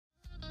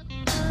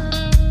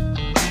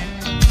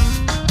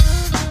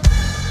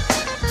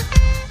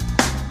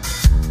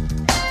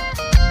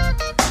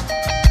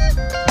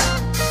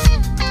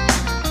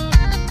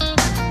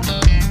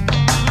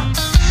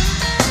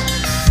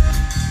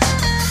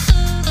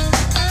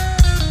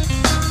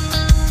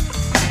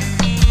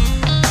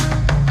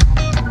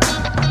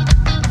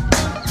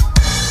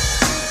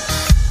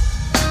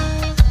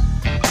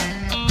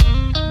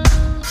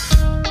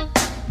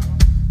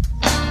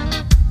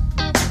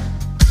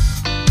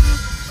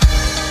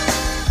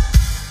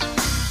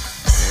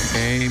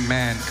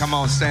Amen. Come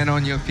on, stand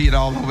on your feet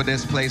all over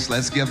this place.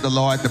 Let's give the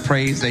Lord the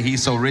praise that he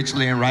so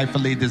richly and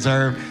rightfully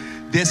deserves.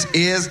 This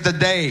is the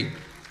day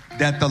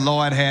that the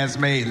Lord has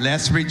made.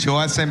 Let's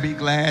rejoice and be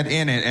glad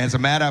in it. As a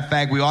matter of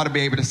fact, we ought to be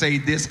able to say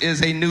this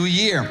is a new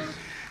year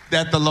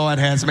that the Lord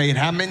has made.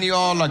 How many of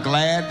y'all are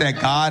glad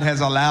that God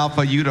has allowed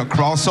for you to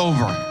cross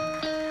over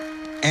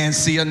and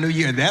see a new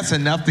year? That's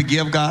enough to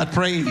give God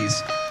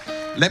praise.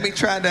 Let me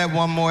try that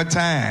one more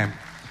time.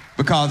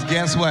 Because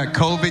guess what?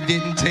 COVID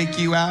didn't take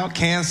you out.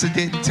 Cancer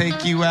didn't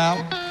take you out.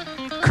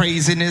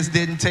 Craziness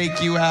didn't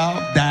take you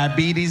out.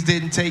 Diabetes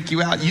didn't take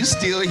you out. You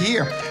still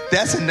here.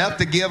 That's enough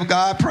to give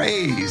God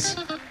praise.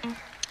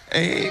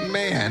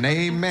 Amen,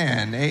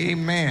 amen,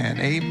 amen,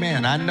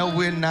 amen. I know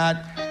we're not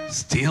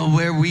still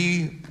where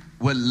we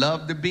would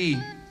love to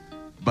be,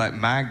 but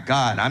my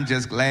God, I'm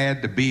just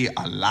glad to be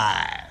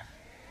alive.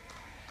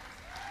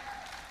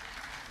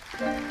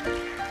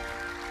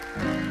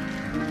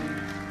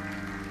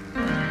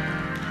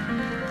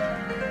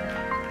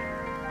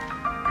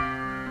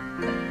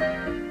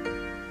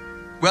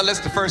 Well,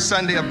 it's the first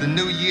Sunday of the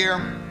new year.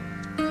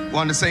 I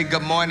want to say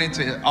good morning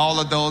to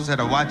all of those that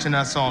are watching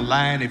us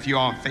online. If you're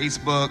on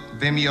Facebook,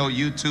 Vimeo,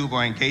 YouTube,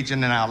 or engaging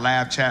in our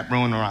live chat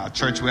room or our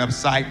church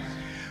website,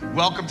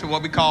 welcome to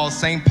what we call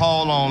St.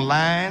 Paul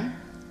Online.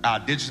 Our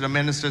digital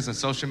ministers and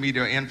social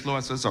media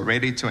influencers are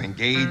ready to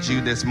engage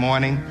you this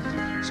morning.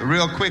 So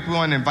real quick, we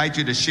want to invite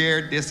you to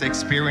share this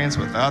experience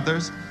with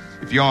others.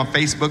 If you're on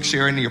Facebook,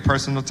 share it in your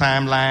personal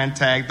timeline.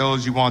 Tag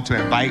those you want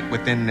to invite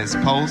within this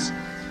post.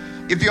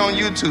 If you're on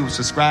YouTube,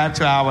 subscribe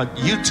to our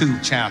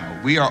YouTube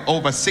channel. We are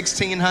over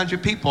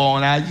 1,600 people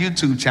on our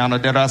YouTube channel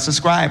that are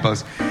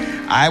subscribers.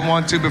 I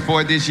want to,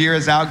 before this year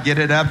is out, get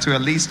it up to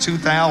at least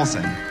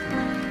 2,000.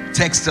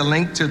 Text the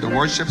link to the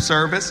worship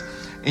service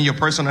in your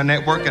personal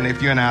network. And if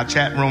you're in our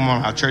chat room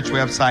on our church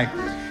website,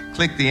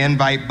 click the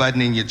invite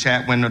button in your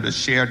chat window to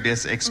share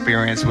this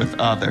experience with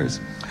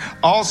others.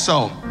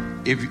 Also,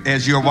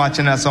 as you're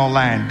watching us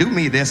online, do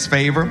me this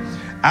favor.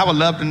 I would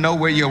love to know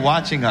where you're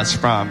watching us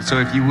from. So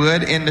if you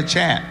would, in the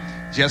chat,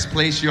 just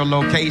place your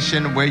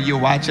location where you're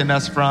watching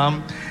us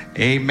from.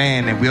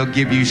 Amen. And we'll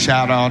give you a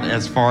shout out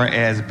as far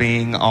as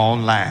being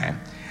online.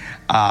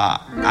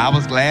 I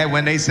was glad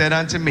when they said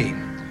unto me,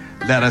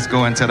 let us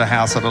go into the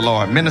house of the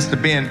Lord. Minister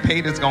Ben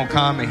Pate is going to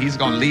come and he's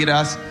going to lead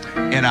us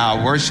in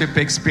our worship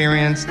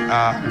experience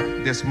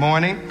this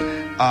morning.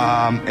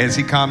 As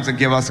he comes and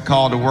give us a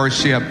call to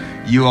worship,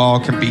 you all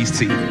can be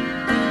seated.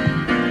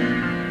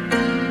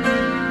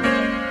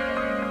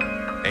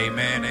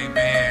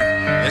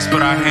 Let's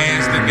put our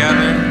hands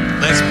together.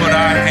 Let's put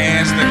our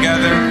hands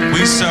together.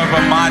 We serve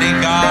a mighty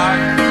God.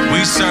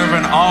 We serve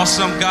an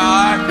awesome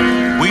God.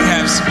 We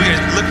are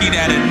looking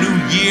at a new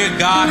year.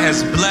 God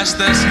has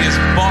blessed us. He has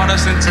brought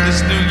us into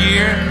this new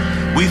year.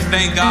 We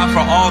thank God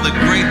for all the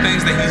great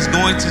things that he's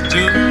going to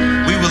do.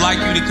 We would like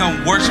you to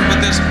come worship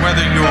with us,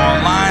 whether you're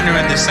online or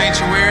in the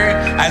sanctuary,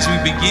 as we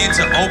begin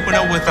to open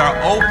up with our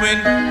opening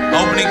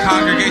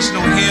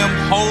congregational hymn,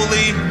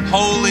 Holy,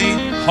 Holy,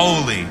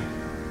 Holy.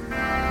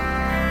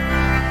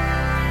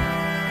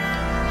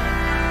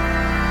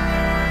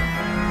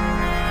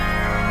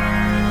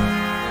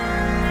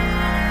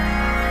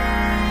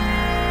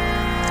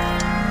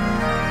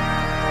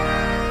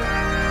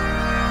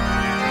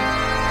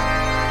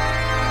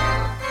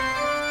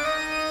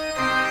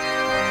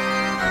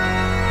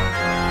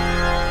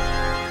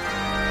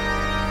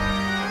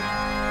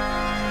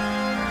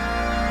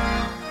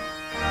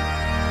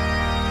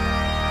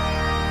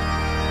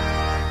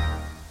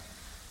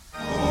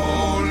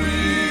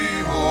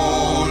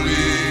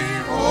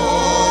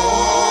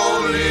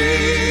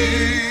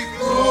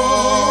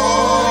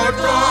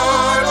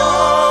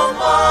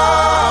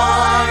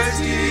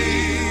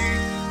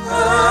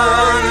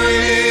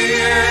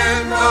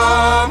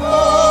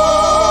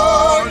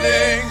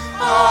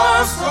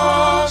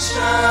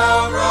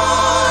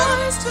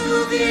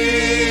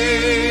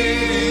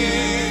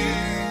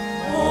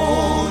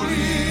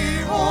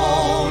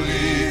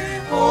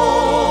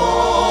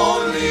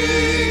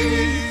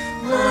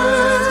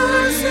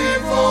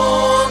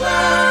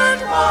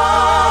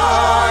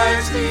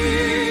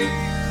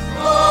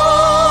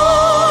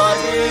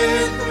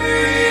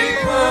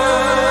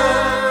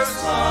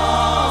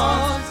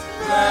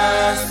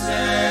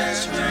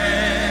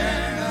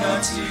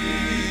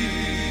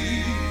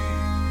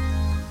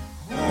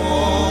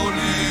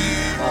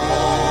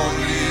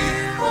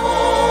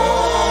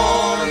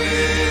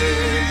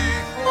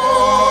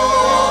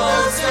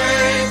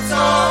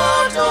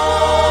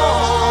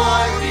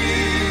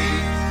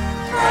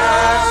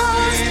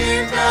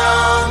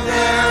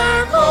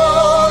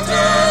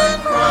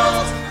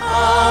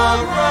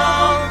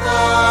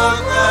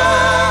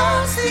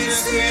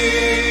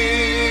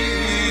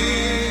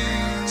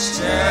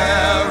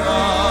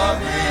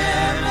 Cherubim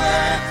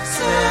and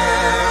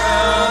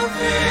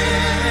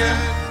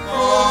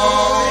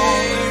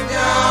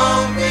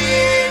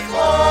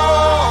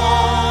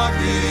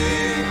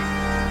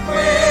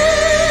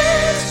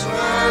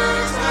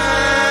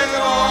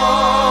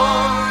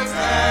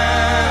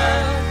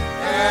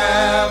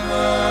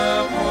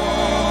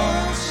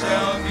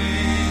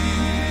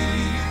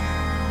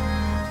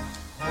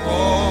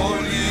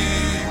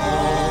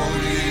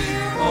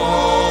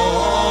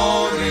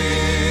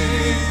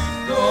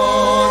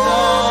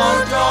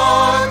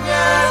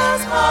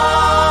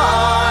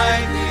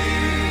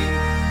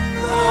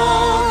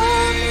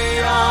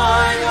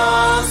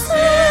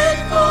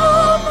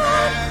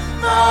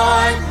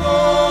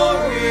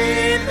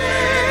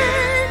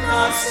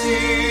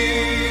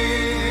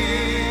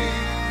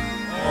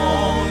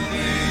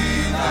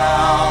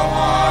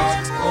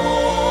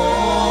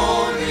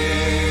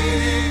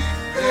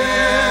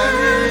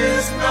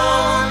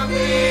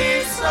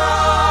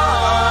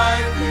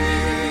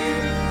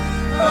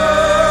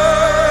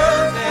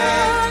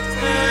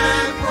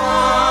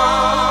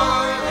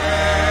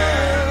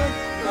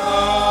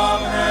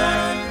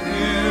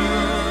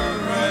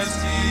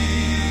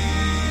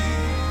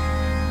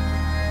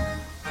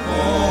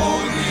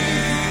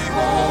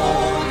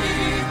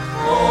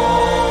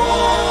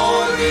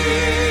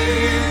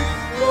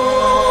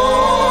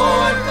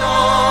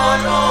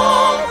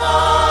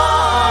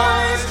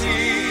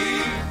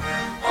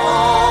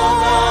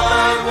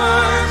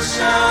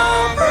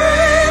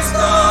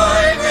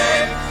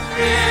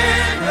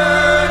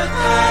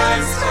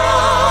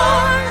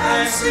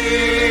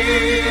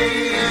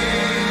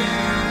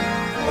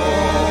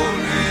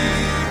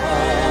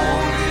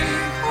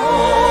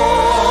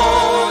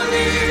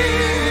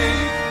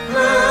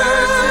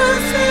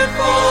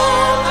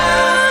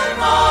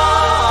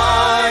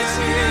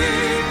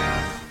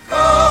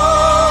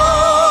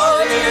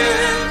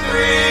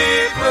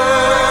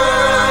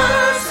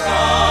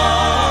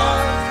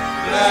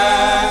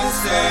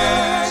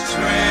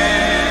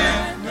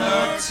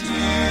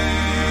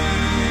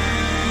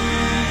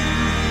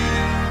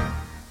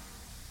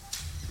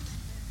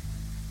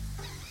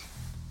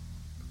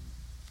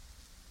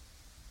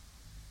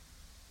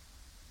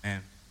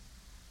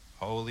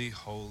Holy,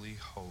 holy,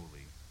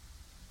 holy,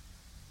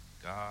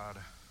 God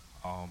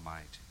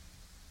Almighty.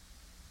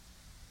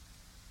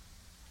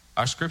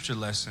 Our scripture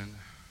lesson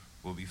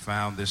will be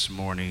found this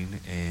morning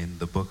in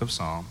the book of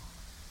Psalm,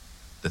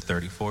 the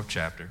 34th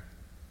chapter,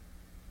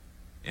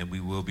 and we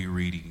will be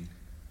reading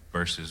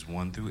verses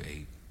 1 through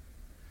 8.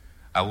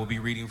 I will be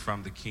reading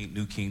from the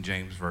New King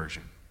James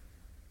Version.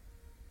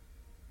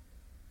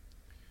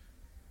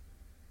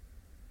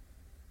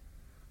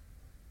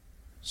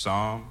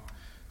 Psalm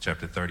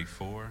chapter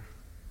 34,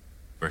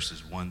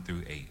 verses 1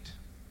 through 8.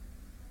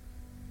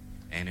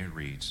 And it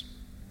reads,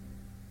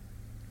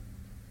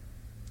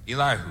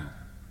 Elihu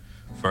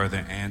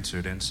further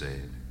answered and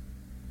said,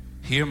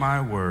 Hear my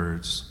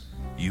words,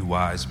 you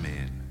wise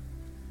men.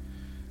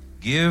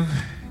 Give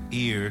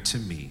ear to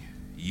me,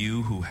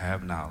 you who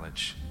have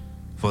knowledge,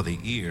 for the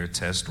ear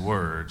tests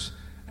words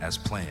as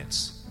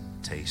plants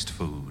taste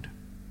food.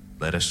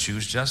 Let us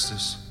choose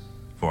justice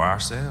for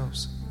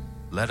ourselves.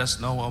 Let us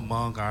know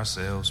among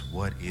ourselves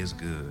what is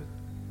good.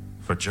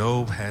 For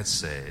Job had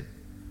said,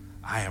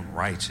 I am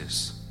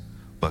righteous,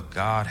 but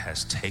God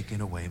has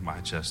taken away my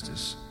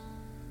justice.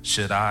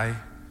 Should I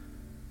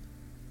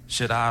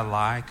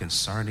lie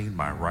concerning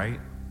my right?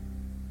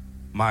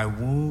 My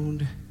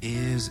wound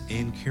is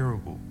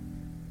incurable,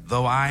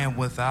 though I am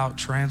without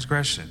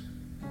transgression.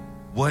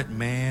 What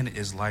man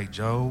is like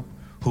Job,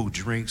 who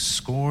drinks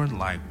scorn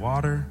like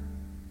water,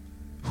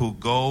 who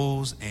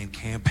goes and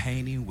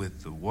campaigning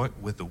with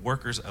the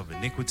workers of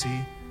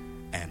iniquity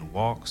and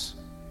walks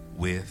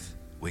with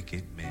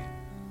wicked men?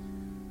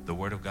 The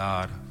word of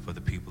God for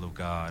the people of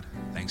God.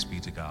 Thanks be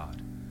to God.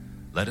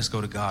 Let us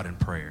go to God in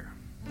prayer.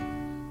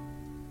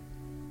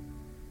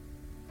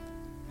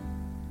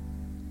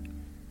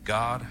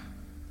 God,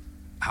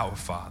 our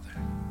Father.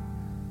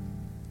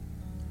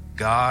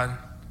 God,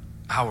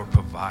 our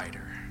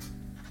provider.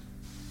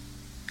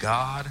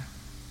 God,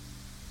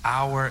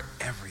 our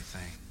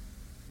everything.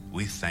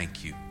 We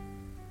thank you.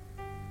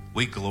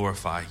 We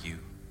glorify you.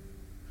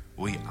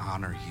 We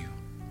honor you.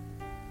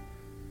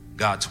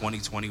 God,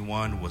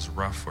 2021 was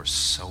rough for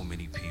so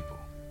many people.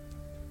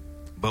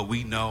 But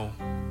we know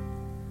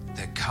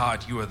that,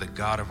 God, you are the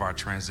God of our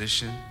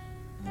transition,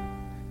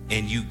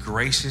 and you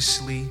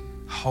graciously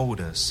hold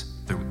us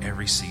through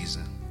every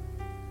season.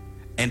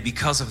 And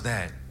because of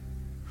that,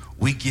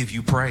 we give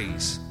you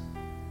praise.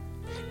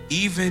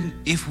 Even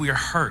if we are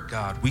hurt,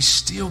 God, we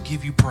still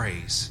give you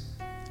praise,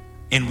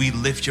 and we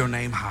lift your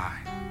name high.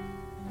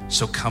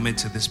 So come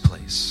into this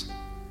place.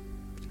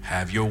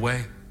 Have your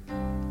way.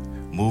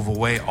 Move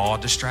away all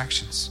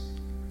distractions.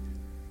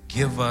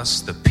 Give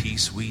us the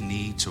peace we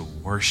need to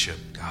worship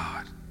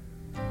God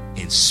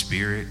in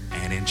spirit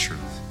and in truth.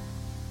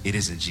 It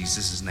is in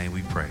Jesus' name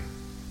we pray.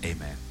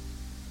 Amen.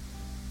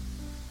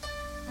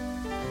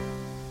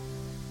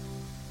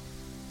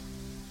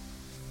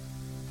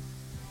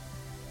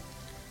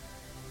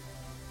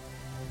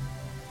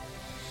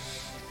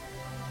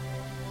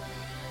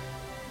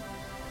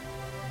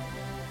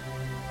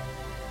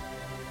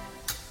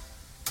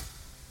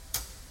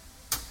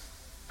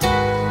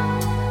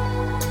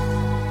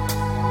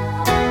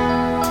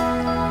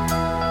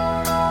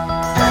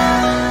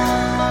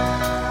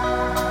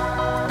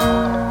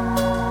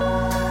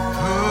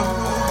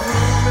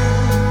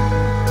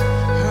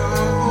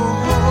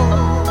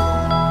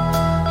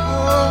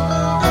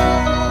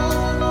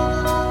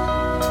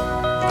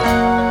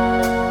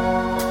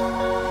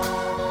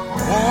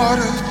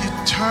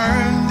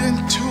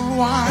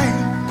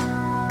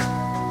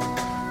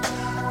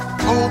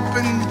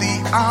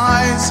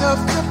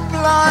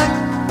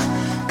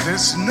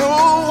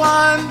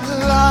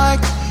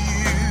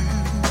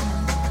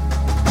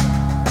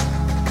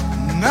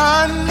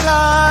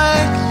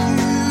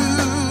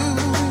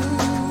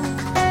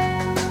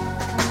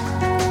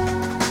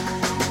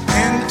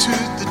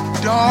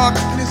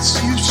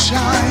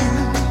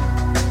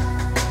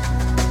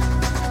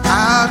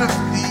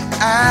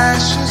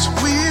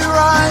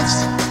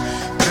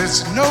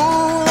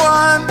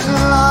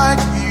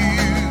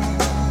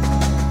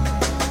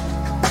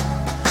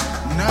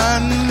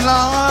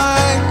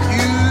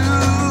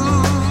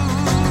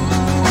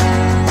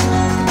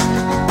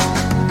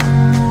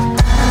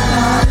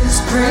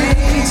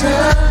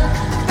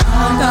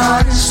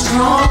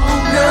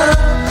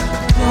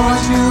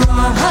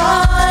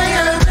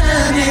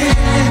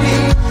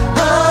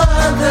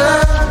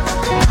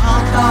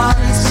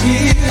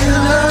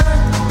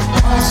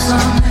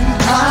 Awesome in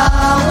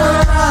power,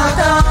 our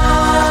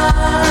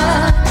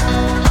God.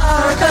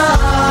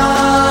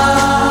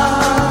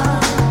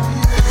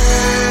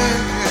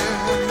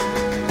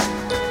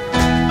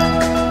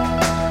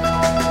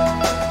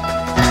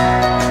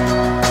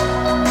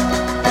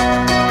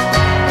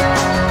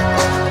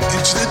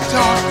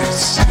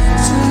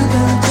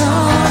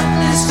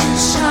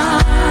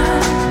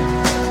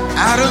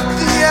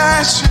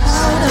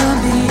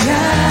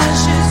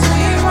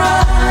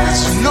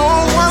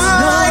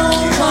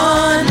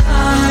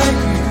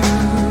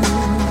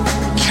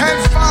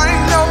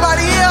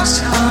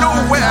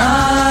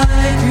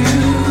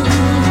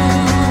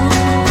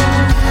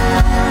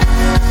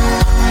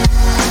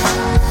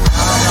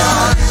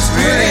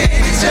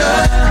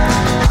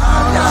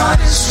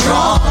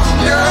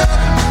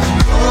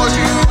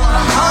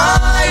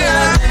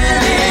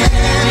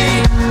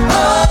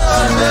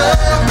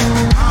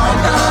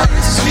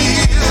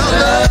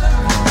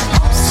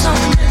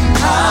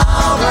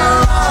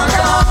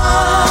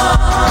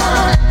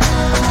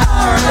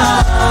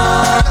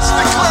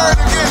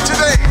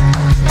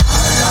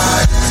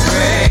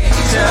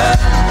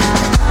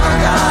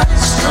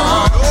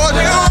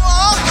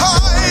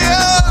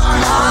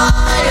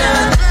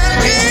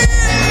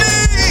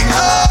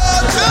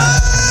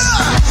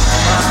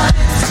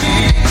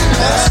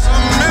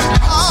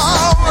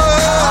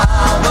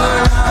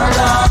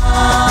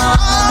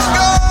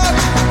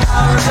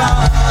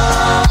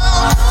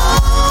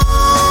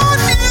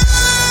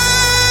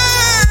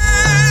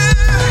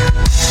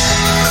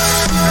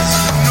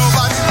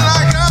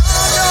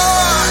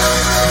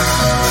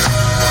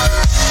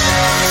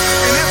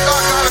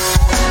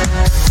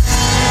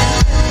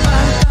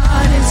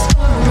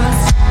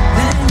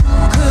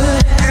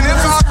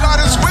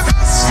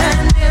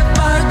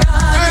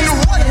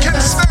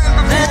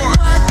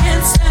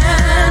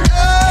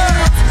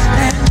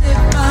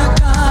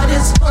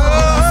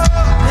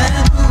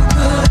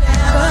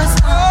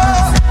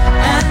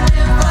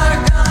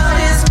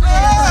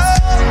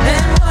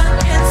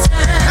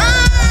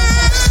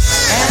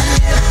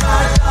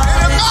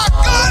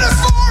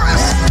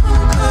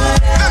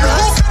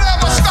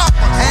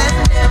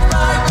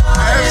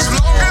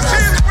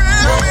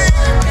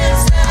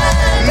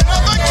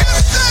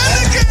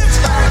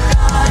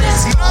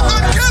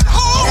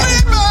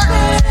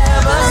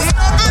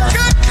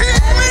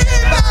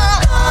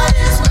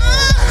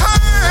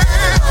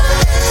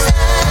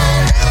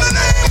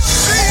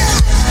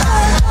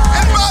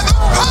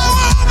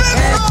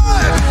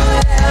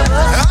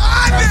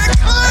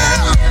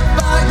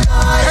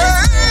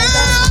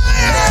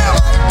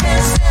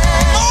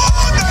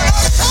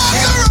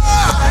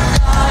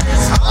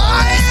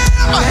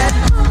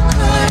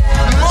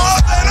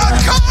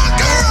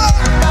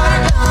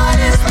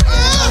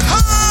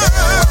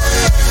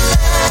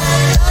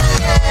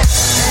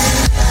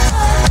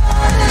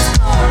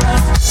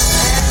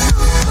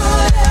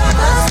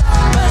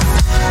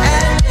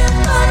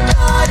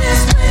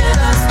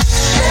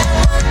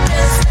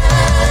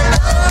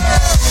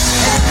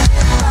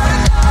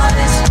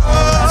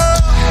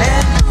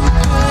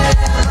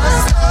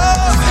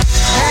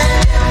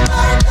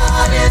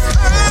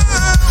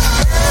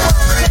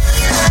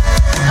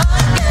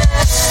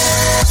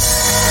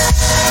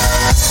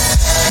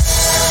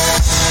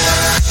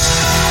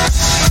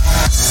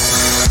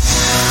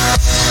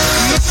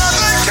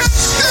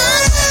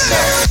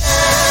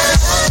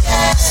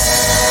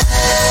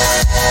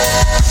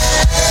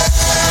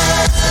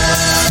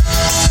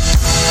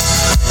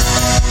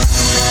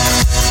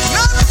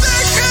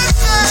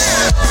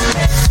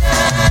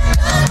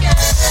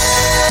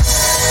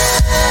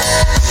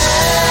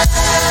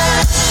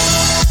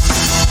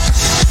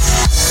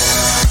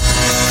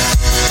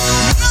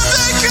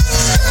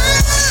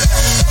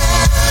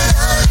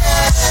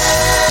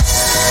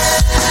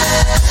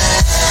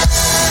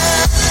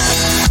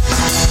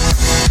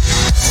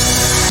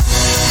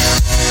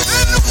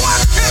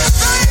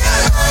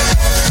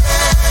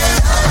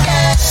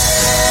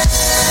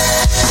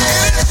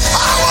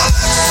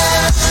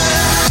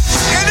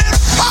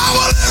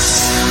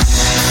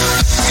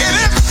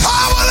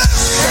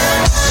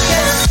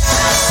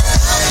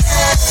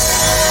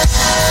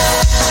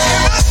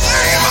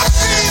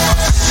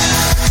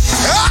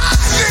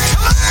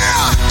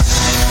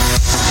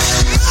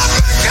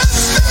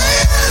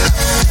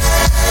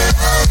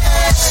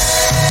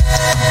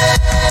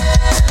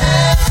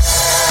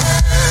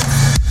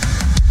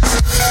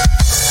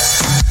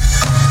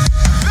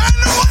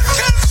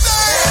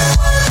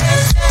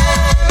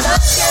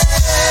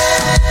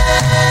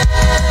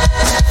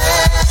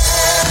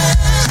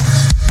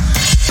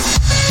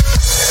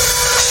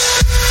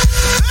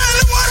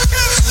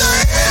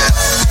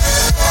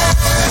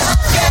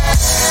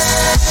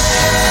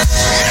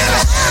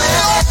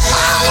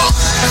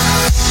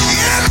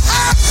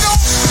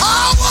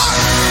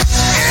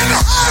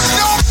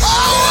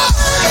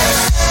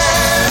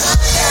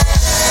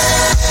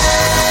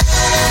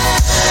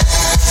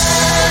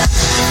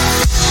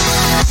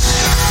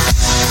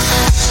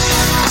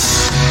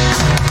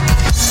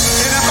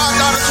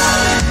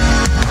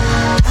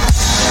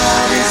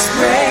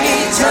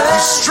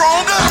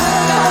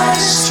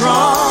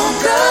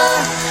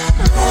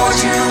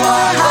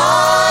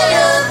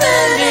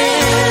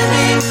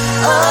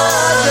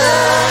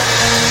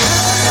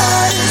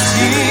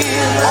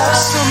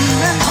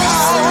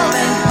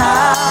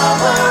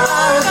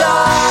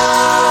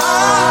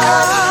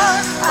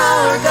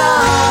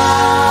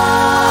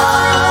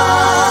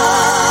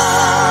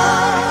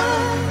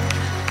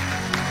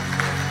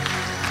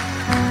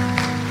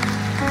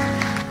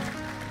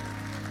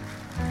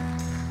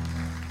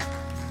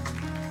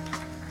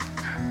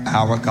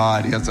 Our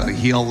God is a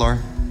healer.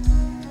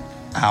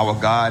 Our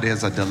God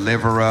is a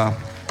deliverer.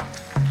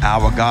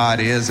 Our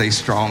God is a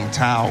strong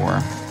tower.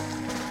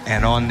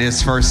 And on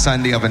this first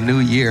Sunday of a new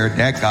year,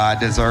 that God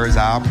deserves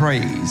our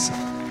praise.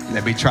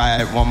 Let me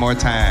try it one more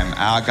time.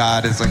 Our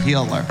God is a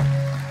healer.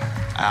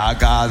 Our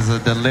God is a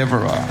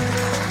deliverer.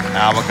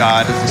 Our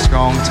God is a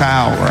strong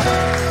tower.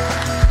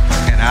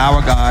 And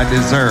our God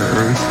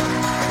deserves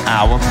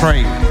our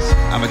praise.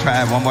 I'm going to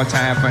try it one more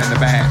time for in the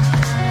back.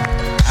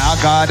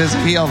 Our God is a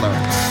healer.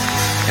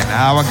 And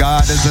our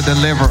God is a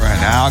deliverer.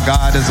 And our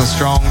God is a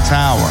strong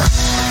tower.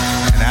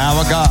 And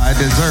our God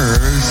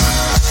deserves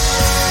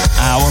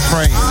our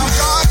praise. Our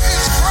God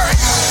is great.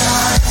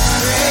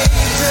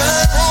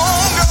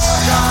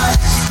 God is stronger. God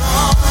is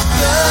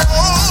stronger.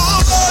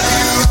 Oh, Lord,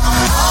 you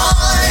are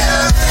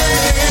higher than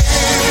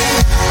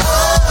any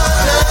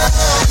other.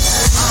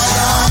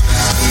 Our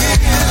God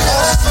is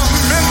awesome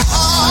in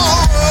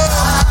power.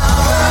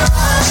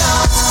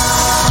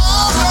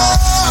 Our God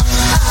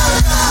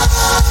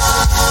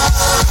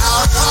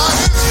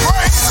is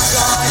great.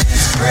 God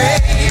is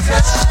great.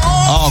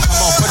 Oh,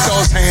 come on, put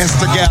those hands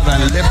together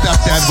and lift up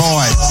that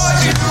voice.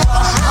 You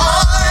are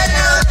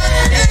higher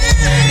than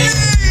any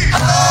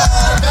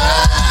other.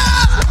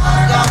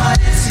 Our God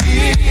is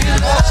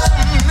healer.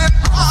 Awesome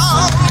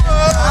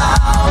in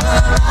power. Our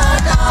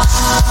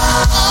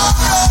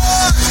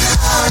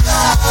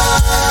God.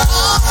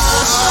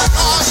 Our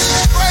God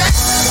is great.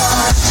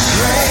 God is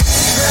great.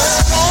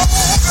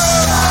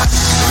 Stronger.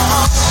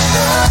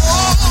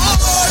 Oh,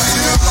 Lord,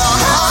 you are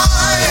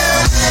higher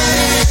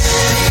than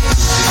any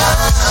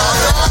other.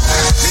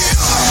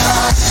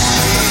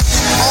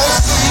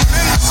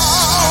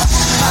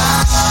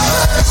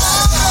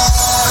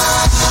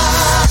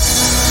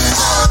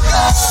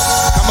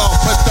 Come on,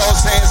 put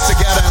those hands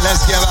together and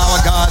let's give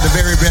our God the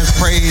very best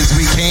praise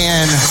we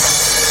can.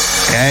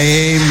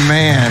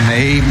 Amen.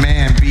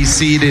 Amen. Be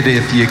seated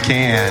if you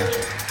can.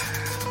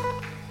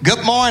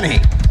 Good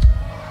morning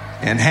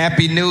and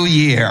Happy New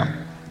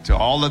Year to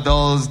all of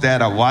those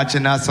that are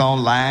watching us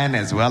online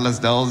as well as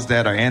those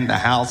that are in the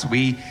house.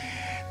 We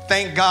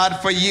thank God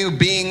for you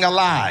being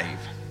alive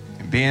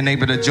and being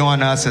able to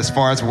join us as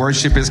far as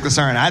worship is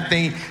concerned. I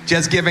think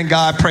just giving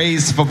God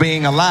praise for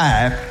being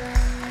alive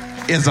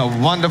is a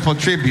wonderful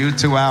tribute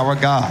to our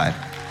God.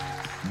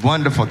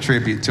 Wonderful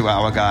tribute to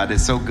our God.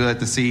 It's so good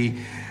to see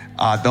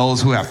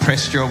those who have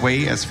pressed your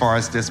way as far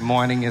as this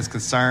morning is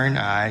concerned.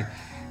 I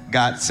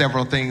got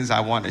several things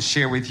I want to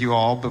share with you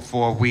all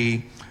before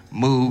we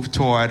move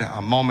toward a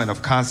moment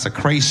of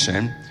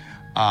consecration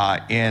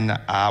in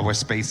our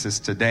spaces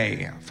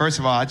today. First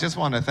of all, I just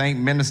want to thank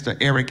Minister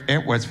Eric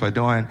Edwards for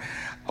doing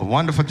a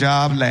wonderful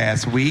job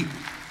last week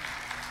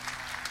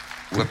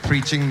with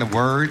preaching the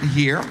word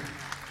here.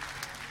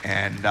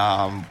 And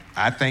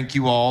I thank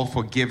you all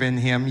for giving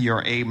him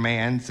your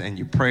amens and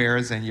your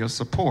prayers and your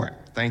support.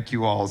 Thank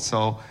you all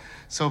so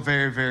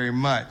very, very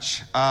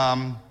much.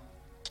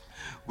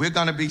 We're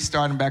going to be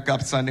starting back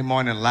up Sunday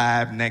morning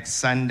live next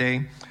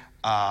Sunday.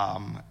 We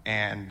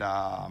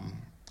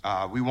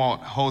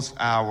won't host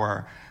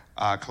our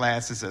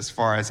classes as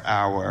far as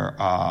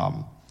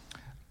our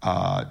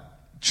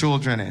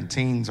children and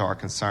teens are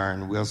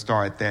concerned. We'll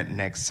start that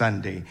next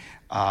Sunday.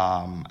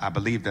 I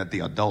believe that the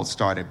adults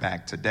started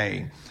back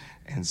today.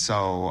 And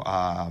so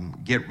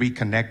get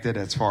reconnected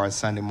as far as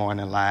Sunday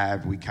morning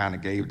live. We kind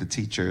of gave the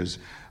teachers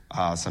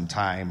some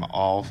time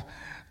off.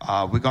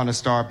 We're going to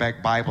start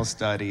back Bible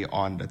study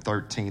on the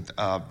 13th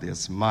of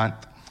this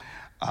month.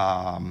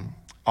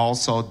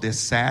 Also, this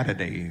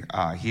Saturday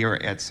here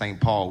at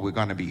St. Paul, we're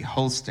going to be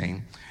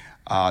hosting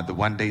the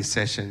one-day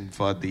session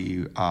for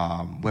the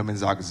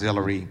Women's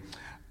Auxiliary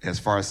as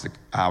far as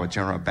our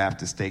General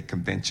Baptist State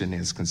Convention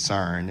is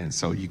concerned. And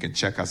so you can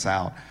check us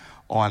out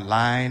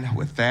online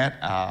with that.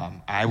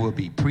 I will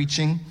be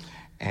preaching,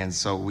 and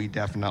so we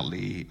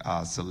definitely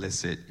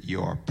solicit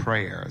your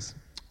prayers.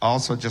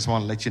 Also, just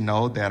want to let you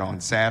know that on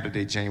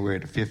Saturday, January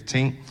the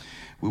 15th,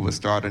 we will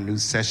start a new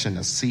session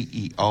of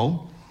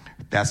CEO.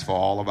 That's for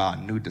all of our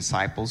new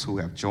disciples who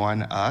have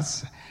joined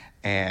us.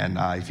 And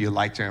if you'd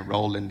like to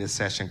enroll in this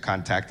session,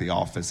 contact the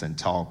office and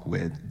talk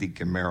with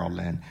Deacon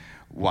Marilyn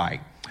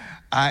White.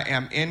 I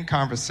am in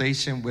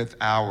conversation with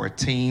our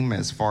team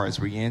as far as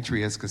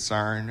reentry is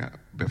concerned.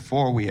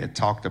 Before, we had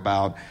talked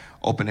about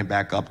opening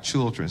back up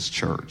Children's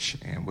Church,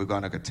 and we're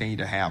going to continue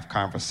to have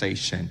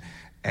conversation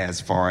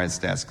as far as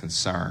that's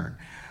concerned.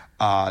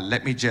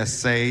 Let me just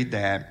say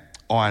that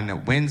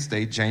on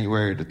Wednesday,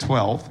 January the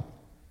 12th,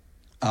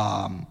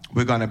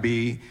 we're going to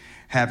be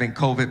having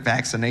COVID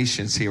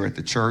vaccinations here at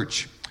the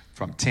church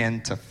from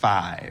 10 to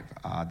 5.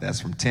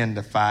 That's from 10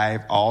 to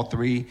 5. All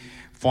three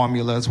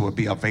formulas will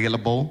be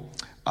available.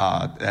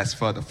 That's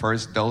for the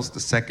first dose, the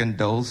second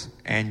dose,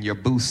 and your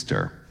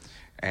booster.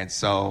 And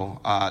so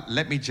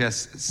let me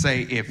just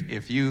say,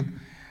 if you,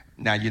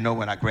 now you know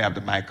when I grab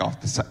the mic off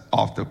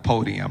the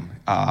podium,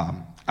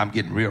 I'm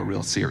getting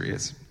real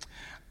serious.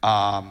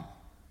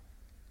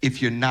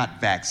 If you're not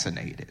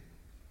vaccinated,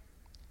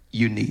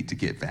 you need to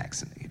get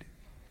vaccinated.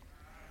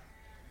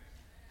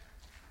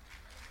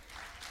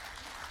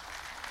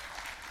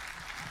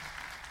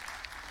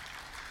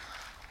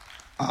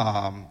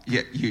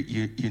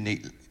 You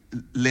need,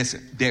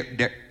 listen,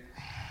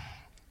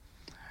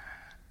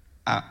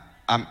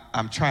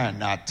 I'm trying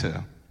not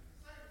to,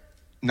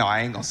 no,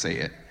 I ain't gonna say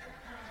it.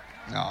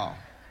 No.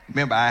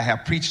 Remember, I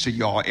have preached to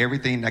y'all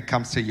everything that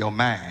comes to your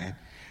mind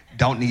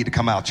don't need to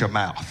come out your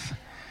mouth.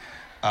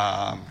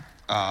 But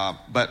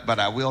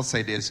I will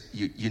say this,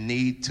 you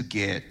need to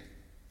get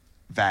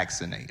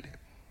vaccinated.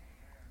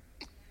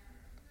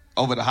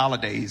 Over the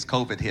holidays,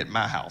 COVID hit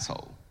my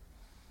household.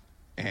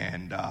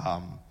 And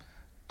I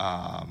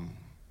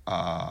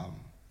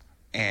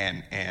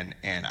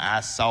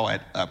saw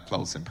it up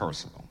close and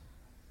personal.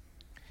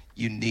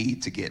 You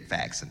need to get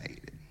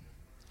vaccinated.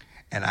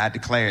 And I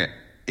declare,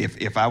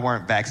 if I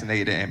weren't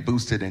vaccinated and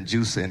boosted and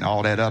juiced and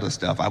all that other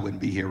stuff, I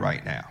wouldn't be here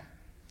right now.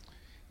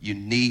 You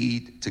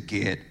need to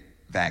get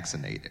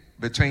vaccinated.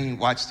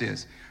 Watch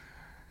this,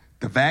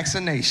 the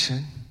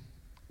vaccination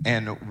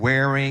and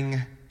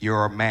wearing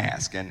your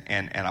mask.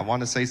 And I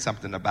want to say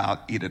something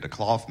about either the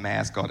cloth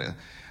mask or the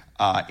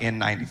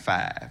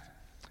N95.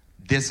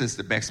 This is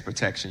the best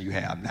protection you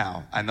have.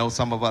 Now, I know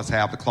some of us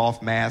have the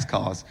cloth mask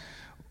because,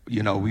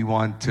 we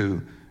want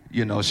to,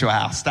 show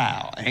our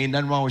style. Ain't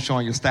nothing wrong with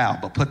showing your style,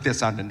 but put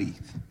this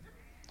underneath.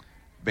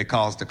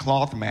 Because the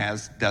cloth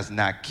mask does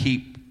not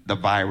keep the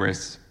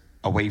virus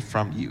away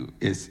from you.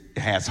 It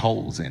has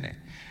holes in it.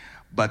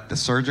 But the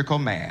surgical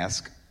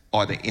mask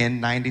or the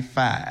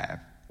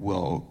N95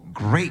 will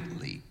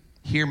greatly,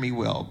 hear me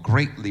well,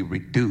 greatly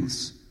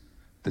reduce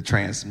the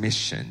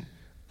transmission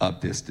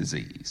of this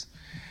disease.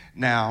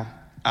 Now,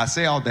 I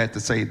say all that to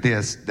say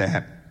this,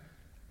 that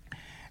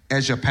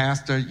as your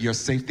pastor, your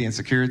safety and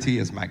security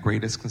is my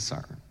greatest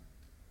concern.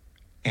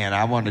 And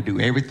I want to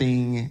do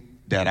everything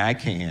that I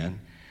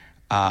can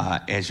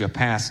as your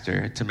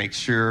pastor to make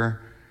sure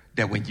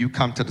that when you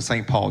come to the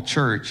St. Paul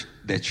Church,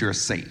 that you're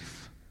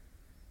safe.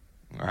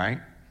 All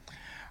right?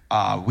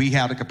 We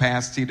have the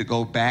capacity to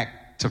go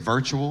back to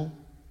virtual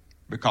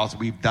because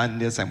we've done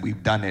this and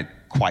we've done it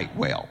quite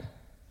well.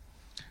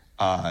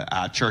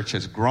 Our church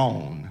has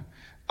grown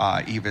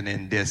even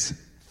in this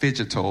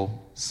phygital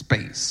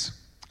space.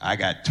 I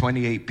got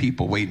 28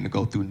 people waiting to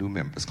go through new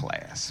members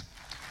class.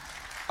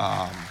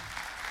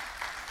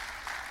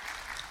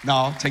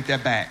 No, take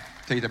that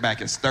back. Take that back.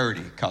 It's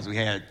 30 because we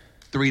had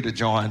 3 to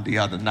join the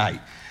other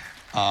night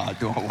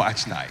during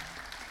watch night.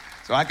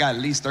 So I got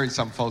at least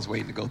 30-something folks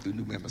waiting to go through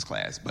new members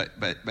class. But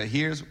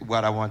here's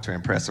what I want to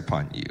impress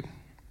upon you.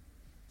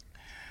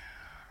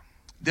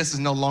 This is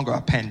no longer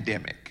a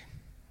pandemic.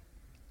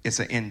 It's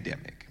an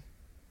endemic.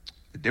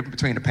 The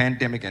difference between a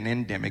pandemic and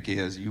endemic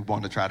is you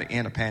want to try to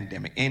end a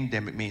pandemic.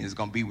 Endemic means it's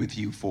going to be with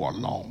you for a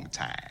long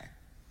time.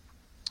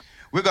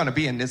 We're going to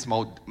be in this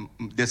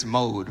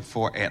mode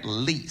for at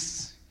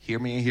least, hear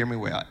me and hear me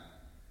well,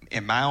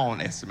 in my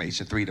own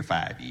estimation, 3 to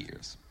 5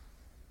 years.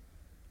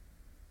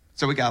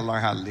 So we got to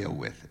learn how to live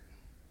with it.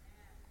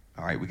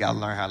 All right, we got to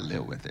learn how to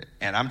live with it.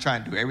 And I'm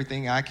trying to do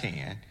everything I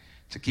can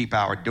to keep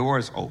our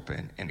doors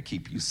open and to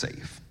keep you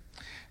safe.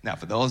 Now,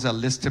 for those that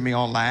listen to me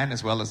online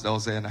as well as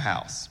those that are in the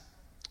house,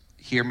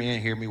 hear me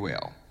and hear me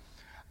well.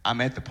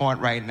 I'm at the point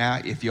right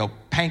now, if your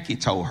pinky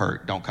toe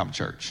hurt, don't come to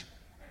church.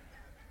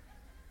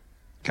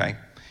 Okay?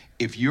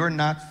 If you're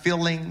not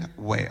feeling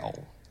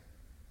well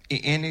in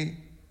any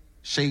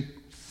shape,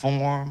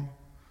 form,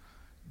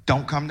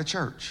 don't come to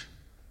church.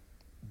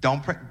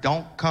 Don't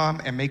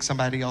come and make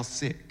somebody else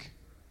sick.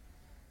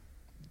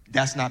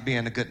 That's not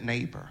being a good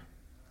neighbor.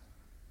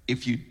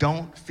 If you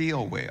don't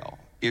feel well,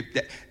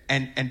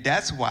 and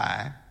that's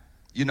why,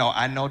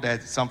 I know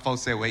that some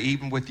folks say, well,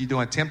 even with you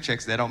doing temp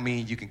checks, that don't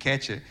mean you can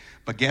catch it.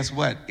 But guess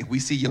what? If we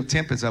see your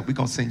temp is up, we're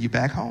going to send you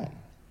back home.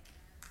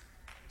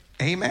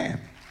 Amen.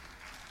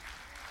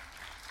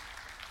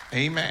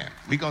 Amen.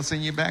 We're going to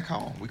send you back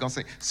home. We're going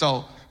to say,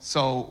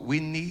 so we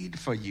need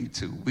for you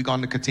to. We're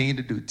going to continue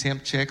to do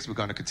temp checks. We're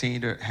going to continue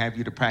to have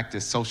you to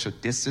practice social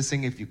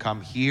distancing if you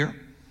come here.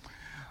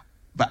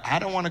 But I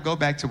don't want to go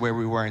back to where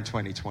we were in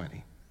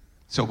 2020.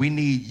 So we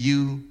need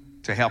you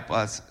to help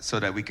us so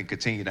that we can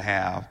continue to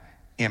have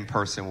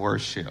in-person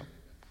worship.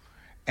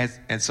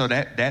 And so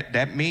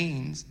that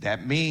means,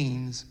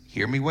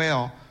 hear me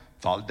well,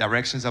 follow the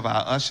directions of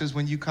our ushers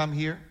when you come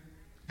here.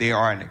 They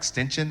are an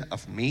extension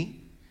of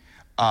me.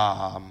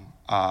 That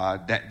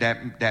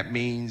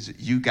means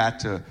you got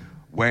to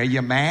wear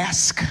your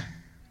mask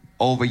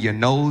over your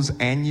nose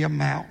and your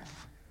mouth.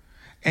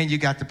 And you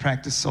got to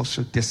practice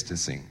social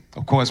distancing.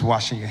 Of course,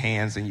 washing your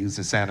hands and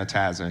using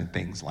sanitizer and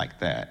things like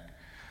that.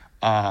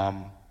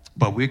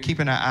 But we're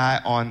keeping an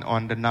eye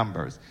on the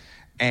numbers.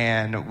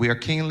 And we are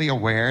keenly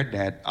aware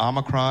that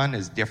Omicron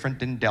is different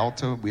than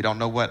Delta. We don't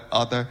know what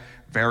other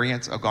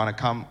variants are going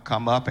to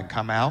come up and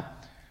come out.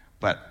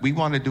 But we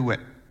want to do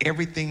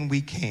everything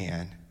we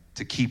can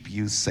to keep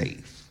you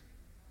safe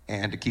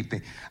and to keep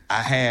things.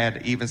 I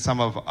had even some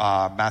of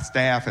my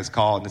staff has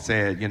called and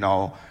said,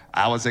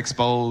 I was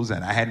exposed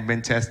and I hadn't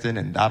been tested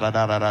and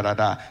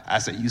da-da-da-da-da-da-da. I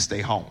said, you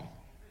stay home.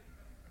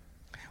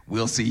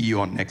 We'll see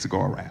you on the next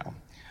go-around.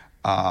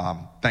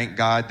 Thank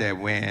God that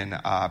when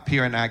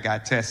Pierre and I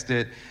got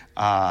tested,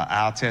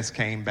 our test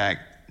came back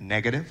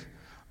negative.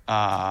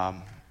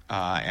 And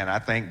I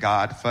thank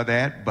God for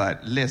that.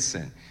 But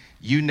listen,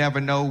 you never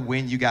know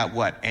when you got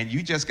what. And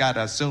you just got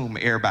to assume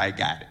everybody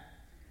got it.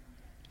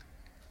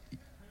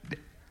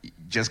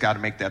 Just got to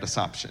make that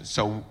assumption.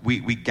 So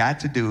we got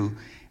to do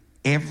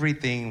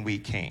everything we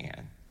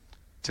can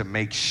to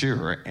make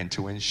sure and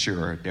to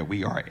ensure that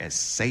we are as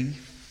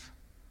safe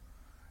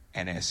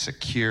and as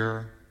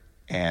secure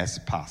as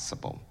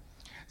possible.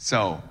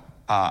 So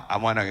I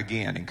want to,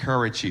 again,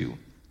 encourage you,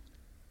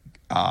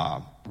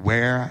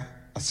 wear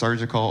a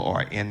surgical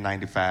or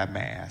N95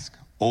 mask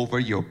over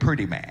your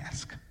pretty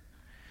mask.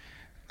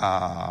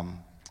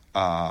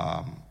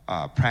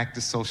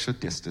 Practice social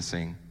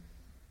distancing.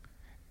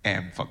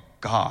 And for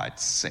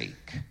God's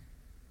sake,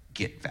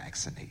 get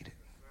vaccinated.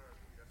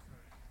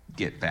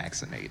 Get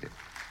vaccinated.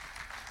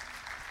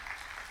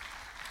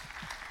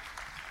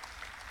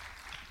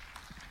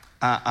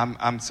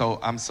 I'm so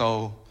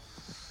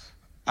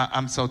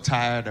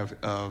tired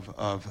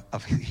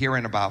of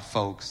hearing about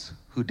folks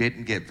who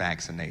didn't get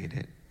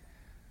vaccinated,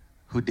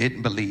 who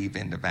didn't believe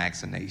in the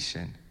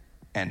vaccination,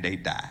 and they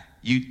die.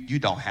 You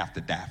don't have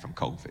to die from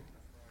COVID.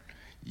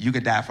 You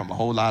can die from a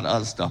whole lot of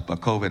other stuff, but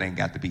COVID ain't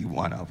got to be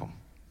one of them.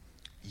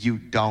 You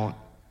don't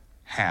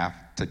have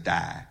to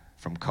die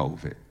from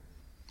COVID.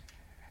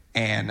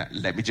 And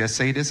let me just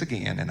say this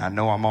again, and I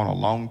know I'm on a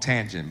long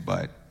tangent,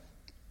 but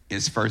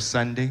it's First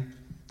Sunday,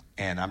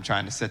 and I'm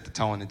trying to set the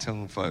tone and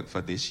tune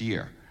for this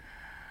year.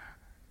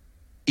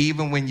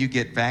 Even when you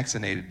get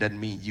vaccinated, doesn't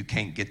mean you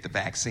can't get the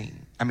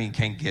vaccine.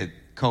 Can't get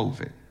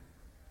COVID.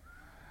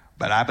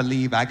 But I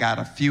believe I got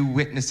a few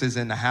witnesses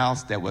in the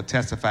house that will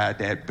testify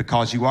that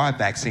because you are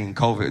vaccinated,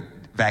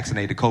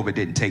 COVID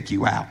didn't take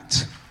you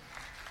out.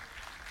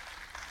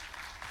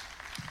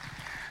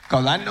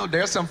 Because I know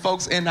there's some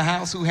folks in the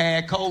house who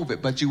had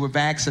COVID, but you were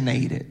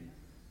vaccinated.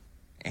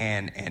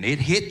 And it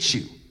hit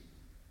you.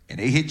 And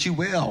it hit you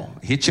well.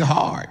 It hit you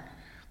hard.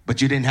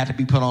 But you didn't have to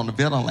be put on the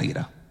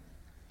ventilator.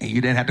 And you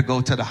didn't have to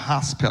go to the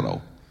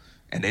hospital.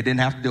 And they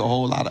didn't have to do a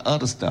whole lot of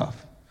other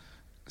stuff.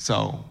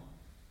 So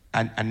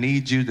I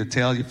need you to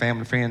tell your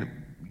family friend,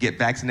 get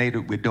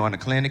vaccinated. We're doing a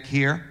clinic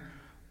here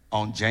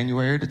on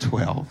January the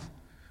 12th.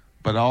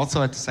 But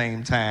also at the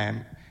same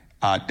time,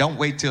 don't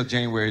wait till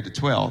January the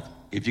 12th.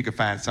 If you can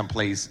find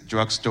someplace,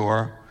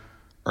 drugstore,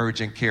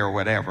 urgent care, or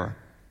whatever,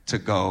 to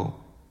go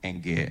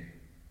and get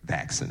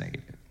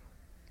vaccinated.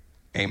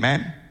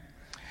 Amen?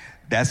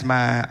 That's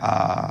my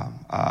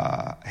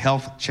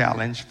health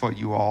challenge for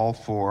you all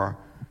for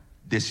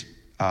this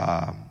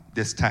time,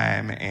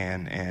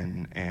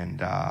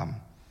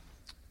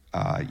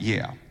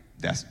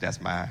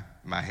 that's my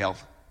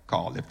health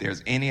call. If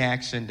there's any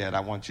action that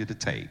I want you to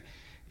take,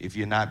 if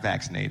you're not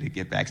vaccinated,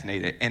 get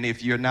vaccinated, and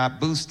if you're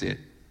not boosted,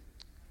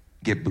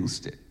 get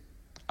boosted.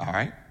 All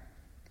right?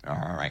 All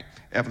right.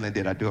 Evelyn,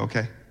 did I do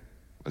okay?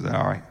 Was that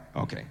all right?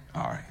 Okay.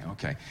 All right.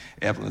 Okay.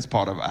 Evelyn's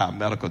part of our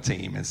medical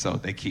team, and so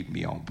they keep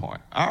me on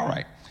point. All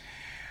right.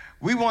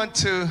 We want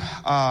to,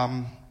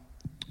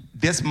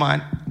 this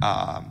month,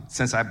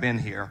 since I've been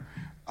here,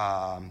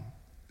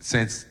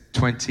 since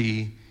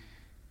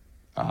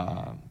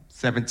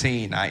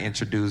 2017, I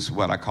introduced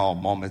what I call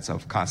moments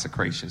of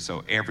consecration.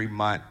 So every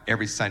month,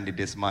 every Sunday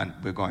this month,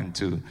 we're going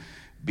to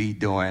be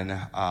doing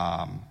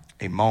a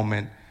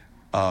moment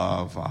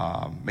of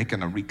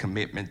making a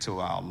recommitment to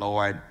our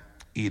Lord,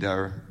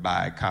 either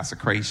by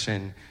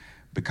consecration,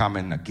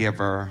 becoming a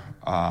giver,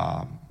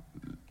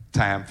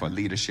 time for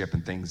leadership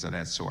and things of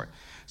that sort.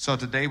 So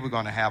today we're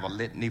going to have a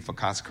litany for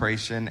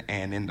consecration,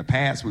 and in the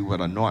past we would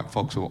anoint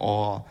folks with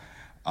oil,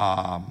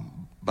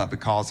 but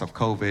because of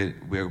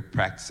COVID, we're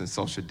practicing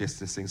social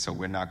distancing, so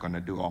we're not going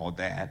to do all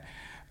that.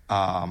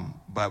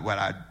 But what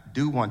I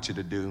do want you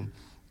to do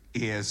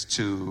is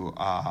to,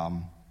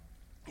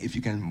 if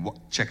you can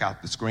check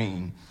out the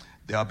screen,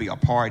 there'll be a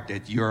part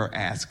that you're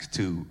asked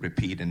to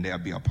repeat, and there'll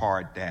be a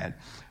part that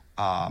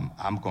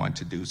I'm going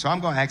to do. So I'm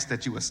going to ask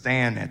that you will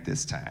stand at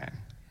this time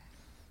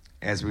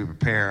as we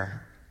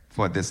prepare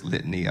for this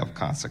litany of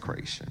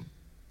consecration.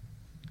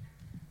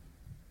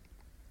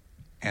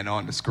 And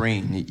on the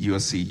screen, you'll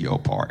see your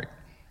part.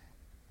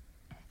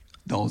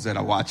 Those that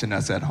are watching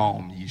us at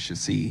home, you should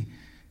see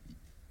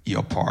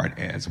your part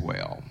as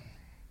well.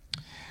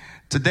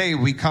 Today,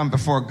 we come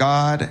before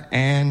God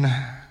and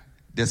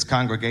this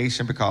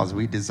congregation because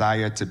we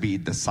desire to be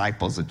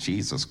disciples of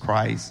Jesus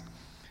Christ.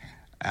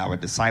 Our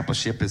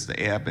discipleship is the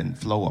ebb and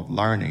flow of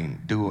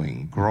learning,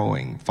 doing,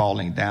 growing,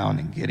 falling down,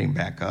 and getting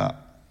back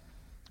up.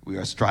 We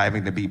are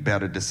striving to be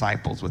better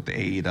disciples with the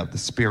aid of the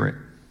Spirit.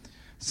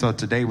 So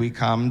today we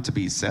come to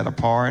be set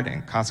apart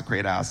and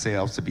consecrate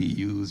ourselves to be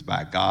used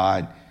by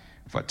God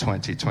for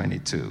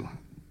 2022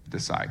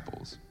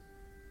 disciples.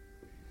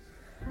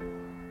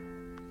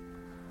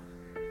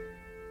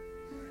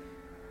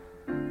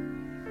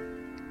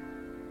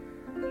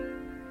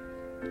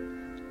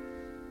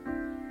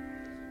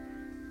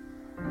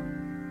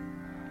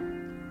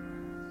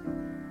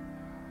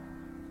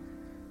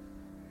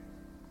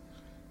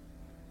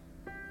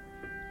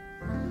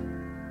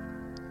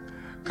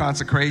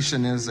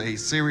 Consecration is a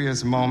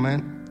serious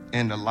moment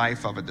in the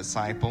life of a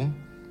disciple.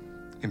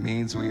 It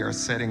means we are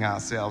setting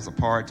ourselves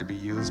apart to be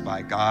used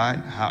by God.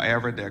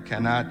 However, there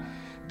cannot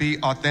be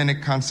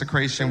authentic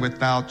consecration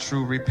without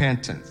true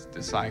repentance,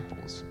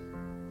 disciples.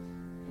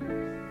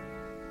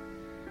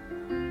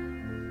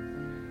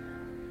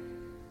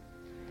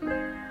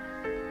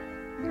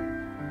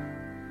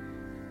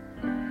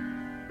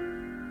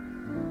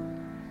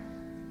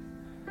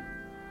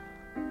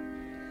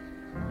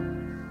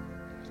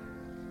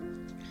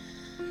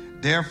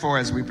 Therefore,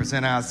 as we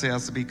present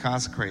ourselves to be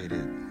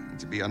consecrated,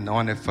 to be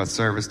anointed for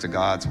service to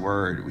God's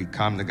word, we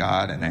come to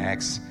God and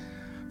ask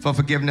for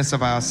forgiveness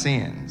of our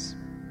sins.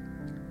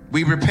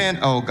 We repent,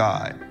 O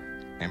God,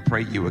 and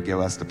pray you will give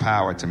us the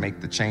power to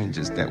make the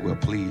changes that will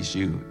please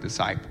you,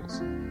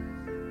 disciples.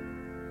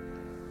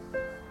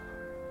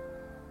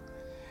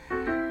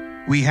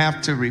 We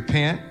have to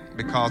repent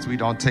because we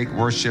don't take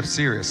worship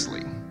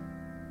seriously.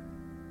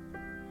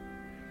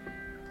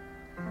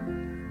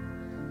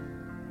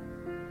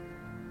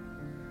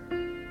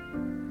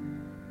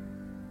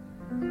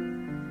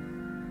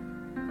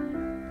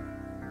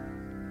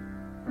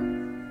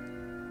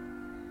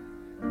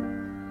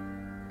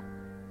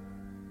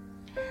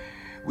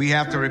 We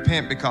have to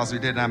repent because we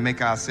did not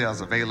make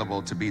ourselves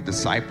available to be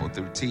discipled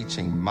through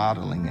teaching,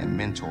 modeling, and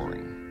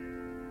mentoring.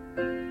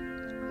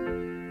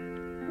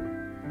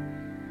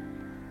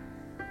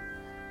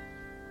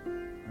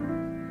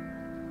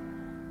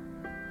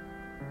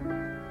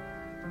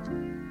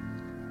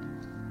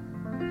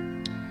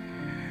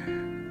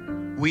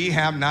 We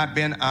have not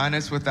been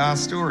honest with our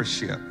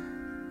stewardship.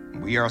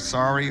 We are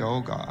sorry, oh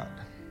God.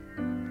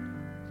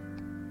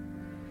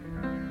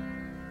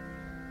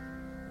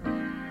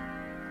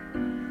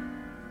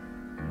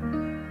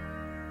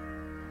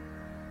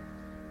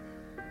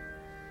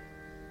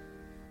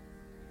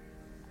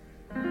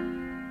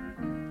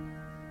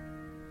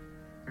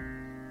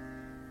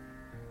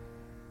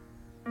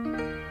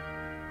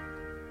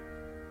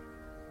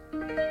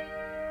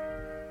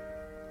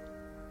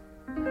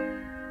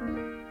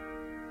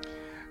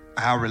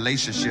 Our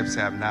relationships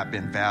have not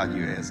been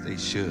valued as they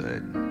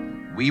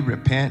should. We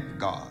repent,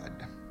 God.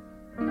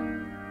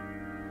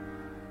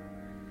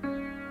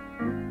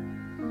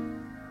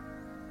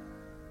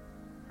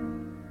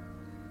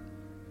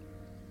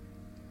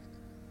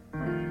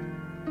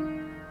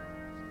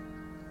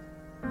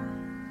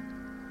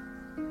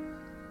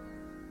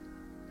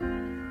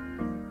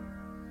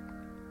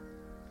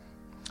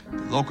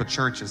 The local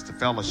church is the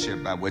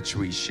fellowship by which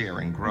we share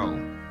and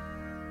grow.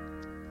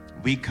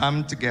 We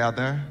come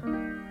together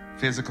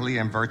physically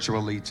and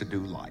virtually to do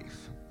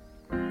life.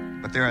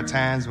 But there are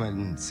times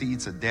when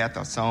seeds of death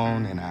are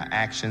sown in our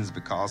actions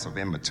because of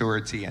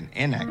immaturity and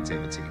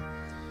inactivity.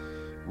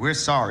 We're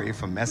sorry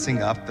for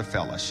messing up the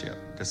fellowship,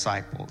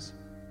 disciples.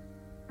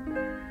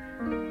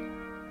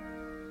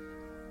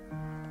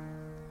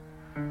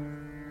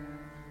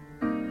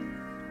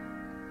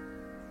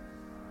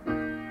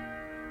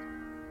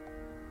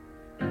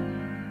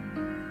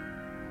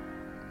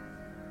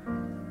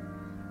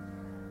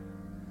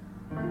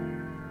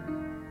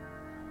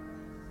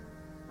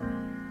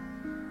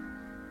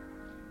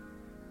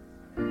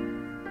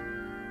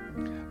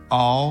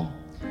 All,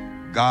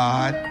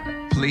 God,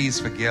 please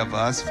forgive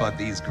us for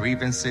these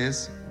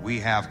grievances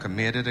we have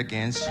committed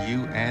against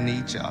you and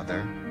each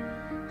other.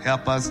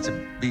 Help us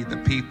to be the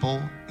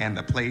people and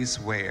the place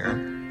where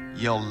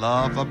your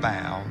love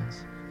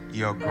abounds,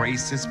 your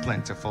grace is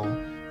plentiful,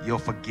 your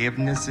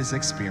forgiveness is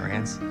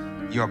experienced,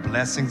 your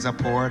blessings are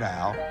poured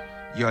out,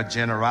 your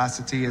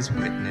generosity is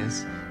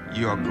witnessed,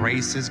 your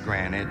grace is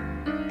granted,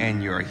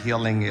 and your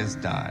healing is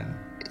done.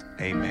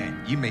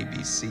 Amen. You may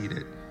be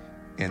seated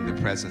in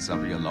the presence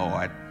of your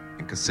Lord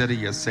and consider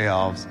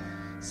yourselves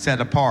set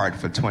apart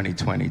for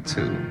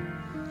 2022.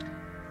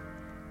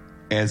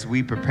 As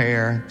we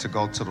prepare to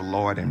go to the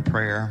Lord in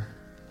prayer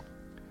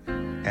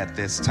at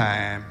this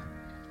time,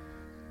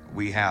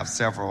 we have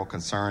several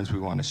concerns we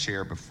want to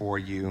share before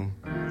you.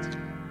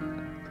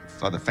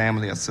 For the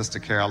family of Sister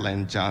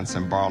Carolyn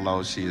Johnson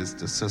Barlow, she is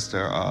the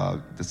sister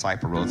of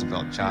Disciple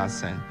Roosevelt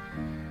Johnson.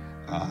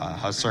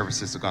 Her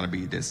services are going to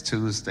be this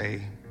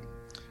Tuesday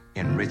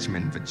in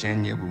Richmond,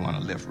 Virginia. We want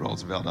to lift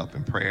Roosevelt up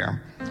in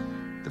prayer.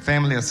 The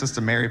family of Sister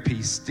Mary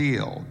P.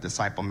 Steele,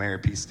 Disciple Mary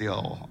P.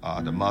 Steele,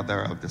 the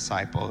mother of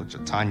Disciple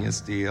Jatanya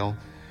Steele,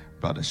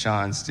 Brother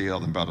Sean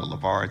Steele, and Brother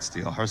LeVard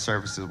Steele. Her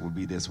services will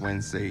be this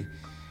Wednesday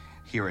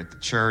here at the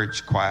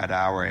church, quiet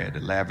hour at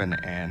 11,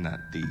 and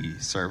the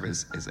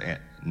service is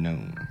at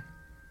noon.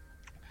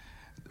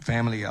 The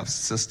family of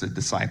Sister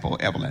Disciple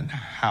Evelyn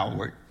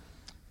Howard,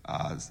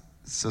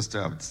 sister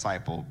of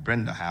Disciple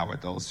Brenda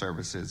Howard, those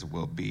services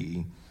will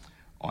be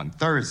on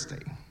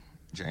Thursday,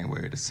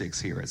 January the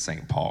 6th, here at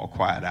St. Paul,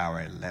 quiet hour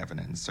at 11,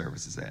 and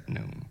services at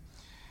noon.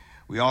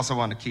 We also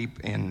want to keep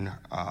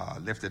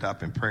lifted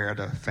up in prayer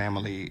the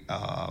family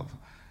of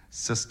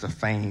Sister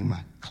Fame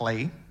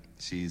Clay.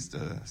 She's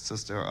the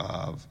sister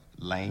of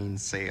Lane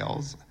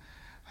Sales.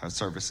 Her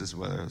services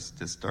was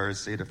this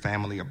Thursday. The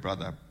family of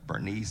Brother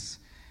Bernice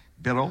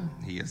Biddle.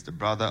 He is the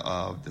brother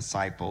of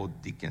Disciple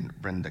Deacon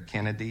Brenda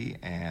Kennedy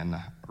and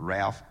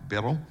Ralph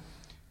Biddle.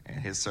 And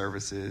his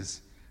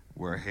services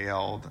were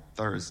held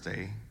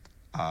Thursday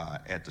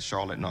at the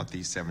Charlotte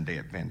Northeast Seventh-day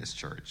Adventist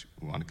Church.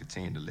 We want to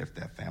continue to lift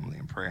that family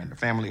in prayer. And the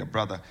family of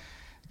Brother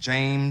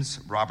James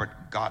Robert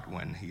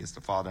Godwin, he is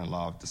the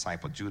father-in-law of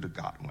disciple Judah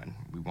Godwin.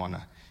 We want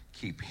to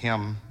keep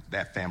him,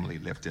 that family,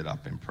 lifted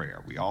up in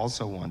prayer. We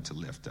also want to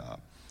lift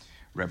up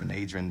Reverend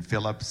Adrian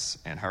Phillips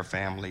and her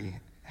family,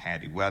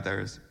 Hattie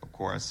Weathers, of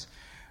course,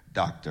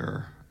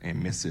 Dr.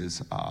 and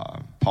Mrs.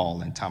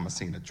 Paul and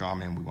Thomasina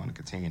Drummond. We want to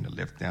continue to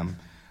lift them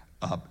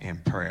up in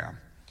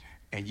prayer.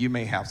 And you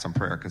may have some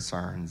prayer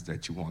concerns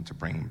that you want to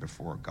bring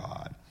before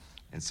God.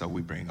 And so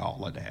we bring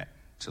all of that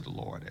to the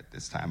Lord at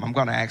this time. I'm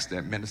going to ask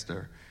that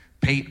Minister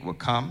Pate will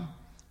come.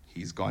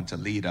 He's going to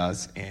lead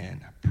us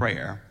in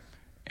prayer.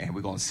 And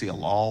we're going to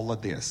seal all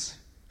of this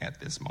at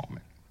this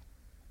moment.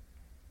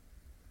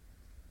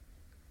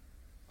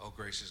 Oh,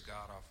 gracious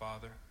God, our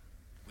Father,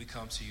 we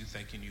come to you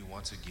thanking you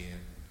once again,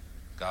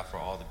 God, for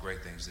all the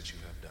great things that you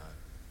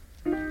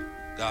have done.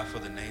 God, for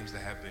the names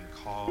that have been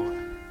called,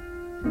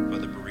 for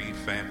the bereaved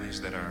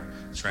families that are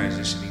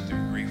transitioning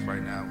through grief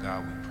right now,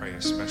 God, we pray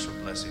a special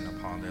blessing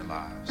upon their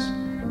lives.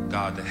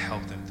 God, to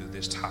help them through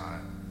this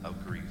time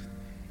of grief.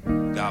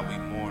 God, we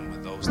mourn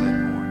with those that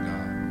mourn,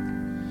 God.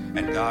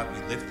 And God,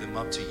 we lift them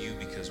up to you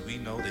because we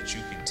know that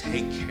you can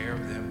take care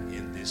of them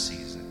in this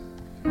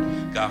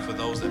season. God, for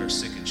those that are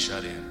sick and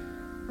shut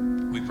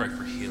in, we pray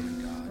for healing,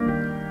 God.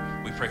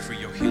 We pray for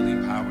your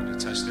healing power to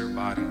touch their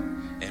body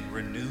and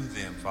renew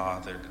them,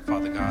 Father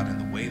God, in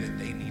the way that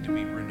they need to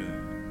be renewed.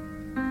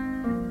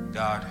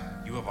 God,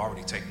 you have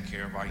already taken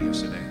care of our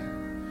yesterday.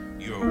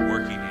 You are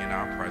working in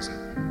our present,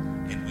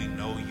 and we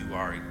know you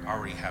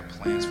already have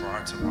plans for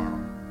our tomorrow.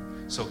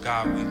 So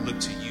God, we look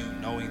to you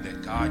knowing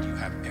that, God, you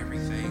have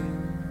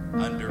everything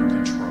under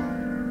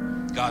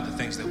control. God, the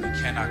things that we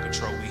cannot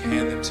control, we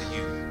hand them to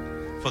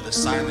you. For the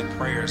silent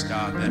prayers,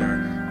 God, that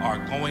are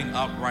going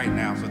up right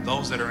now, for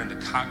those that are in the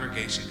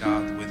congregation,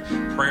 God, with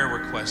prayer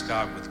requests,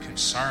 God, with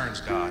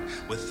concerns, God,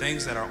 with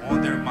things that are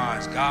on their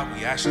minds, God,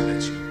 we ask you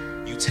that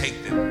you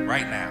take them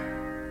right now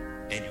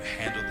and you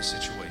handle the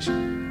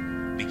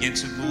situation. Begin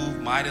to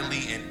move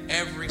mightily in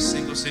every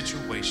single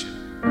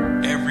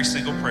situation, every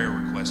single prayer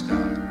request,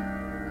 God.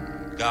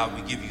 God,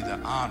 we give you the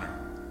honor,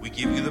 we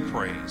give you the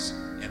praise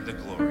and the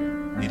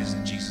glory. It is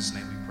in Jesus'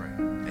 name we pray.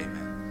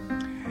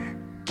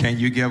 Amen. Can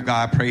you give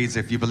God praise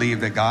if you believe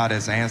that God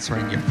is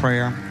answering your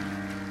prayer?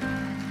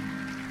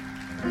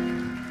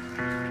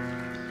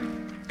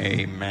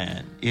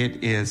 Amen.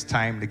 It is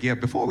time to give.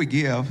 Before we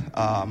give,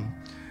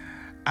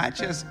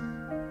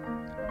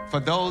 for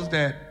those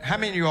that, how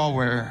many of you all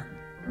were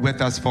with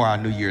us for our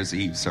New Year's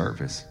Eve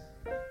service?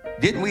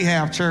 Didn't we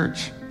have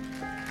church?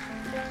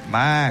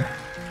 My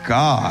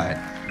God.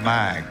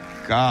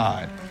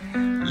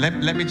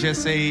 Let me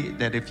just say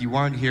that if you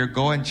weren't here,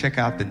 go and check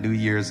out the New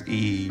Year's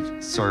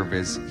Eve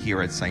service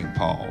here at St.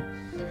 Paul.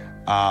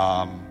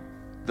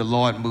 The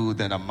Lord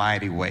moved in a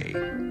mighty way.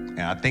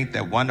 And I think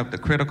that one of the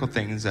critical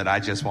things that I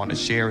just want to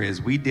share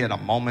is we did a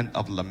moment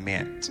of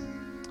lament.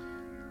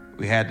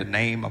 We had the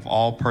name of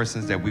all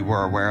persons that we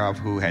were aware of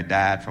who had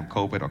died from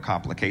COVID or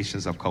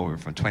complications of COVID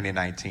from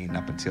 2019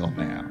 up until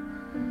now.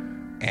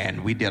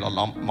 And we did a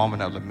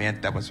moment of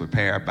lament that was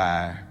prepared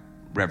by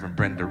Reverend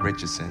Brenda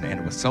Richardson, and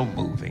it was so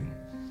moving.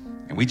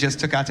 And we just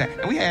took our time,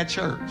 and we had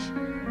church.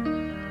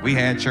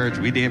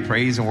 We did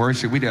praise and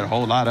worship. We did a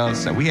whole lot of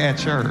stuff. We had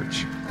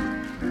church.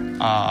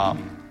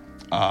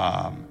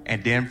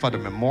 And then for the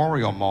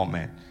memorial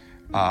moment,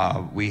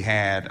 we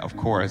had, of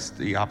course,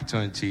 the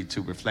opportunity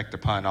to reflect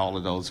upon all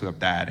of those who have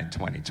died in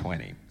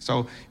 2020.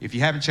 So if you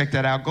haven't checked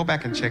that out, go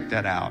back and check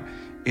that out.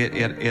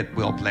 It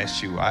will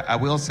bless you. I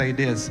will say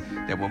this,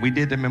 that when we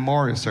did the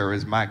memorial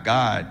service, my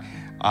God,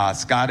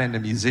 Scott and the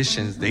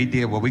musicians, they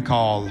did what we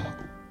call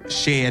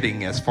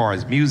shedding as far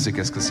as music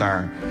is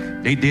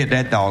concerned. They did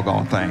that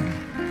doggone thing.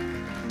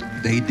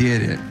 They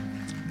did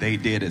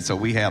it. So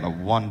we had a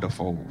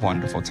wonderful,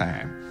 wonderful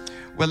time.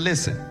 Well,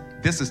 listen,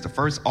 this is the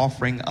first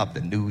offering of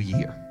the new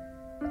year.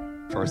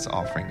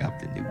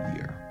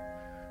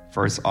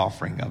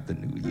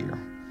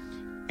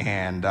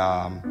 And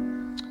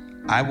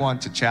I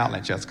want to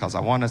challenge us because I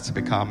want us to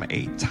become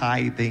a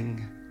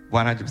tithing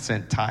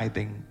 100%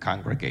 tithing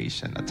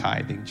congregation, a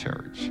tithing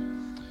church.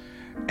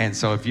 And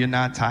so if you're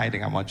not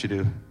tithing, I want you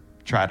to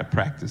try to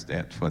practice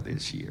that for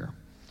this year.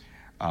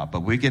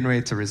 But we're getting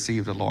ready to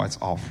receive the Lord's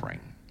offering.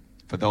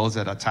 For those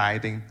that are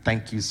tithing,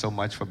 thank you so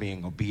much for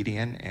being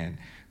obedient, and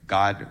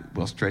God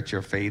will stretch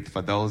your faith.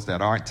 For those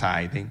that aren't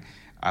tithing,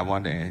 I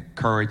want to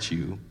encourage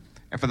you.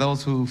 And for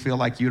those who feel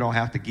like you don't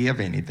have to give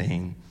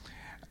anything,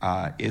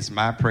 it's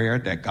my prayer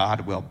that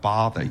God will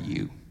bother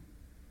you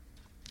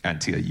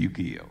until you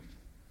give.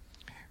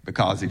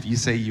 Because if you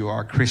say you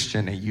are a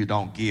Christian and you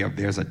don't give,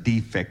 there's a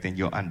defect in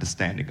your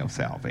understanding of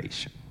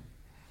salvation.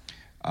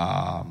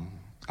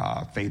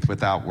 Faith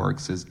without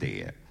works is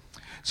dead.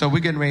 So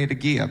we're getting ready to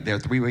give. There are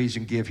 3 ways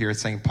you can give here at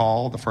St.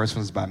 Paul. The first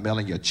one is by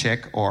mailing your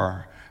check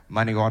or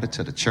money order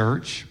to the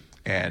church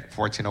at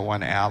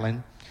 1401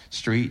 Allen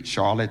Street,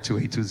 Charlotte,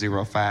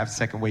 28205.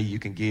 Second way you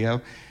can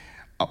give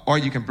Or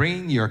you can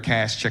bring your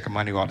cash, check, or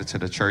money order to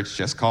the church.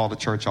 Just call the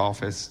church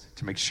office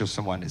to make sure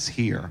someone is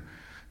here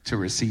to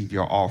receive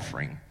your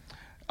offering.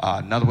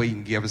 Another way you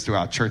can give is through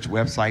our church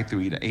website,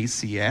 through either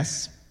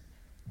ACS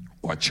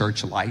or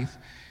Church Life.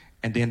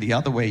 And then the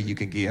other way you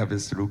can give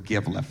is through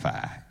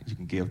Givelify. You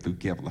can give through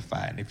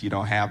Givelify. And if you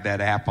don't have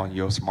that app on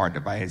your smart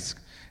device,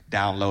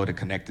 download it,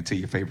 connect it to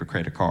your favorite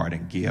credit card,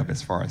 and give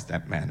as far as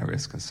that manner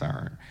is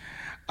concerned.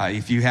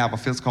 If you have a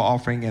physical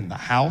offering in the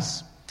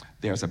house,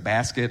 there's a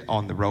basket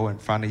on the row in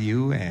front of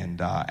you, and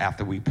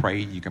after we pray,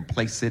 you can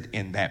place it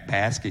in that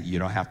basket. You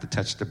don't have to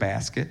touch the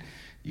basket.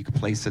 You can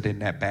place it in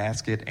that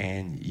basket,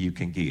 and you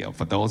can give.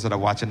 For those that are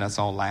watching us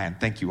online,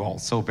 thank you all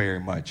so very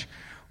much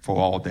for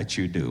all that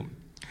you do.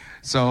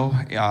 So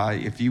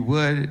if you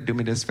would, do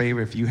me this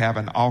favor, if you have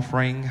an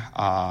offering,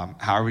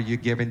 however you're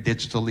giving,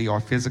 digitally or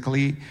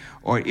physically,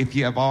 or if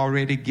you have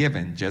already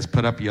given, just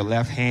put up your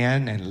left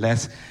hand and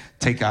let's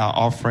take our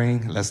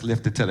offering. Let's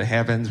lift it to the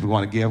heavens. We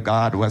want to give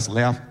God what's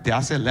left. Did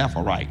I say left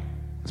or right?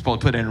 I'm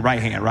supposed to put it in the right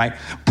hand, right?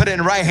 Put it in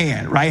the right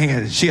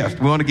hand, shift.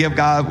 We want to give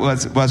God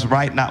what's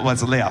right, not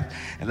what's left.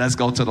 And let's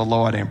go to the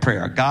Lord in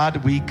prayer.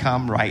 God, we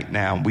come right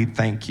now and we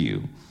thank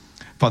you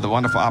for the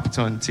wonderful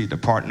opportunity to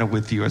partner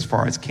with you as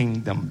far as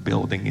kingdom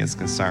building is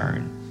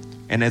concerned.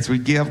 And as we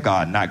give,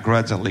 God, not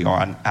grudgingly or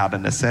out of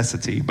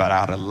necessity, but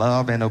out of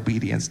love and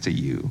obedience to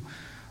you,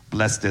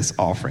 bless this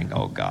offering,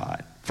 oh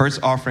God.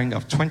 First offering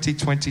of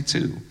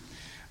 2022,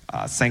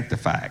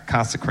 sanctified,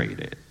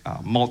 consecrated,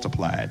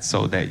 multiplied,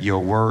 so that your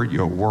word,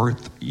 your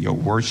worth, your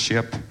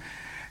worship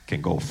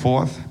can go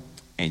forth,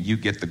 and you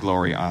get the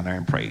glory, honor,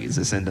 and praise.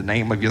 It's in the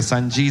name of your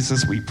son,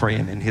 Jesus, we pray,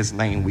 and in his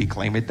name we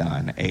claim it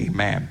done.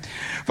 Amen.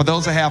 For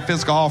those that have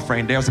physical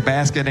offering, there's a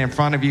basket in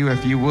front of you.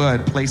 If you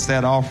would, place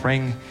that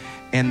offering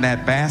in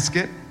that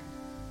basket.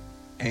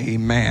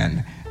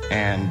 Amen.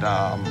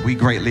 And we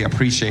greatly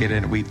appreciate it,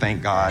 and we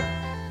thank God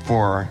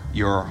for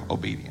your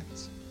obedience.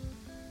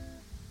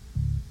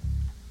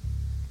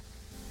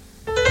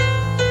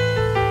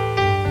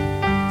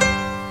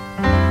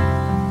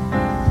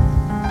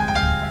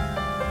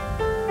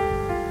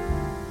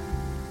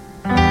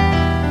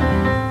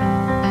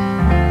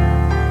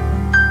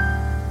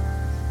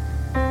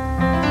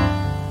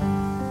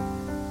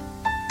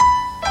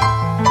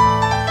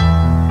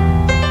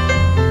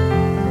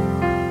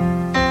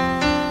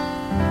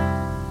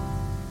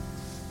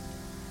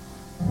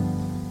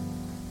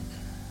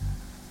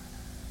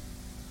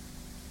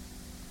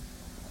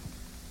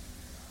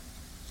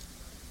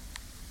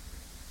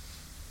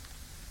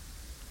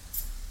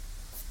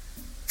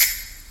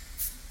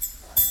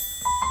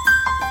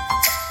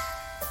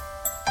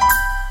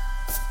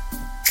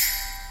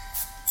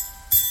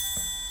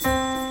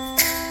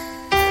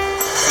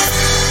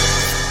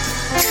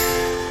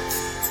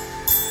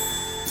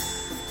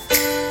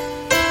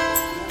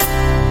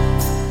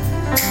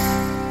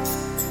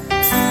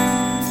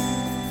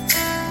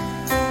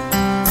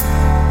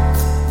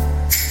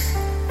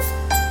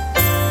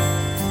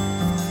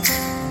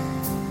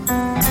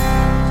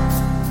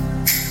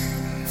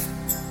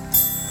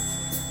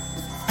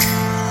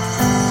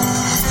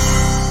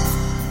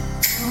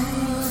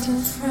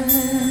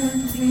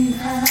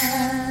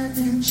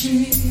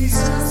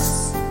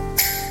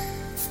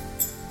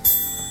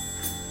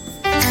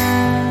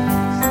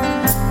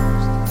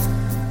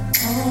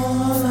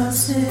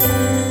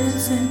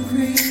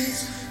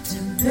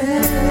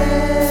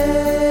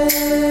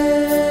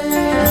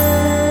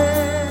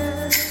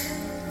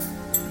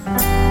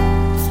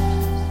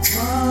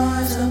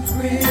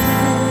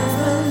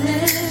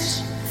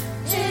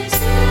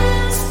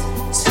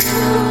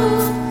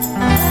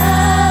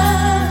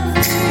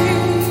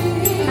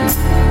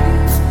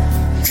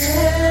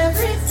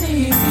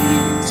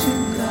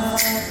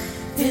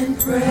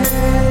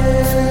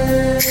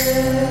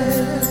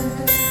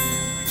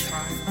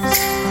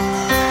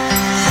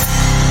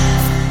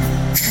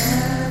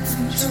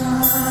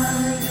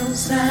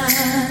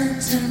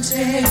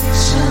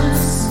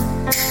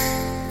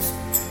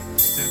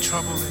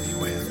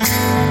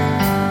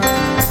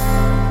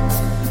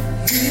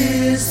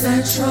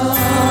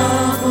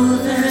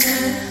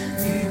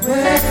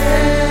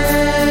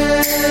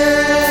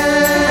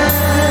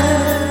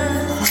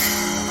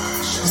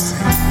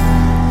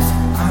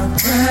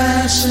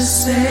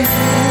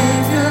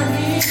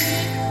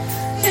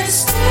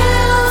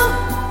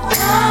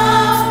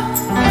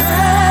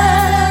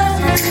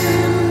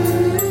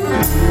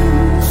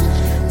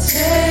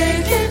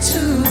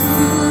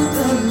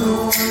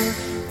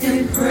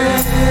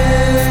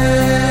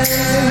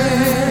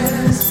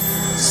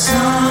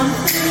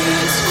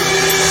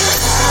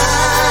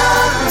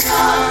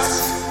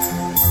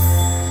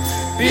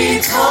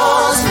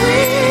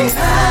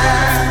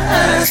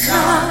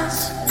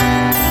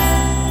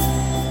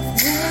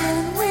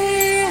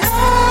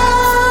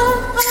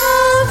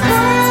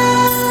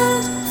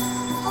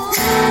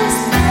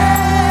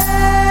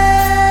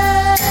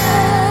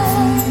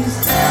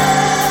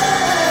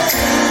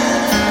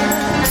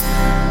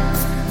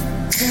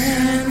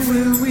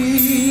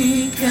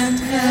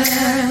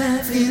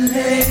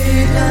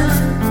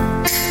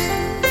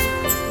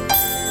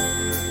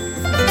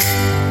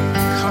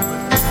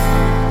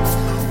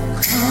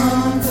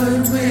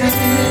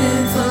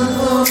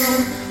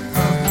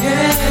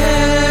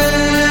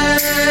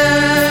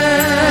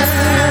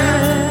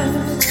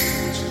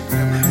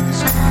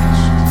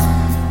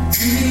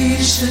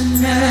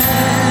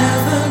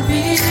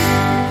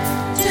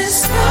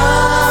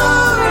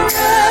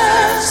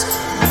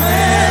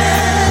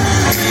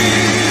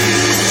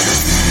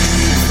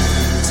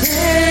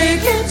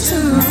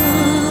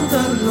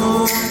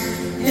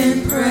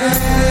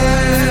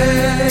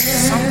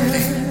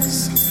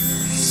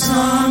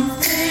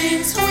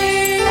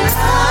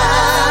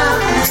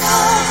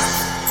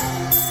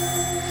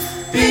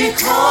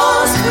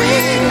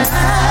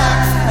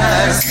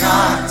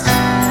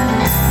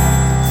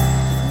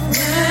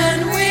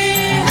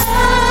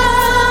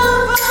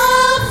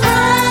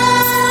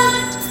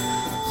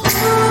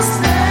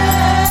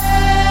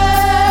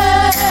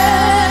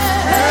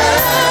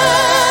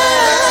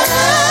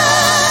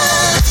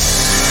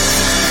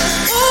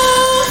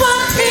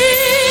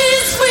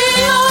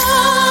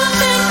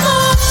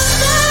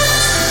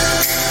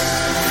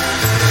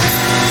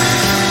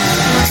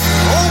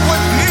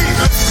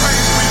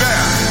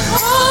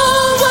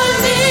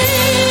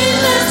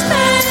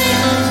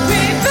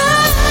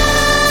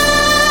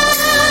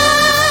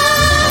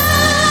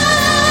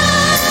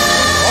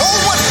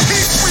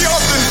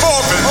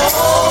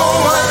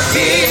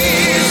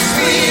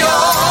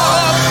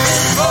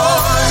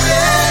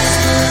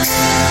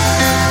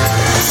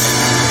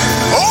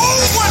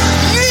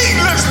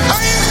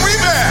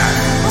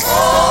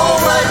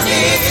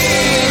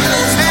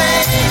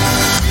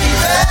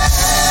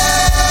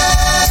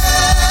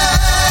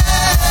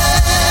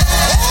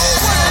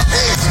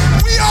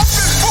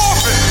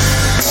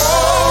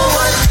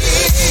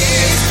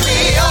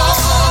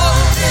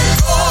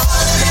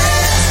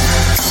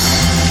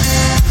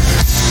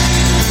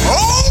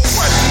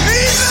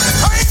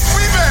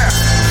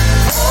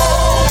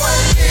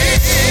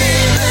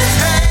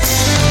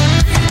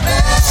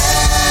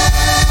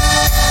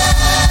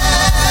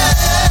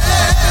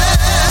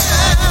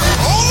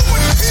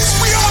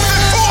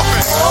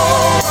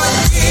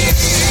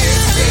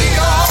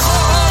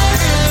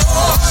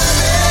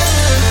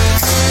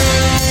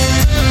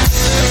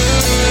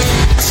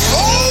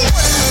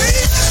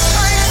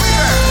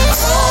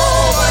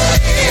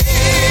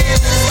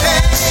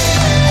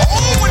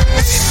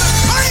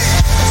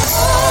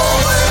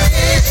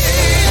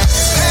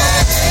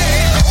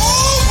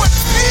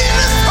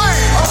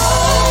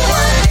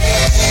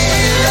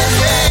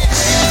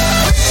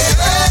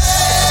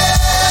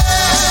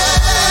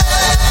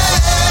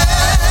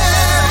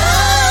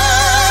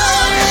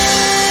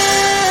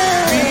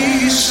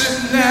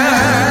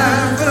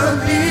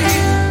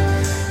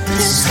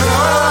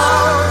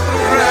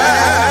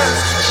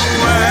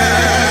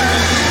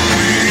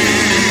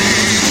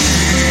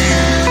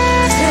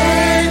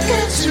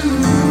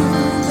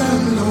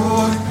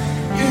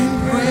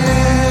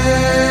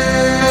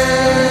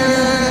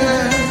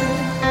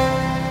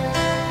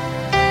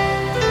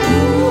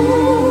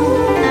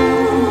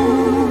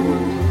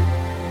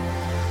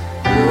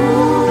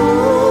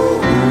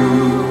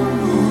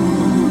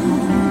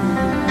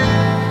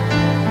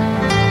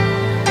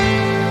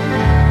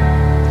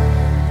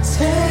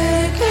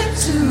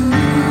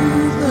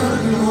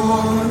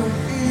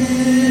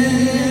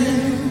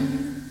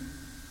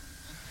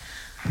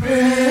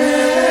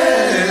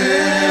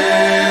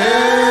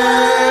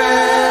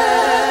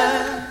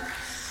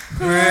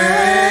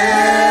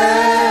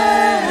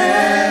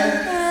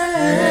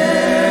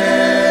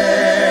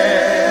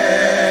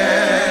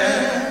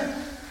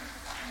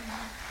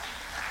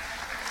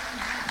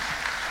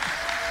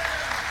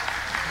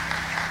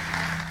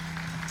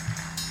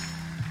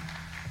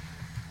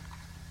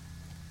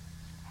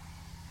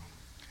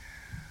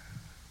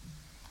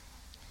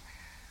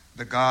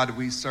 The God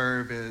we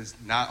serve is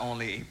not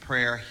only a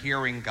prayer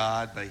hearing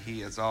God, but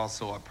he is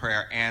also a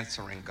prayer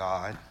answering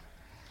God.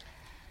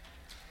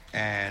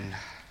 And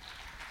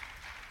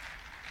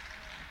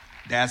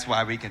that's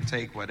why we can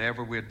take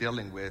whatever we're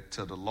dealing with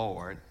to the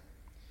Lord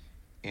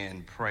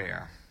in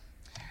prayer.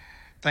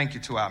 Thank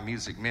you to our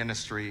music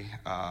ministry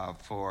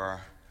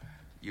for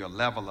your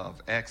level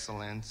of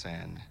excellence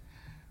and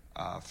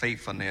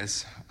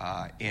faithfulness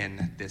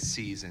in this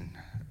season.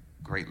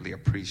 Greatly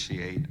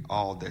appreciate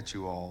all that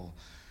you all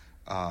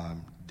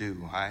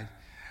do.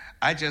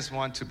 I just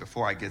want to,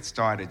 before I get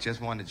started,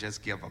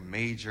 just give a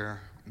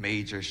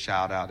major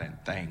shout out and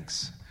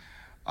thanks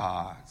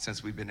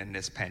since we've been in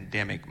this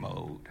pandemic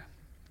mode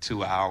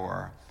to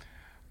our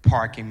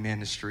parking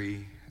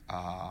ministry,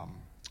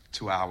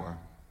 to our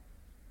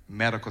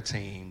medical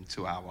team,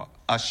 to our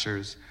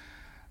ushers,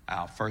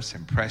 our First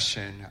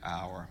Impression,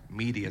 our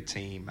media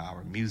team,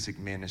 our music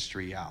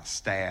ministry, our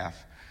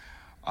staff,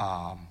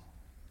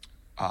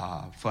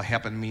 for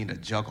helping me to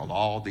juggle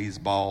all these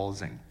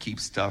balls and keep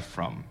stuff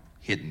from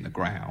hitting the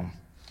ground.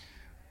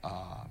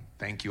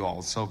 Thank you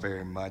all so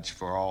very much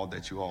for all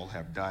that you all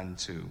have done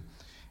to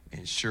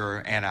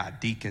ensure, and our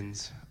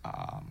deacons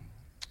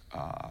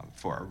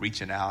for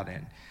reaching out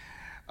and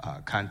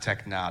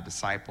contacting our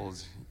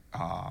disciples.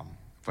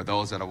 For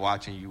those that are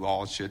watching, you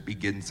all should be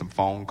getting some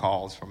phone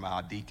calls from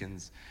our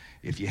deacons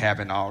if you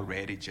haven't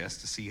already,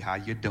 just to see how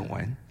you're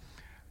doing.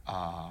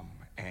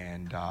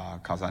 And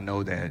because I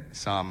know that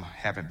some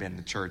haven't been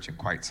to church in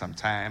quite some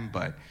time,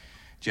 but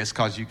just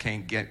because you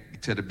can't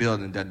get to the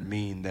building doesn't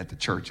mean that the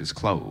church is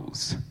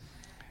closed.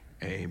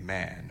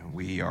 Amen.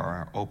 We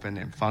are open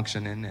and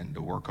functioning, and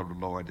the work of the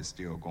Lord is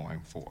still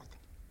going forth.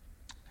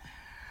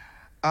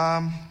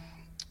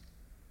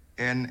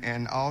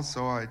 And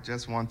also, I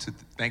just want to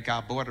thank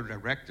our board of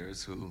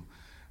directors who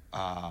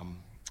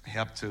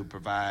helped to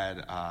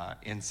provide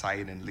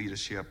insight and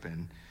leadership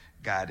and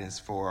guidance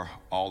for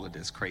all of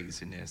this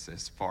craziness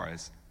as far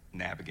as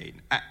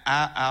navigating.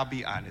 I'll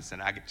be honest,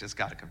 and I just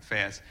got to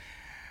confess,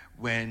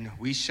 when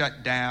we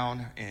shut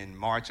down in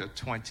March of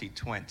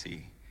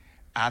 2020,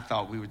 I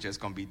thought we were just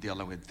going to be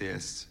dealing with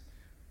this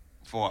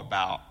for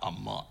about a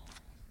month.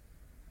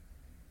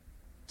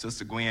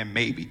 Sister Gwen,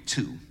 maybe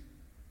 2.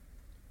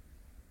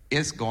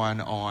 It's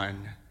going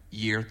on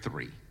year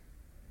 3.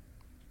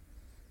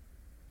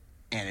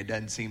 And it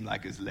doesn't seem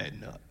like it's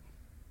letting up.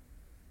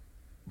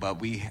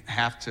 But we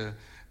have to,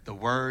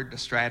 the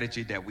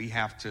strategy that we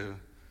have to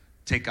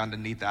take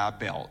underneath our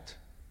belt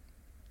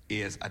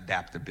is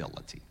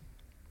adaptability.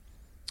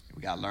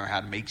 We got to learn how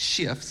to make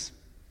shifts.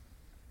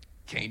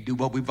 Can't do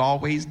what we've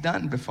always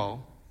done before,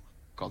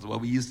 because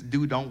what we used to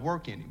do don't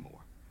work anymore.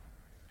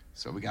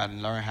 So we got to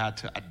learn how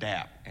to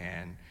adapt.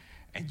 And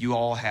you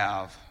all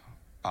have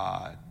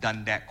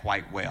done that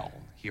quite well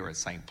here at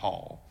St.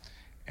 Paul.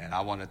 And I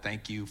want to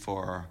thank you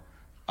for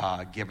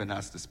giving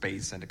us the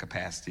space and the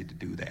capacity to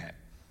do that.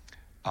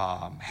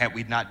 Had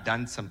we not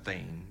done some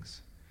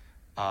things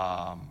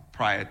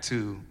prior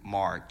to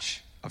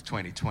March of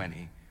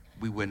 2020,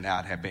 we would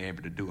not have been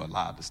able to do a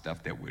lot of the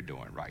stuff that we're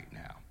doing right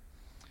now.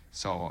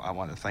 So I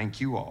want to thank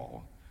you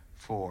all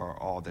for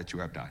all that you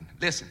have done.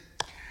 Listen,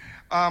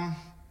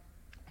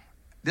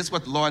 this is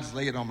what the Lord's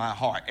laid on my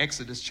heart.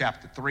 Exodus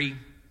chapter 3.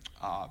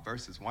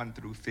 Verses 1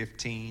 through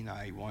 15,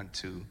 I want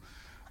to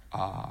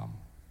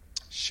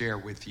share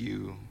with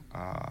you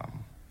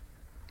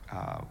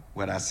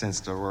what I sense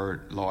the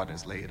word Lord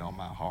has laid on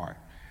my heart.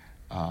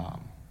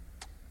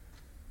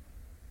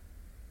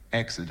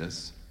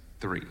 Exodus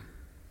 3.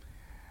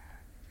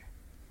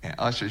 And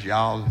ushers,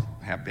 y'all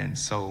have been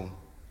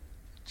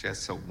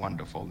just so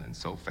wonderful and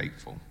so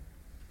faithful.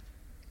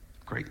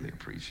 Greatly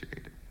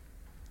appreciated.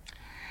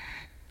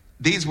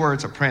 These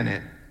words are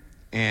printed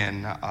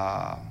in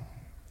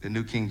the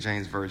New King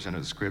James Version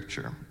of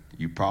Scripture.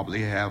 You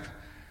probably have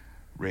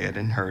read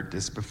and heard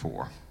this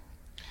before.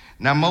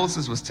 Now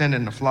Moses was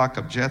tending the flock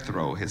of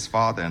Jethro, his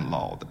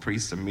father-in-law, the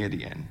priest of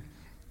Midian,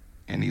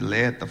 and he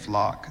led the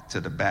flock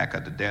to the back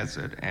of the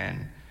desert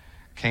and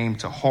came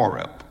to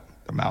Horeb,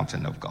 the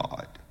mountain of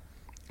God.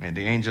 And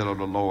the angel of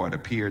the Lord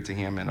appeared to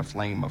him in a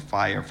flame of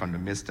fire from the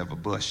midst of a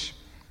bush.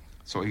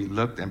 So he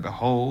looked, and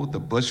behold, the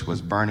bush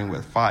was burning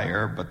with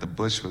fire, but the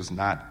bush was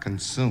not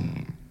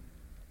consumed.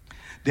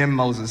 Then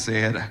Moses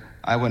said,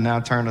 I will now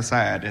turn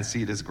aside and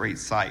see this great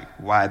sight,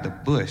 why the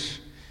bush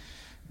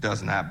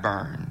does not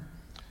burn.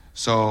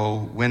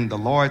 So when the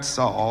Lord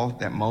saw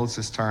that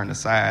Moses turned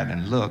aside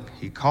and looked,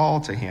 he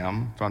called to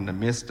him from the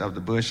midst of the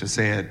bush and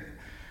said,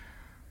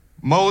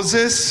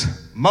 Moses,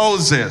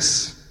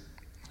 Moses.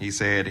 He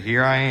said,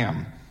 here I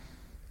am.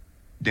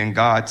 Then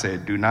God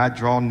said, do not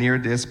draw near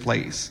this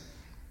place.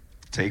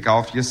 Take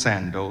off your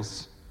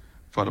sandals,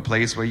 for the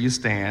place where you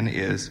stand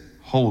is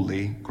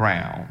holy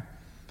ground.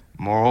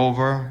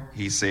 Moreover,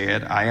 he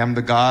said, I am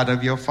the God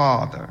of your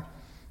father,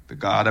 the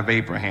God of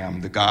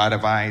Abraham, the God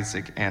of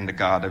Isaac, and the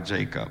God of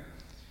Jacob.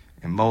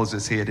 And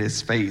Moses hid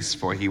his face,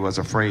 for he was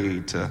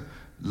afraid to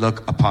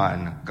look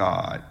upon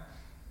God.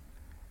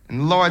 And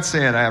the Lord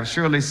said, I have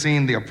surely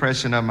seen the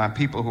oppression of my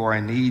people who are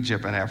in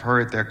Egypt, and have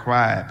heard their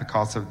cry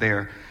because of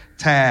their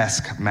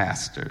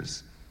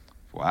taskmasters,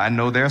 for I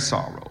know their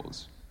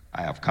sorrows.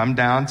 I have come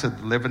down to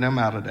deliver them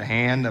out of the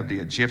hand of the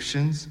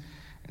Egyptians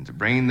and to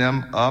bring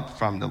them up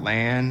from the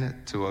land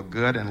to a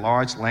good and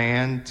large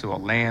land, to a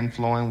land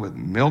flowing with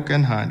milk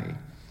and honey,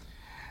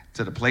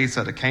 to the place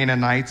of the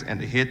Canaanites and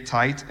the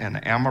Hittites and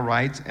the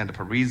Amorites and the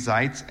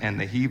Perizzites and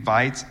the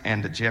Hivites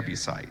and the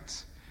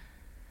Jebusites.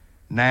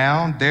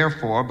 Now,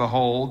 therefore,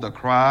 behold, the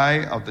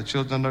cry of the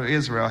children of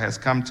Israel has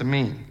come to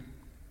me.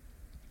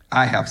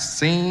 I have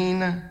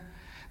seen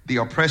the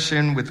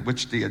oppression with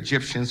which the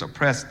Egyptians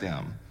oppressed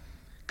them.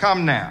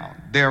 Come now,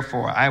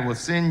 therefore, I will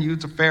send you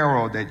to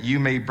Pharaoh that you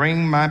may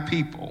bring my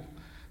people,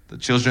 the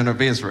children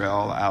of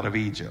Israel, out of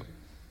Egypt.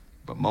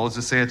 But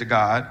Moses said to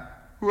God,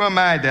 who am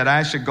I that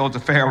I should go to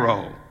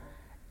Pharaoh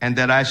and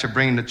that I should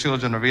bring the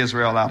children of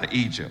Israel out of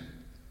Egypt?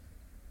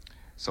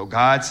 So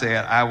God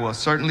said, I will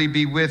certainly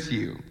be with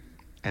you,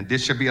 and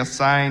this shall be a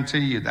sign to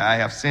you that I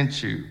have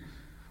sent you.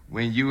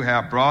 When you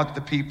have brought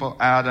the people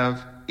out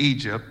of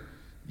Egypt,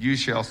 you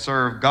shall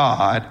serve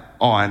God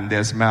on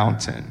this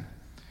mountain.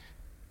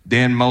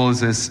 Then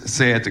Moses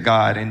said to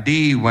God,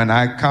 indeed, when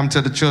I come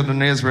to the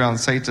children of Israel and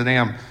say to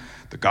them,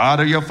 the God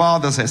of your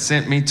fathers has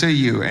sent me to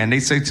you, and they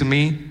say to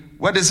me,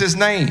 what is his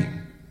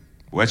name?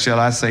 What shall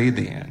I say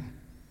then?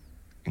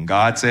 And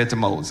God said to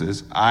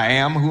Moses, I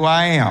am who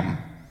I am.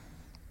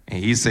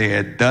 And he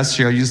said, thus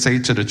shall you say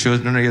to the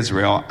children of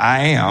Israel,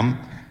 I am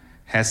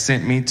has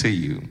sent me to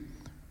you.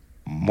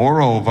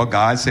 Moreover,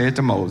 God said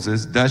to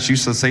Moses, thus you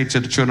shall say to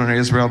the children of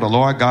Israel, the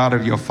Lord God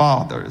of your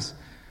fathers,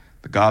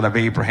 the God of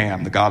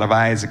Abraham, the God of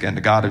Isaac, and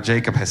the God of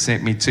Jacob has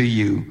sent me to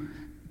you.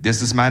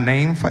 This is my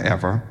name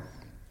forever,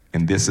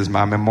 and this is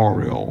my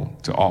memorial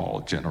to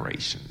all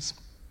generations.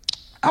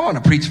 I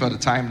want to preach for the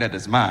time that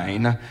is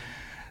mine,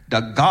 the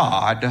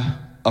God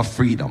of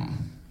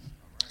freedom.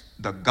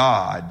 The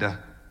God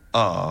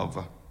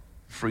of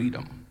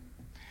freedom.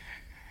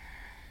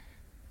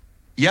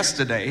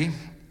 Yesterday,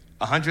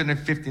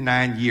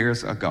 159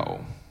 years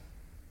ago,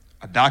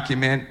 a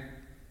document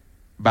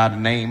by the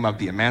name of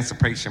the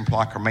Emancipation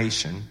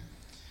Proclamation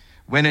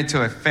went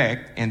into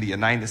effect in the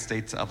United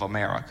States of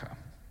America.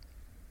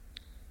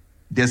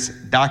 This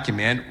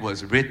document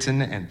was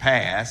written and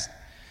passed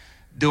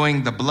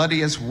during the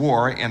bloodiest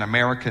war in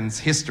Americans'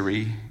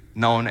 history,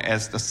 known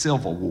as the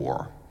Civil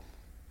War,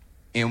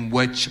 in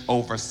which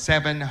over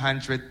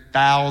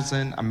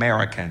 700,000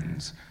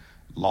 Americans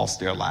lost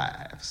their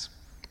lives.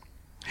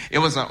 It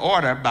was an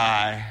order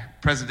by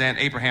President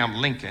Abraham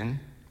Lincoln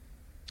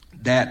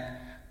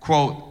that,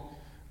 quote,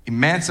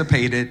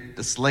 emancipated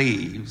the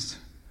slaves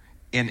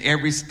in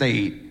every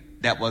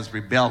state that was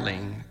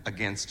rebelling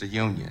against the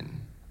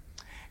Union.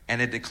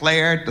 And it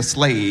declared the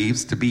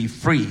slaves to be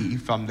free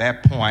from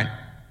that point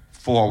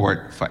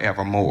forward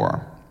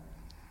forevermore.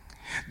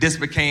 This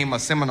became a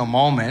seminal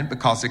moment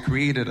because it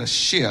created a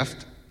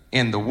shift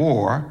in the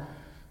war,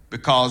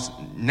 because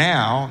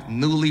now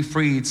newly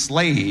freed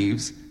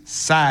slaves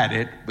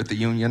sided with the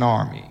Union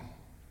Army.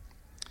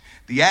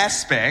 The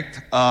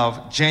aspect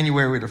of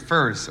January the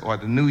 1st, or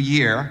the new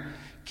year,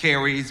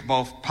 carries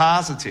both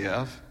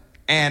positive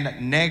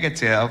and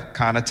negative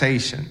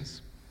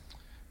connotations.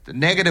 The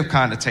negative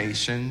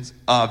connotations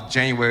of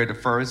January the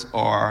 1st,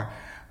 or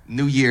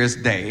New Year's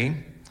Day,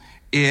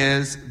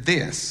 is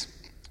this.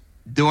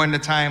 During the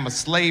time of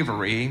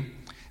slavery,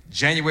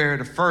 January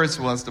the 1st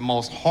was the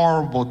most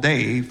horrible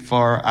day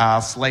for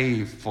our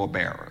slave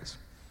forebearers.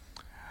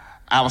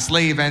 Our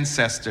slave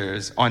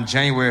ancestors on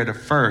January the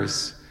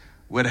 1st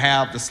would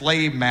have the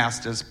slave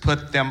masters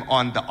put them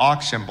on the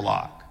auction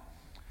block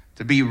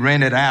to be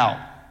rented out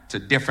to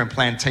different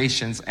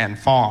plantations and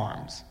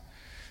farms,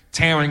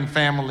 tearing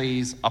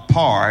families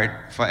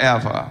apart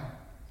forever.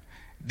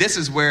 This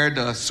is where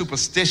the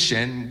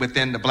superstition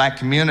within the black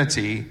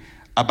community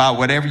about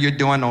whatever you're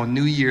doing on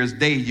New Year's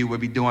Day, you will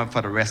be doing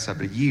for the rest of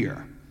the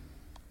year.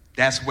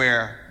 That's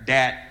where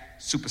that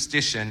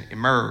superstition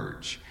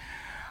emerged.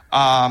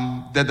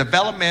 The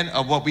development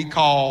of what we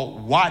call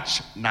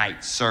watch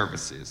night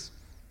services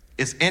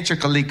is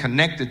intricately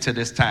connected to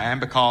this time,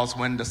 because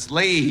when the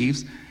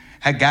slaves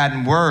had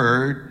gotten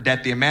word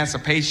that the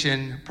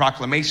Emancipation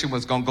Proclamation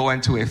was going to go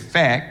into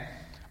effect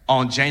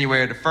on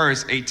January the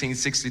 1st,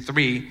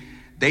 1863,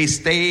 they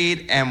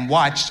stayed and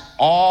watched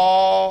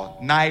all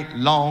night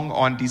long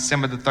on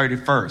December the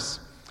 31st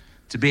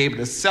to be able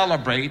to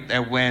celebrate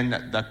that when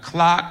the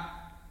clock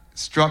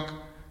struck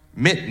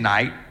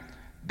midnight,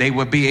 they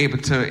would be able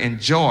to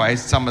enjoy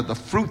some of the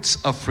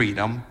fruits of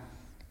freedom,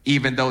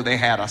 even though they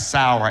had a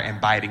sour and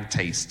biting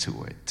taste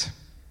to it.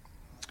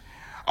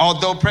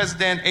 Although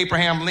President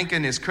Abraham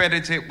Lincoln is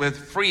credited with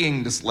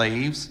freeing the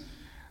slaves,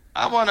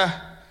 I want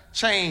to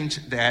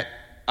change that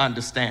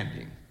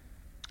understanding.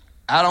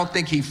 I don't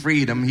think he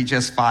freed them, he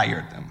just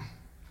fired them.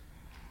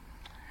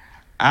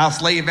 Our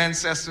slave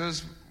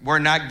ancestors were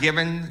not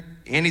given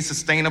any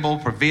sustainable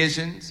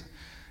provisions,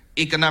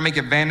 economic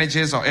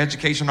advantages, or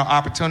educational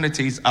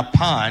opportunities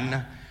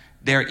upon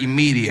their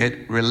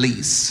immediate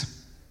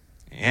release.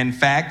 In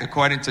fact,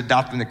 according to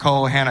Dr.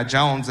 Nicole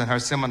Hannah-Jones in her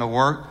seminal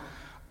work,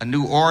 A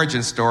New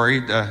Origin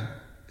Story, the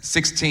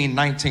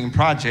 1619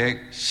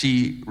 Project,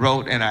 she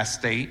wrote in our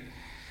state,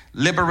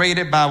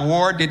 liberated by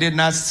war, they did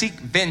not seek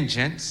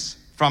vengeance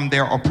from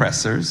their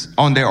oppressors,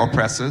 on their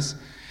oppressors,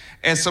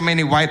 as so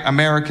many white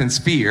Americans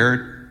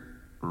feared.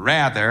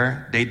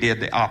 Rather, they did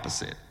the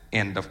opposite.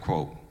 End of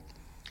quote.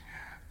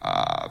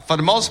 For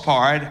the most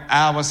part,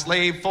 our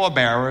slave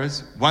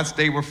forebearers, once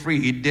they were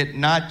freed, did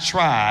not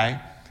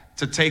try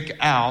to take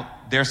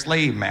out their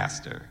slave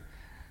master,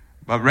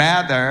 but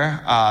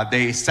rather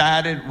they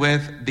sided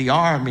with the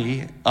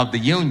army of the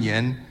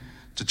Union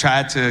to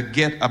try to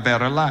get a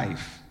better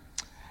life.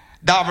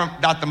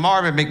 Dr.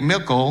 Marvin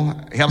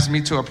McMichael helps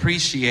me to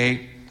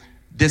appreciate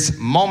this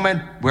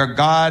moment where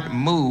God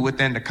moved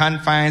within the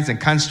confines and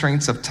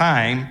constraints of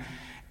time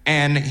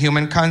and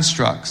human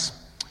constructs.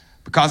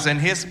 Because in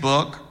his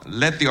book,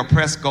 Let the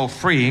Oppressed Go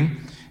Free,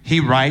 he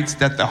writes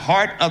that the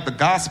heart of the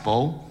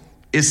gospel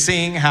is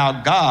seeing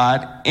how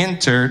God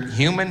entered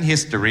human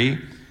history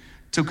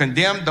to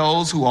condemn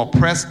those who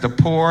oppress the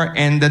poor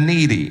and the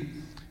needy,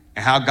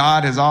 and how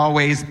God has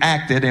always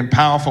acted in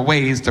powerful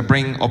ways to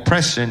bring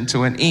oppression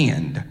to an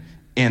end.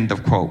 End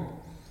of quote.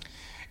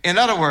 In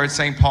other words,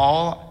 St.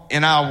 Paul,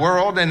 in our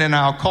world and in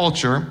our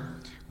culture,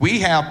 we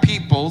have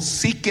people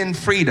seeking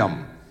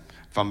freedom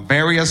from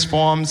various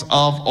forms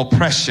of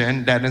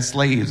oppression that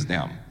enslaves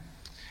them.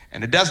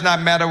 And it does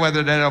not matter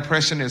whether that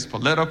oppression is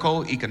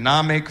political,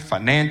 economic,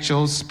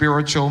 financial,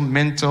 spiritual,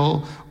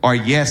 mental, or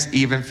yes,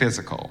 even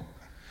physical.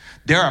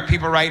 There are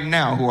people right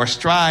now who are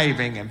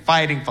striving and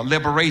fighting for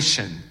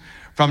liberation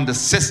from the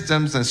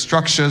systems and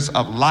structures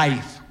of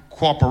life,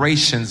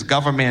 corporations,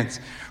 governments,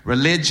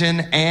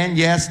 religion, and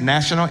yes,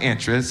 national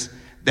interests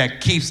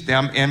that keeps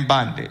them in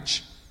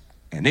bondage.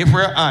 And if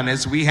we're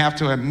honest, we have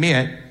to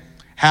admit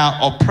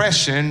how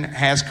oppression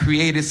has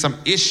created some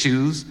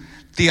issues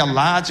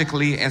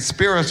theologically and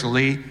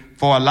spiritually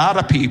for a lot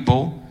of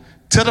people,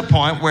 to the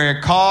point where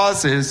it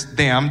causes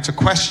them to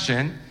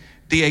question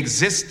the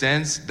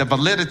existence, the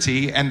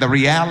validity, and the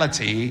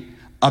reality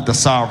of the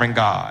sovereign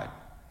God.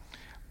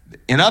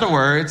 In other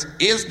words,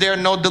 is there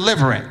no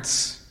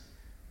deliverance?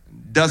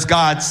 Does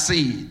God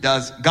see?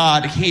 Does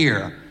God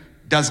hear?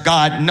 Does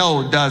God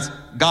know? Does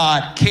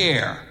God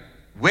care?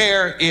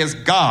 Where is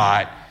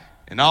God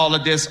in all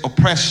of this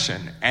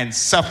oppression and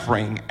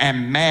suffering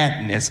and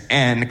madness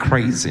and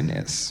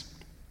craziness?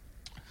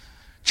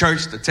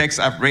 Church, the text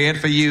I've read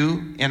for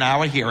you in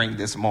our hearing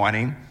this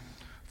morning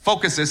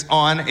focuses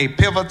on a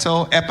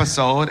pivotal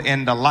episode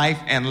in the life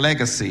and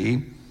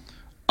legacy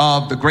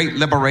of the great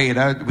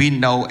liberator we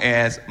know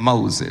as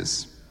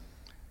Moses.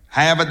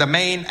 However, the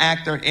main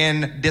actor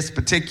in this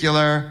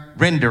particular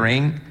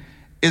rendering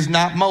is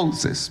not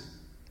Moses,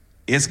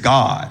 it's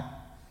God.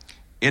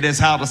 It is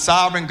how the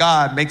sovereign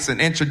God makes an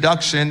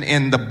introduction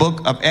in the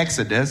book of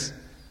Exodus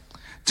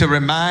to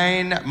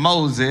remind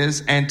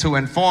Moses and to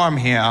inform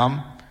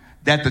him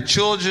that the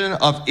children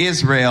of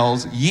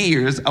Israel's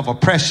years of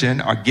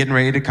oppression are getting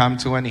ready to come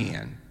to an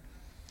end.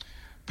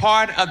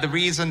 Part of the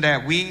reason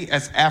that we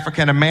as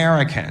African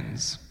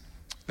Americans,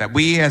 that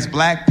we as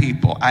black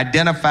people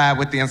identify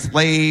with the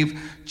enslaved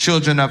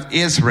children of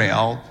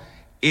Israel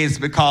is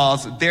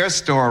because their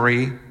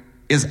story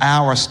is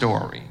our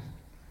story.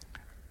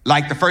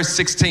 Like the first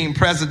 16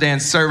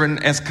 presidents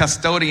serving as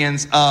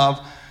custodians of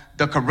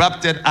the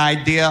corrupted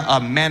idea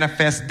of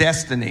manifest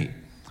destiny.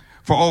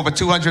 For over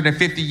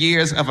 250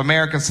 years of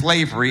American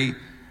slavery,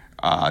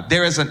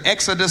 there is an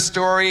Exodus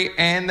story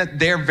and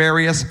their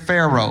various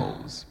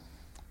pharaohs.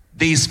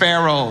 These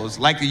pharaohs,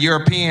 like the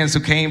Europeans who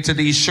came to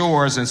these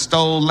shores and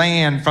stole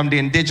land from the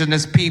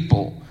indigenous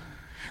people,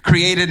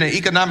 created an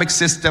economic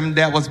system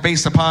that was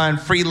based upon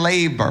free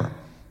labor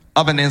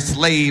of an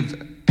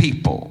enslaved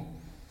people.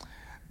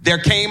 There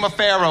came a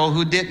Pharaoh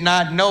who did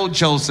not know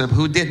Joseph,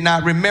 who did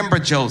not remember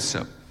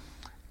Joseph.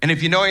 And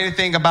if you know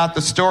anything about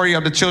the story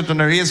of the children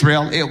of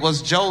Israel, it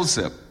was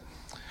Joseph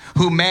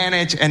who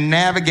managed and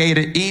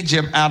navigated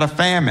Egypt out of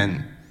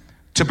famine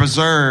to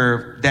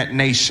preserve that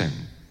nation.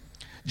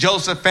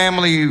 Joseph's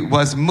family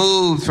was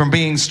moved from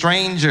being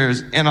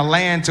strangers in a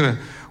land to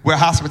where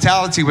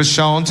hospitality was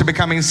shown to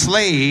becoming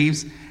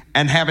slaves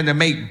and having to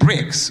make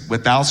bricks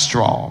without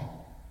straw.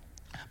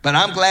 But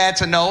I'm glad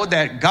to know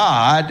that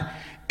God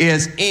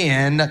is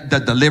in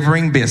the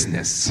delivering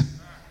business.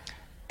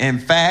 In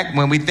fact,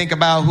 when we think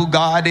about who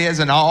God is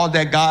and all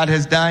that God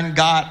has done,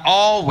 God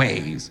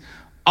always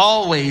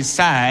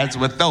sides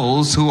with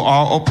those who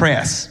are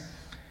oppressed.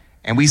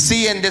 And we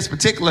see in this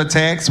particular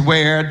text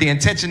where the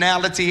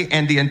intentionality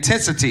and the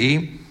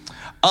intensity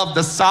of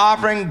the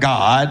sovereign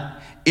God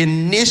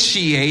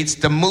initiates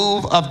the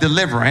move of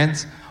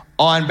deliverance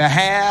on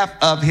behalf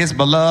of his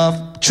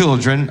beloved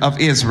children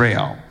of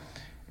Israel.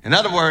 In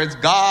other words,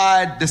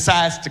 God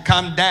decides to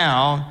come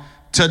down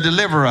to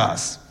deliver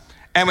us.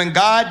 And when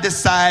God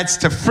decides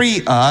to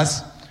free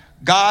us,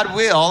 God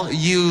will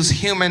use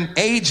human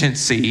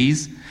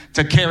agencies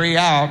to carry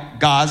out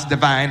God's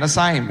divine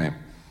assignment.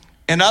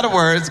 In other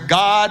words,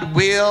 God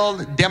will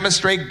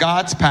demonstrate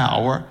God's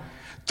power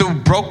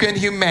through broken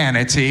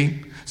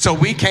humanity so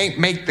we can't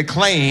make the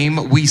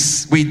claim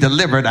we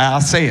delivered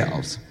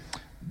ourselves.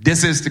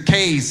 This is the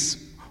case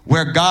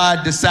where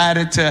God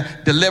decided to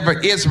deliver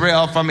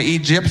Israel from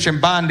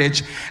Egyptian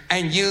bondage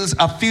and use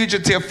a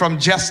fugitive from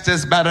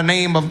justice by the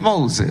name of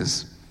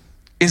Moses.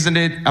 Isn't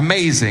it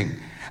amazing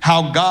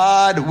how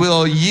God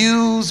will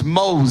use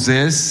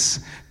Moses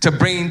to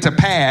bring to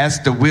pass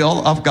the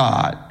will of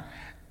God?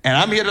 And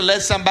I'm here to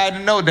let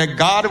somebody know that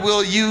God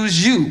will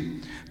use you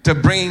to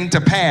bring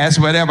to pass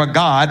whatever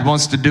God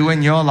wants to do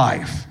in your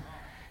life.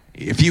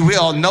 If you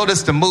will,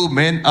 notice the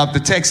movement of the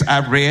text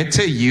I read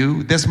to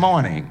you this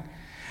morning.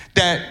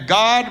 That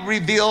God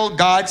revealed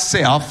God's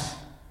self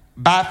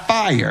by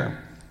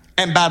fire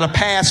and by the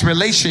past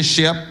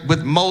relationship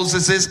with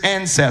Moses'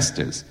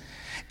 ancestors.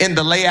 In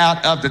the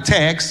layout of the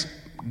text,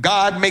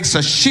 God makes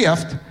a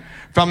shift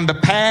from the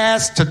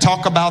past to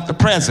talk about the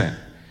present.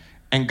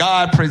 And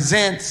God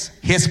presents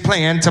his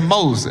plan to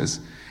Moses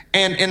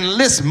and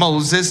enlists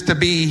Moses to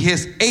be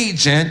his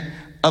agent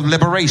of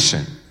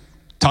liberation.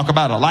 Talk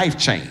about a life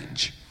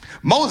change.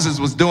 Moses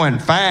was doing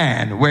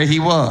fine where he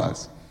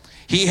was.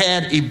 He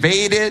had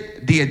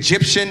evaded the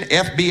Egyptian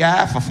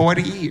FBI for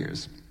 40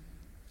 years.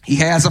 He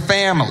has a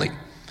family.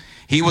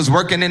 He was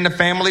working in the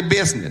family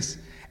business.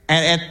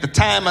 And at the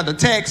time of the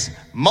text,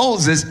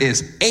 Moses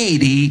is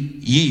 80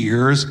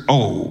 years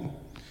old.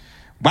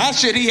 Why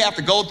should he have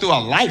to go through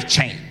a life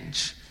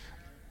change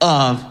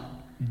of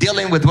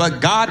dealing with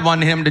what God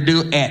wanted him to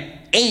do at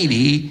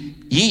 80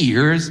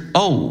 years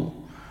old?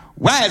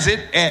 Why is it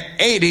at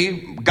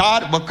 80,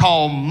 God will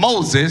call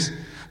Moses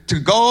to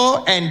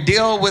go and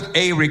deal with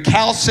a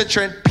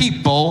recalcitrant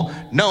people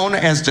known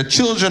as the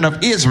children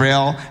of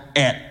Israel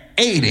at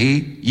 80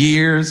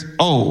 years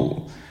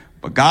old?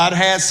 But God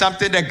has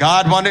something that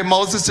God wanted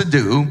Moses to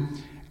do.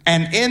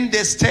 And in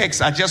this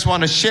text, I just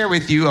want to share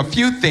with you a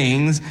few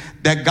things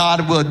that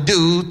God will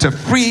do to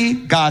free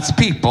God's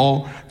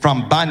people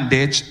from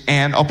bondage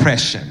and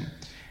oppression.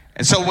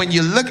 And so when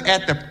you look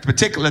at the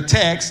particular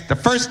text, the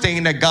first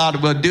thing that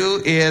God will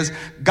do is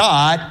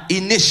God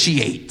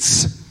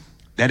initiates.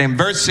 That in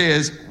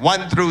verses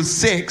 1 through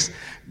 6,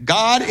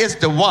 God is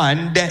the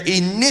one that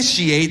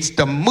initiates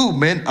the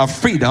movement of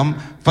freedom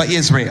for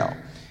Israel.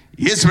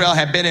 Israel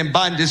had been in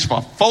bondage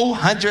for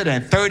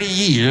 430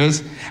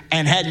 years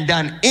and hadn't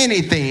done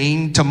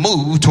anything to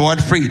move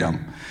toward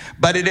freedom.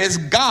 But it is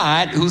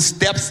God who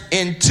steps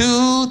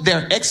into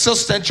their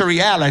existential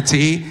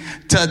reality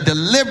to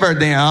deliver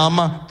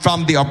them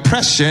from the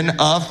oppression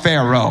of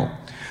Pharaoh.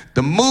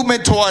 The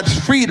movement towards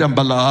freedom,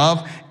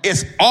 beloved,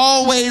 is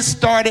always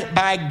started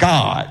by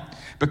God.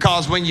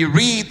 Because when you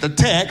read the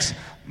text,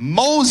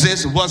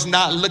 Moses was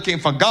not looking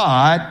for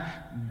God.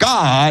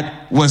 God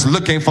was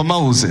looking for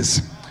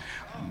Moses.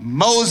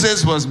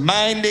 Moses was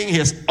minding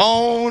his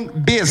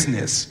own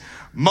business.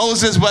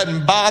 Moses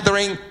wasn't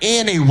bothering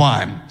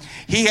anyone.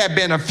 He had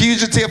been a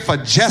fugitive for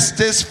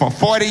justice for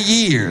 40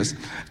 years.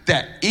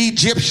 The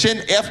Egyptian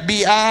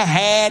FBI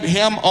had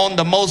him on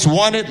the most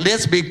wanted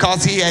list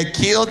because he had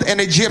killed an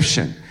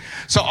Egyptian.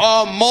 So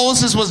all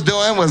Moses was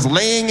doing was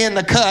laying in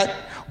the cut,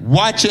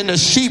 watching the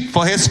sheep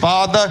for his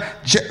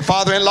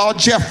father-in-law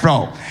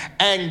Jethro.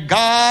 And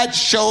God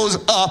shows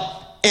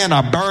up in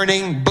a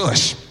burning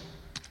bush.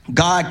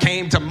 God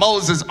came to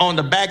Moses on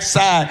the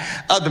backside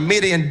of the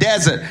Midian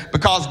desert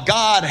because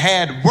God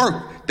had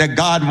work that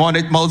God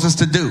wanted Moses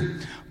to do.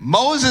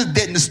 Moses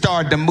didn't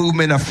start the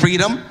movement of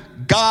freedom.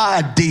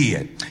 God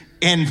did.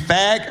 In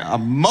fact,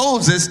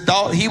 Moses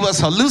thought he was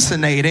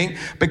hallucinating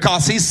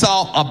because he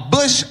saw a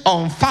bush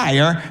on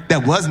fire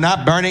that was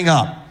not burning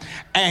up.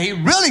 And he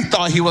really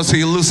thought he was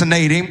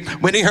hallucinating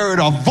when he heard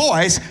a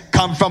voice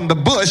come from the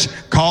bush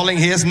calling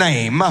his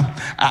name.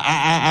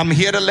 I'm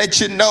here to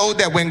let you know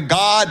that when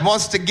God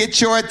wants to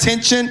get your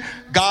attention,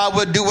 God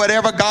will do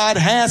whatever God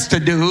has to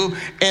do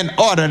in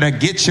order to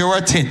get your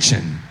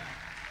attention.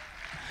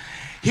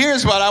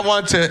 Here's what I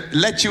want to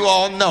let you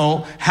all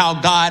know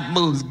how God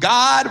moves.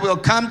 God will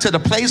come to the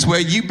place where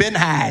you've been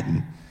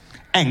hiding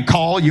and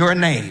call your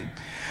name,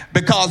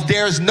 because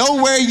there's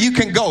nowhere you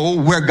can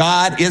go where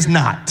God is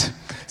not.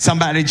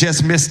 Somebody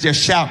just missed their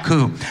shout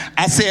coup.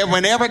 I said,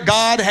 whenever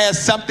God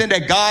has something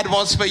that God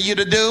wants for you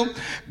to do,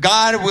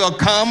 God will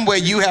come where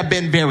you have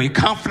been very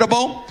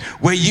comfortable,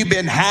 where you've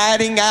been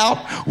hiding out,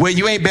 where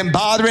you ain't been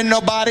bothering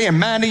nobody and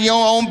minding your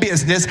own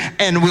business,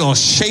 and will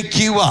shake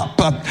you up.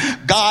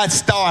 God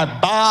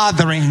start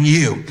bothering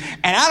you.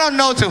 And I don't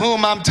know to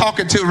whom I'm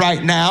talking to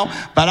right now,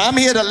 but I'm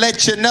here to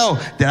let you know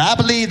that I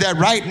believe that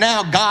right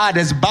now God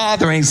is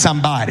bothering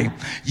somebody.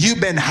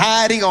 You've been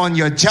hiding on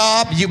your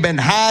job. You've been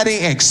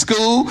hiding at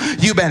school.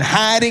 You've been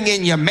hiding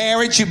in your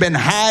marriage. You've been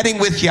hiding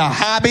with your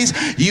hobbies.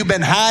 You've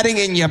been hiding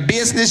in your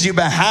business. You've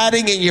been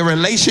hiding in your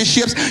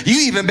relationships.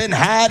 You even been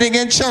hiding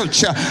in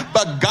church.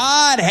 But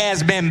God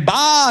has been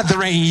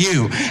bothering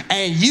you,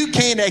 and you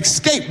can't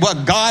escape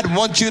what God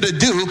wants you to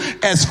do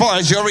as far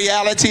as your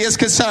reality is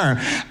concerned.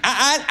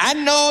 I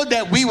know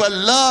that we would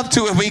love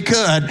to, if we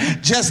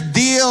could, just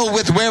deal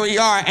with where we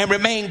are and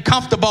remain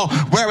comfortable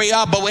where we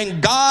are. But when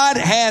God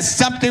has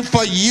something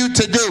for you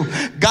to do,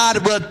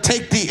 God will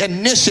take the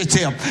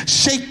initiative initiative,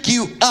 shake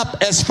you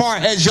up as far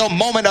as your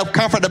moment of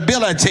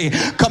comfortability,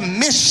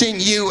 commission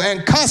you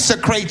and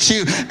consecrate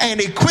you and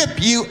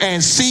equip you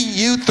and see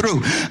you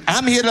through.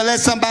 I'm here to let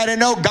somebody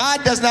know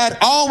God does not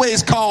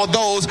always call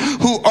those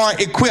who are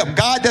equipped.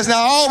 God does not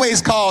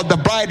always call the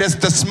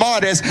brightest, the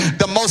smartest,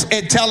 the most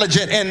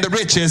intelligent, and the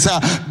richest.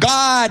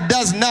 God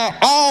does not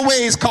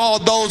always call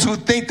those who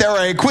think they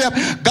are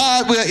equipped.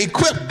 God will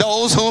equip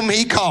those whom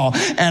he called.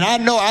 And I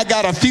know I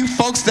got a few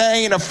folks that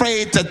ain't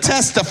afraid to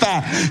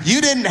testify.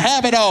 You didn't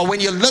have it all. When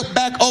you look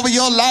back over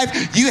your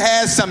life, you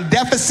had some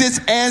deficits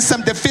and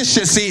some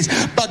deficiencies,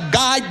 but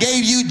God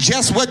gave you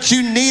just what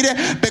you needed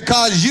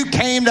because you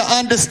came to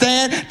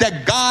understand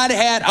that God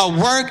had a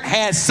work,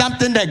 had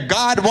something that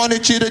God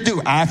wanted you to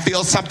do. I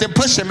feel something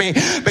pushing me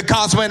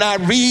because when I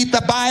read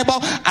the Bible,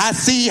 I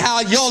see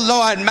how your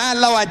Lord, my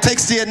Lord,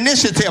 takes the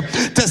initiative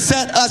to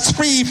set us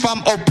free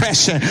from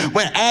oppression.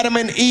 When Adam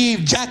and Eve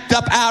jacked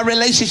up our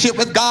relationship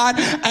with God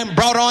and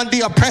brought on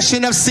the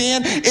oppression of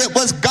sin, it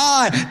was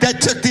God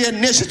that took the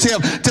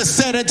initiative to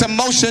set into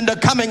motion the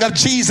coming of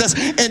Jesus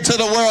into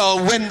the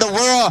world. When the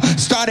world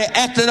started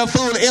acting a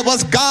fool, it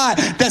was God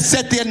that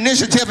set the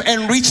initiative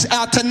and reached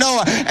out to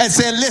Noah and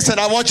said, listen,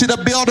 I want you to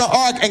build an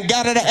ark and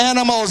gather the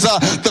animals,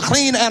 the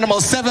clean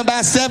animals 7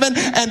 by 7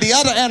 and the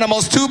other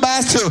animals 2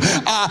 by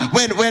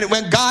 2.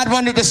 When God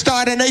wanted to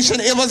start a nation,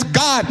 it was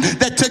God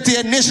that took the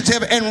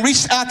initiative and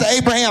reached out to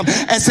Abraham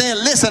and said,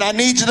 listen, I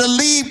need you to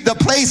leave the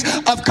place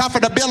of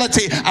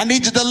comfortability. I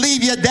need you to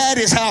leave your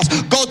daddy's house.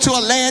 Go to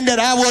a land that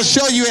I will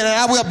show you and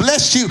I will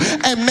bless you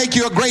and make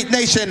you a great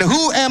nation.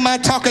 Who am I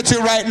talking to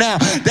right now?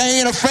 They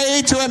ain't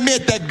afraid to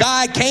admit that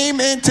God came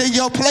into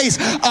your place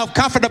of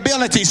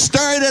comfortability,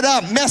 stirred it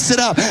up, messed it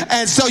up.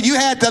 And so you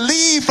had to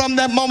leave from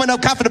that moment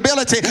of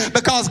comfortability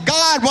because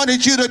God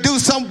wanted you to do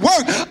some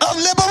work of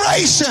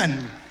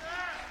liberation.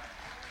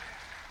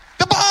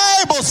 The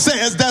Bible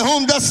says that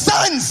whom the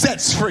Son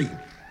sets free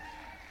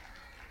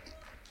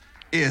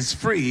is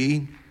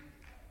free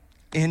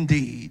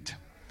indeed.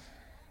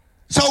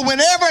 So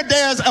whenever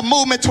there's a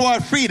movement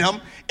toward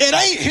freedom, it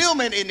ain't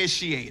human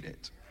initiated.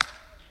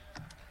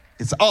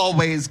 It's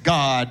always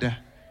God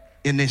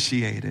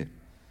initiated.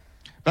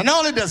 But not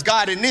only does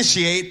God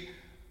initiate,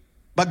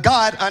 but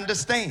God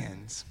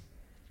understands.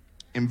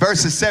 In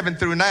verses 7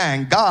 through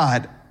 9,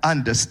 God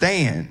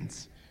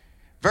understands.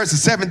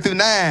 Verses 7 through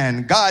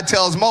 9, God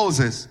tells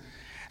Moses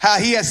how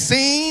he has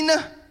seen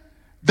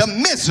the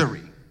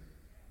misery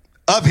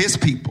of his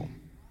people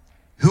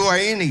who are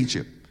in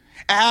Egypt,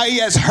 and how he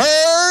has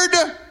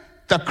heard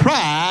the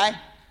cry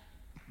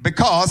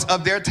because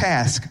of their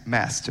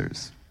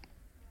taskmasters,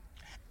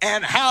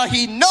 and how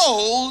he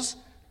knows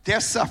their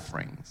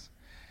sufferings.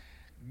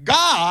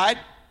 God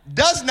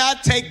does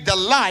not take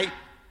delight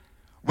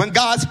when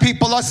God's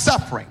people are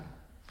suffering,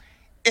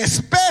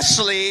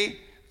 especially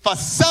for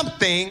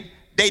something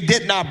they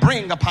did not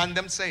bring upon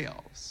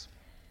themselves.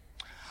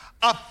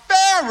 A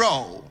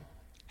Pharaoh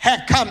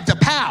had come to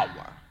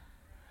power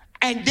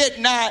and did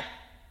not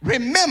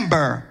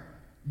remember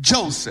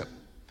Joseph.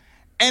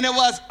 And it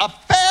was a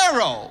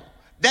Pharaoh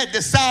that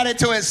decided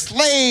to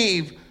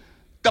enslave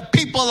the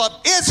people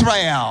of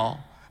Israel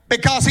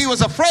because he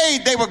was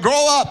afraid they would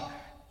grow up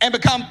and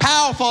become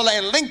powerful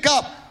and link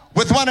up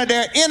with one of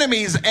their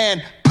enemies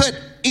and put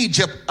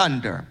Egypt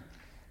under.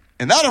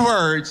 In other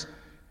words,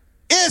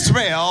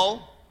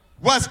 Israel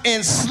was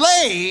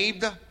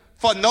enslaved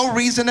for no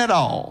reason at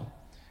all,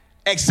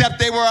 except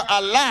they were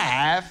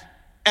alive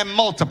and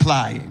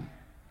multiplying.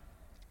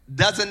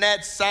 Doesn't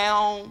that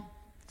sound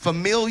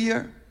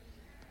familiar?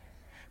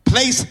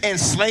 Placed in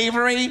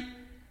slavery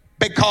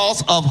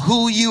because of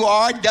who you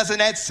are, doesn't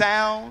that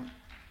sound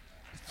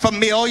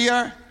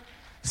familiar?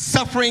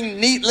 Suffering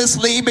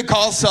needlessly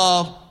because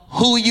of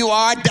who you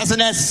are, doesn't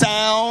that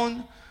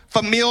sound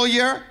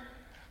familiar?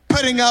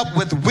 Putting up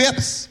with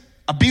whips,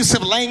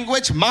 abusive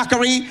language,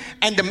 mockery,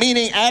 and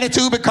demeaning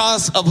attitude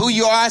because of who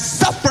you are,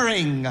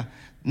 suffering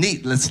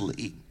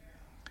needlessly.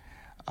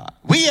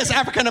 We as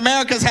African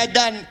Americans had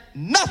done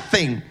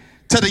nothing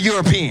to the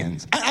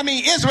Europeans. I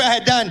mean, Israel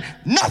had done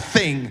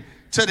nothing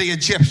to the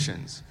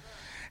Egyptians.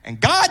 And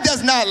God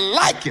does not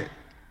like it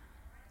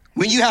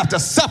when you have to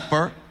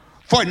suffer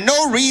for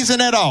no reason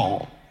at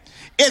all.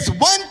 It's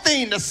one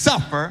thing to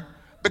suffer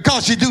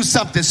because you do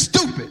something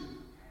stupid.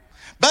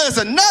 But it's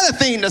another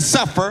thing to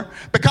suffer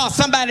because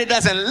somebody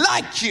doesn't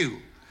like you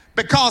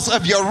because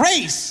of your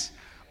race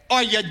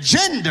or your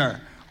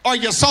gender or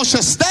your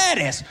social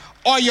status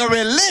or your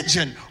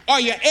religion or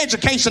your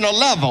educational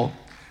level.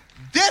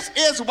 This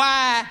is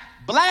why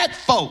black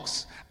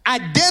folks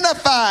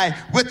identify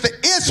with the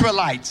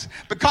Israelites,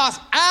 because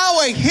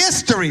our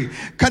history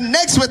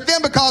connects with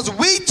them, because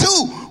we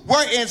too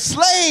were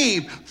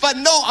enslaved for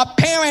no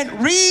apparent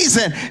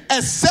reason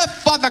except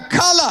for the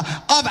color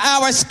of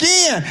our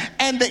skin.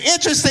 And the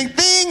interesting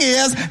thing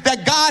is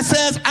that God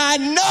says, I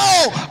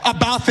know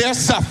about their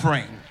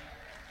suffering.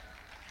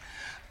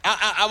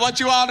 I want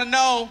you all to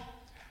know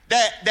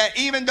that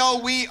even though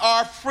we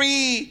are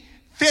free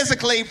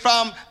physically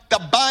from the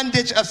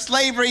bondage of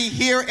slavery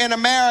here in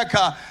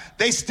America,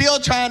 They still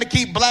trying to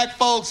keep black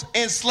folks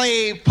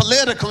enslaved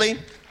politically.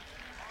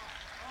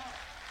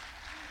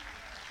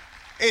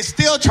 It's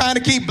still trying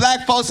to keep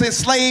black folks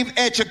enslaved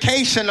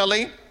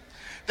educationally.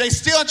 They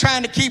still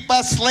trying to keep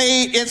us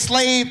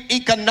enslaved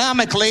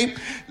economically.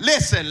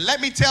 Listen,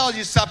 let me tell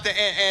you something,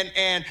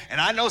 and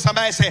I know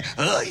somebody say,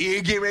 oh,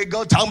 you get ready to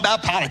go talking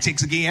about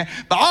politics again.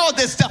 But all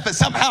this stuff is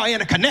somehow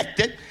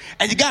interconnected,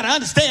 and you got to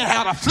understand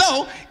how to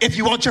flow if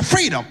you want your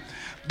freedom.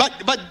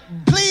 But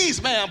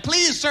please, ma'am,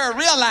 please, sir,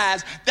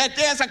 realize that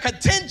there's a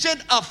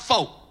contingent of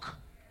folk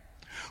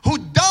who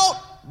don't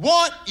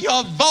want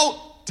your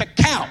vote to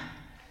count.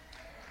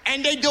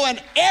 And they're doing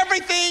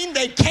everything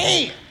they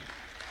can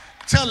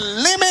to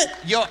limit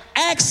your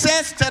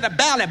access to the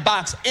ballot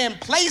box in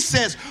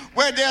places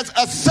where there's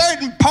a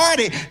certain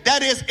party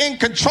that is in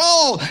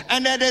control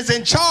and that is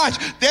in charge.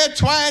 They're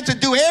trying to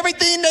do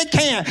everything they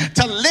can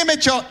to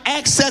limit your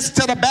access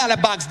to the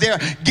ballot box. They're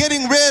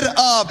getting rid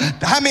of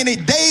how many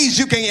days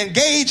you can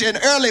engage in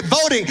early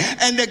voting,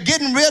 and they're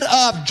getting rid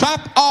of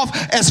drop off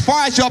as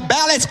far as your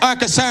ballots are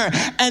concerned.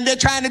 And they're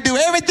trying to do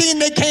everything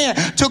they can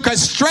to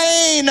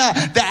constrain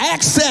the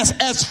access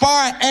as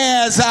far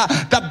as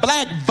the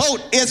black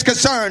vote is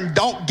concerned.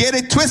 Don't get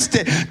it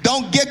twisted.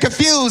 Don't get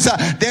confused.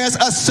 There's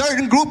a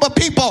certain group of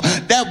people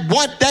that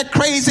want that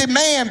crazy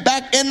man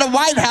back in the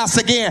White House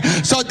again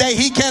so that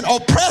he can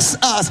oppress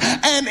us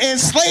and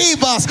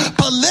enslave us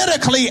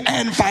politically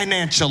and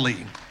financially.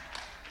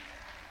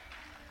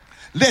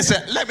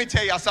 Listen, let me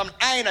tell y'all something.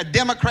 I ain't a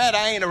Democrat.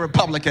 I ain't a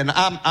Republican.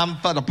 I'm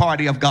for the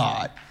party of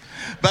God.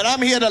 But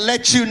I'm here to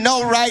let you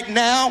know right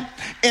now,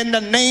 in the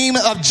name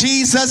of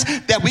Jesus,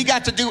 that we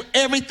got to do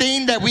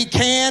everything that we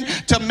can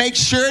to make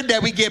sure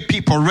that we get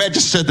people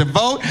registered to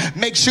vote.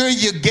 Make sure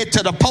you get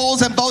to the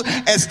polls and vote,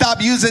 and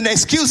stop using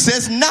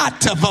excuses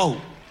not to vote.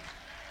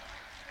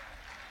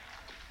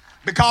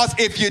 Because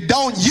if you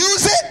don't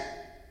use it,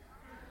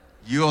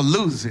 you'll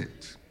lose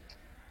it.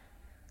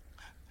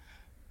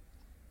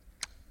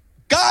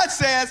 God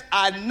says,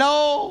 I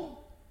know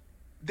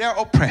their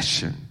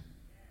oppression.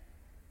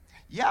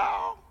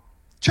 Y'all,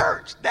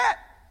 church, that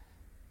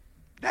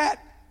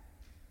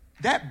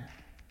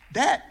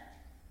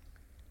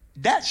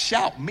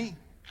shout me.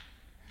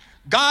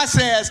 God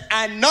says,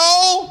 I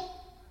know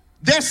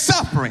they're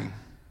suffering.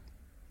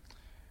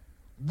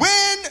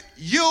 When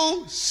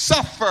you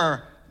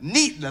suffer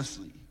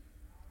needlessly,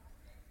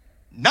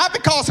 not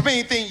because of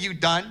anything you've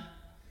done,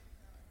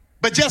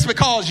 but just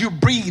because you're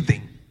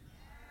breathing.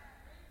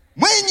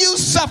 When you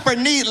suffer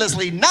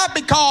needlessly, not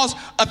because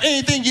of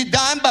anything you've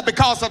done, but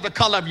because of the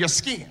color of your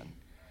skin.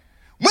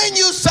 When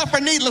you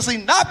suffer needlessly,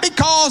 not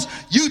because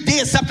you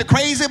did something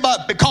crazy,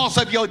 but because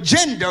of your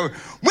gender.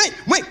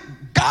 When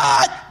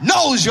God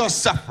knows you're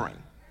suffering.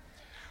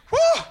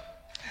 Whew.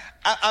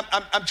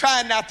 I'm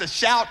trying not to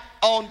shout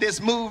on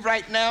this move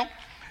right now,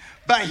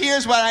 but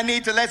here's what I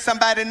need to let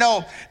somebody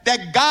know.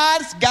 That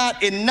God's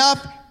got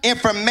enough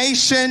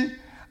information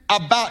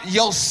about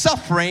your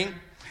suffering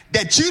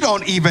that you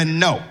don't even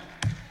know.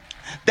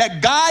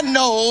 That God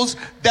knows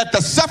that the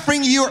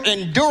suffering you're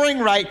enduring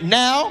right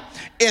now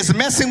is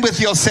messing with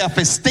your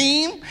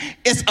self-esteem,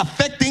 it's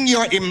affecting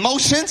your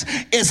emotions,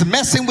 it's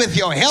messing with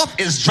your health,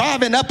 it's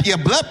driving up your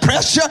blood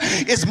pressure,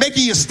 it's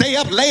making you stay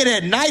up late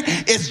at night,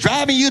 it's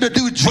driving you to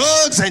do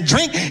drugs and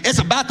drink, it's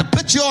about to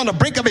put you on the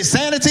brink of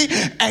insanity.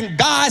 And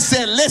God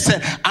said, listen,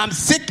 I'm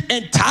sick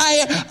and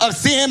tired of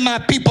seeing my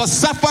people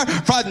suffer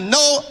for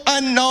no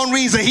unknown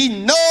reason. He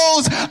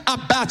knows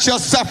about your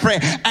suffering,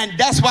 and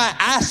that's why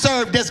I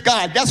serve this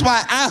God. That's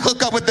why I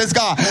hook up with this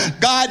God.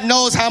 God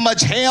knows how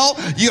much hell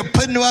you're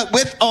putting up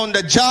with on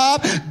the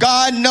job.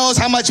 God knows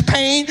how much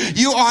pain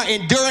you are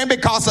enduring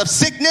because of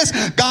sickness.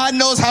 God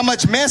knows how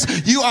much mess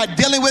you are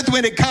dealing with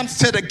when it comes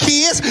to the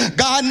kids.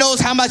 God knows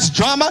how much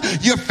drama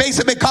you're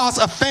facing because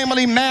of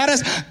family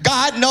matters.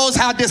 God knows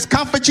how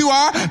discomfort you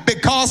are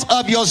because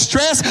of your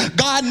stress.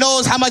 God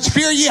knows how much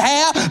fear you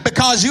have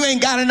because you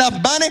ain't got enough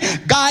money.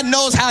 God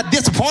knows how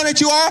disappointed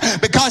you are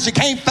because you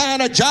can't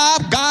find a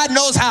job. God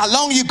knows how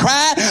long you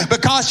cried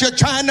because you're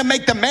trying to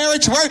make the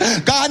marriage work.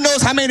 God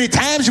knows how many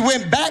times you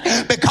went back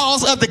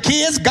because of the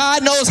kids.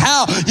 God knows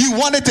how you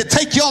wanted to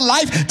take your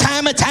life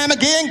time and time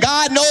again.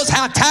 God knows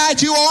how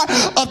tired you are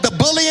of the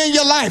bully in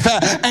your life.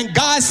 And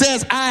God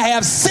says, I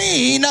have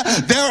seen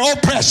their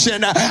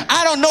oppression.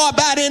 I don't know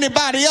about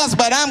anybody else,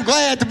 but I'm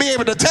glad to be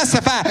able to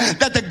testify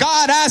that the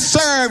God I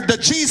serve, the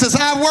Jesus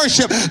I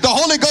worship, the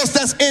Holy Ghost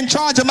that's in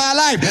charge of my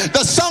life.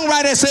 The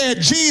songwriter said,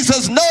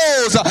 Jesus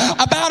knows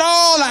about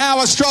all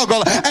our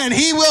struggle, and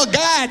he will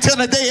guide till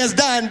the day is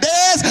done.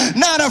 There's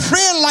not a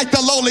friend like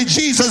the lowly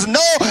Jesus.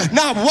 No,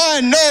 not one.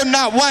 No,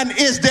 not one.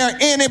 Is there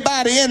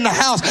anybody in the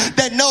house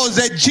that knows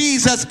that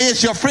Jesus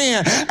is your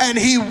friend, and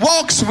he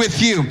walks with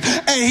you,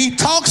 and he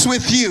talks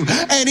with you,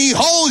 and he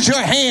holds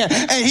your hand,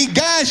 and he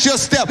guides your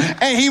step,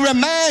 and he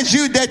reminds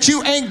you that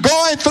you ain't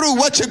going through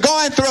what you're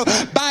going through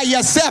by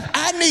yourself?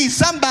 I need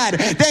somebody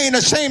that ain't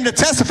ashamed to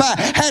testify,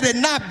 had it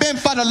not been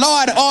for the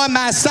Lord on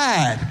my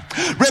side.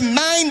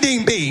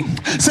 reminding me,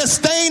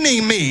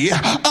 sustaining me,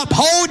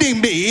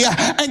 upholding me,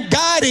 and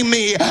guiding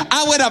me.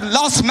 I would have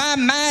lost my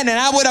mind and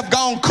I would have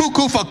gone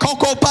cuckoo for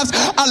Cocoa Puffs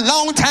a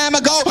long time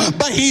ago,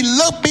 but he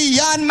looked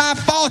beyond my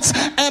faults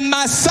and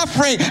my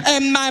suffering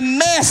and my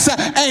mess,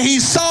 and he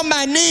saw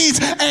my needs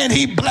and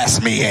he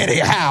blessed me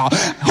anyhow.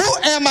 Who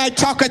am I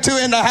talking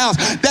to in the house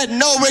that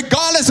know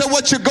regardless of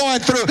what you're going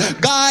through,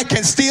 God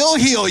can still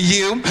heal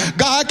you,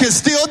 God can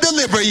still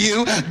deliver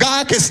you,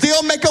 God can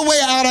still make a way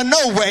out of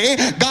no way,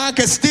 God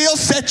can still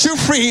set you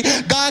free,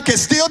 God can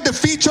still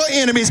defeat your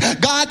enemies,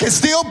 God can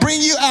still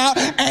bring you out,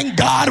 and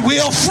God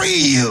will free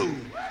you.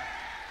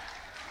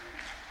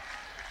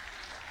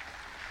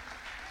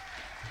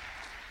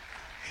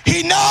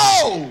 He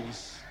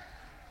knows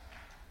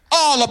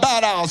all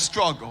about our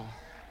struggle.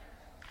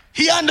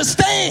 He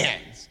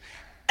understands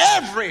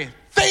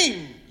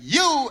everything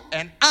you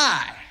and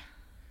I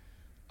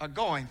are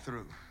going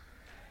through.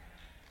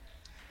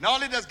 Not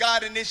only does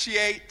God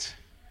initiate,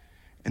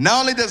 and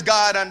not only does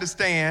God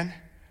understand,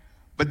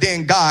 but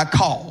then God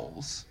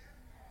calls.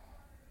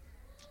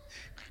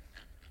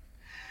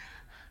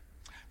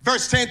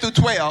 Verse 10 through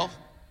 12,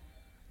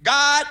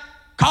 God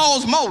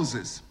calls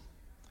Moses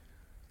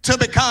to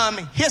become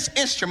his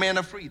instrument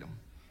of freedom.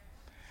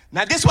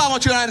 Now, this is what I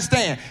want you to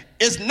understand.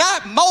 It's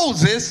not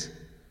Moses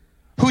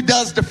who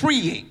does the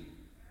freeing.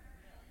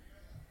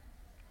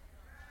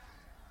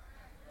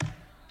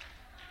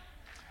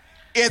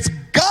 It's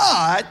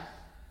God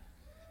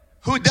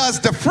who does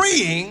the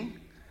freeing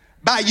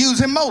by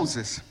using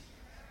Moses.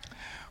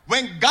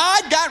 When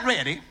God got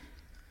ready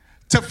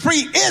to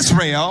free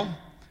Israel,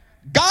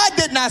 God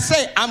did not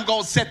say, I'm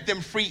going to set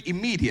them free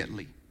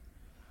immediately.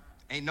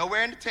 Ain't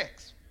nowhere in the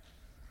text.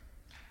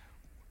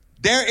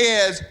 There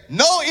is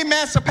no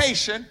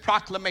emancipation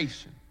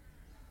proclamation.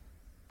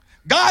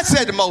 God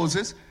said to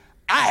Moses,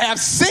 I have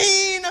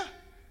seen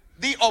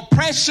the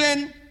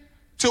oppression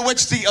to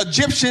which the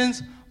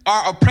Egyptians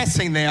are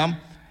oppressing them,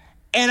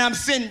 and I'm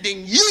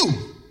sending you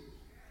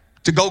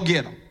to go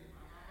get them.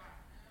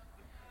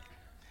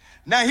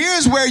 Now,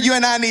 here's where you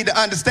and I need to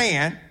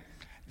understand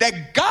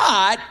that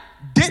God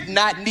did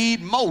not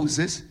need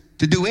Moses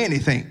to do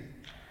anything.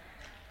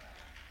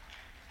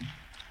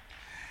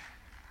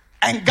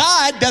 And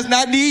God does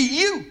not need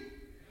you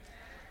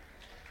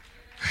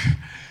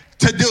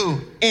to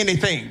do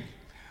anything.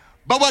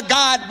 But what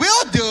God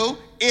will do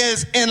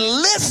is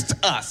enlist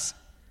us.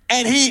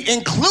 And he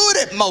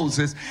included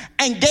Moses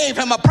and gave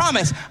him a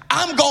promise.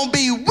 I'm going to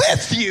be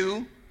with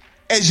you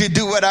as you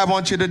do what I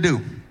want you to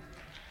do.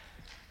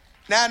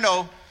 Now, I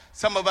know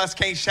some of us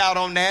can't shout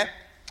on that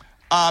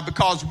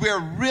because we're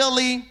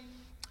really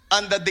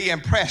under the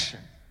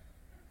impression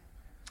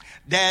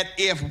that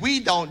if we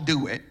don't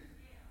do it,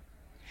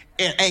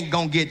 it ain't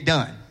going to get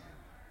done.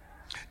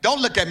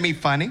 Don't look at me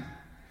funny.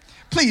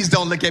 Please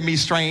don't look at me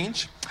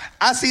strange.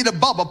 I see the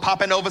bubble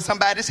popping over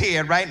somebody's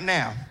head right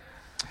now,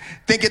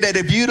 thinking that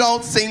if you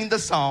don't sing the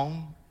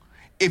song,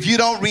 if you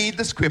don't read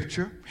the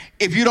scripture,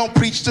 if you don't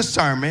preach the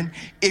sermon,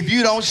 if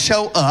you don't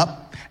show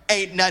up,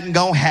 ain't nothing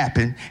gonna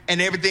happen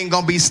and everything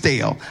gonna be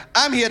stale.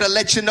 I'm here to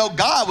let you know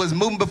God was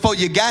moving before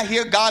you got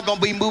here. God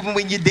gonna be moving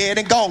when you're dead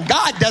and gone.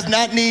 God does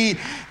not need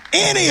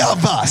any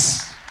of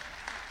us.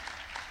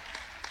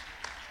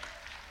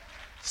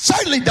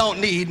 Certainly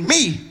don't need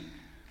me.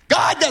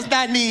 God does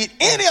not need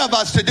any of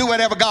us to do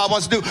whatever God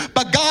wants to do,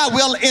 but God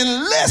will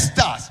enlist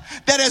us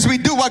that as we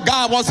do what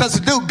God wants us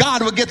to do,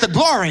 God will get the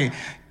glory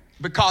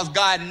because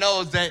God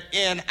knows that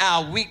in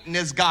our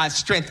weakness, God's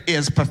strength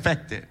is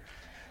perfected.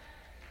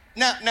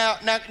 Now,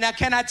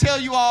 can I tell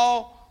you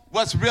all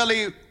what's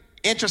really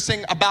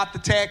interesting about the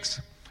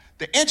text?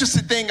 The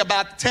interesting thing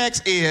about the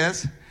text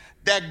is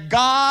that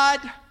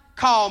God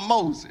called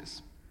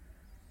Moses,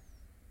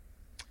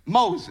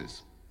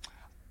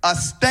 a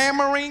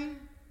stammering,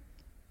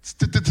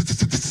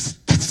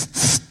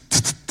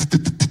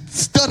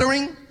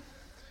 stuttering,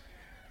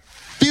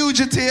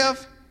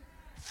 fugitive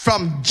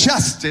from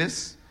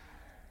justice,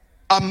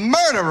 a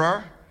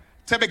murderer,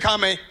 to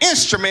become an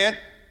instrument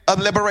of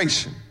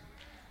liberation.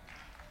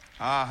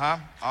 All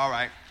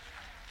right.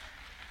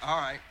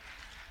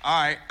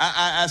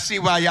 I see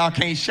why y'all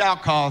can't shout,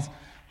 because a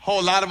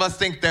whole lot of us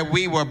think that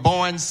we were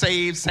born,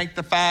 saved,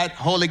 sanctified,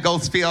 Holy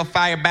Ghost filled,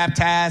 fire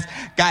baptized,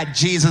 got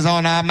Jesus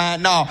on our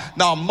mind. No,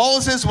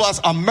 Moses was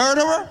a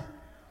murderer.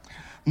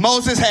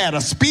 Moses had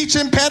a speech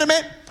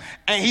impediment,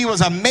 and he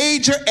was a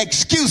major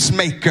excuse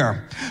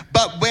maker.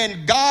 But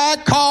when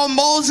God called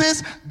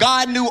Moses,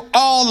 God knew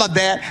all of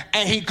that,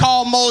 and he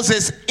called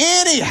Moses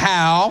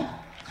anyhow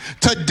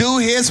to do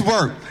his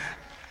work.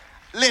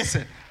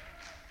 Listen,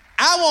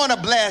 I want to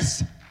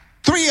bless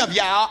three of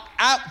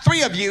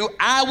you,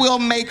 I will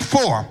make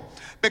four.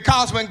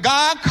 Because when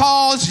God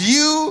calls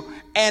you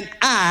and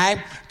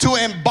I to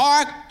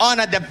embark on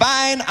a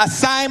divine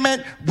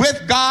assignment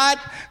with God,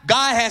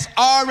 God has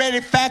already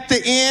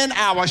factored in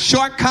our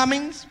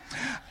shortcomings,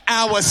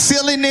 our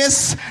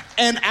silliness,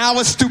 and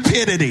our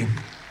stupidity.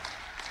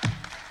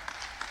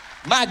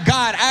 My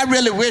God, I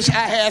really wish I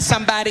had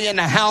somebody in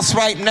the house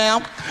right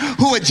now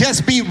who would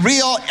just be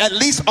real, at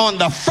least on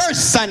the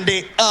first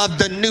Sunday of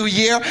the new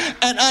year,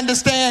 and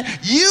understand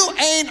you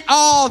ain't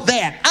all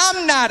that.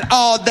 I'm not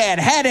all that.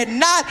 Had it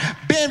not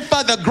been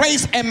for the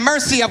grace and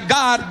mercy of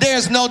God,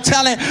 there's no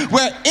telling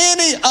where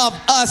any of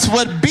us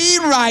would be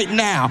right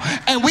now.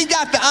 And we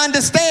got to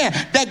understand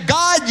that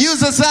God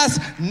uses us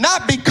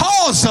not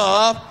because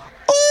of,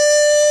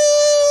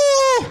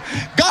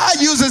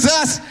 God uses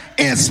us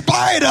in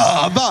spite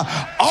of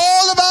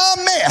all of our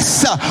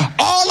mess,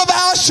 all of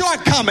our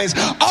shortcomings,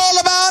 all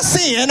of our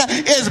sin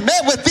is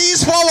met with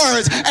these 4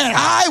 words, and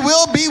I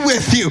will be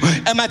with you.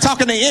 Am I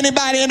talking to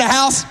anybody in the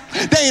house?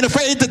 They ain't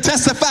afraid to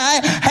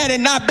testify. Had it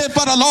not been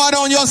for the Lord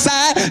on your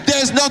side,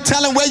 there's no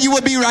telling where you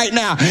would be right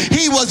now.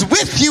 He was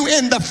with you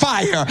in the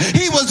fire.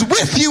 He was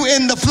with you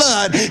in the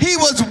flood. He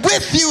was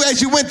with you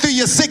as you went through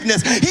your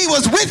sickness. He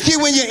was with you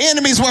when your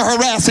enemies were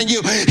harassing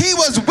you. He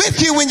was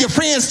with you when your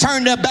friends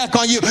turned their back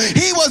on you.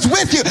 He was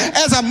with you.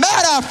 As a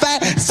matter of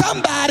fact,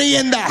 somebody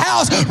in the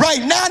house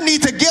right now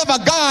needs to give a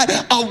God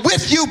a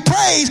with you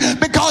praise,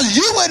 because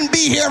you wouldn't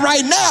be here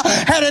right now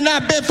had it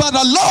not been for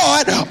the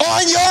Lord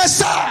on your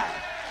side.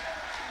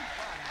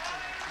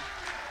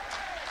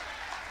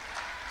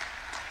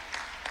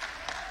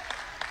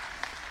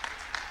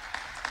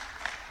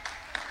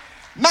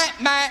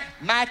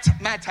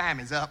 My time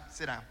is up.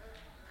 Sit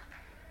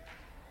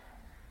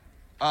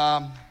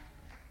down.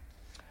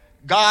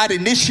 God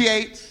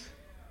initiates.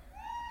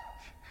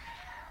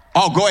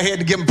 Oh, go ahead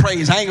and give him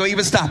praise. I ain't going to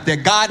even stop there.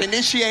 God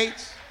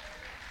initiates.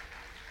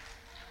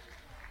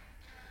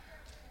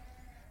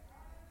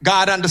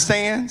 God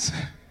understands.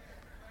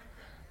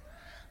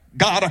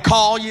 God will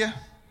call you.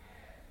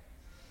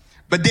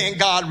 But then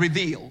God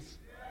reveals.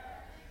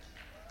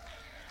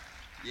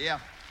 Yeah.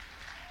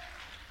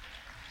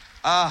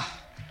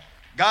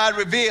 God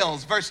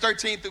reveals, verse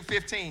 13 through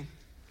 15.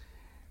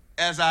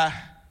 As I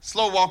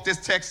slow walk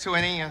this text to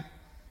an end.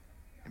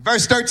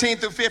 Verse 13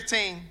 through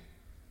 15.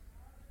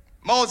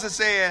 Moses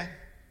said,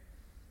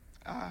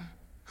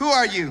 who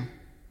are you?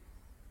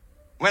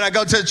 When I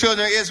go to the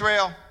children of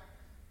Israel,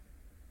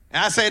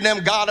 and I say to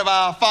them, God of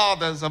our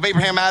fathers, of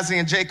Abraham, Isaac,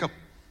 and Jacob,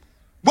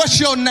 what's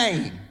your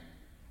name?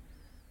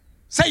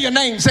 Say your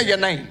name, say your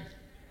name.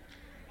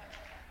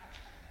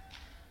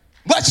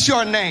 What's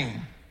your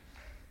name?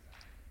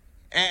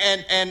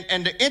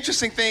 And the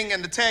interesting thing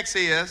in the text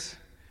is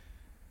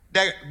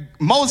that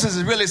Moses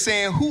is really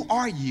saying, who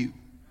are you?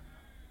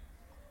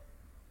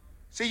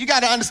 See, you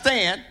got to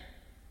understand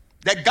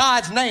that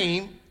God's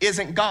name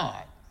isn't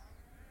God.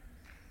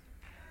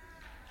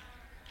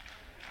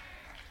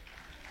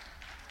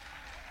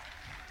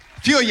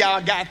 Few of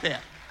y'all got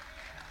that.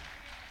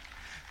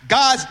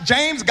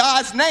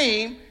 God's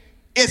name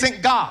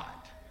isn't God.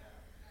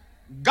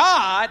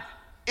 God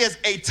is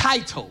a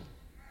title.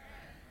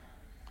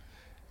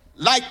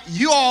 Like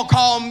you all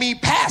call me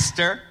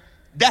pastor,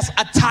 that's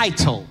a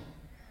title.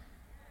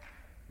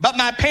 But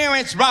my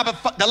parents,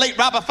 the late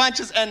Robert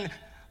Funches and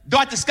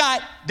Dorothy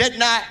Scott, did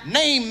not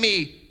name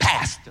me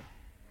pastor.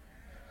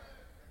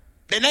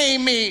 They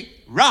named me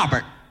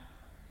Robert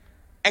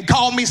and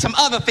called me some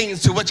other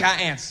things to which I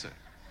answered.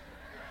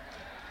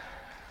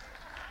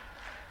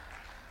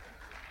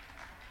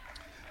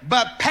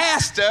 But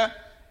pastor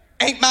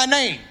ain't my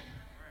name.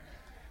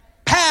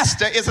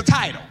 Pastor is a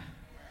title.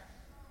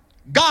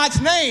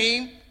 God's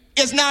name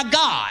is not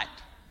God.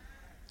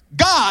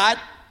 God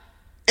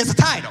is a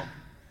title.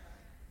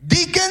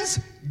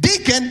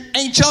 Deacon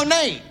ain't your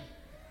name.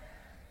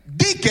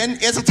 Deacon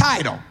is a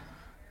title.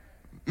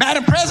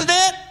 Madam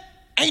President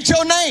ain't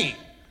your name.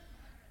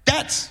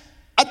 That's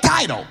a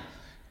title.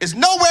 It's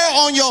nowhere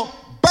on your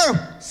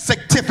birth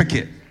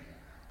certificate.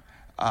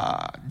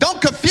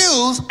 Don't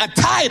confuse a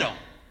title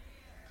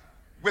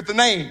with the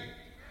name.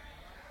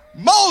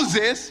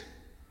 Moses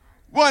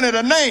wanted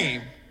a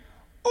name.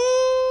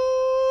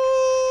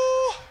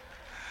 Ooh.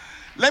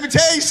 Let me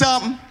tell you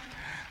something.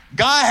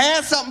 God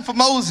had something for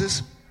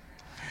Moses.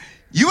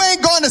 You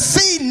ain't going to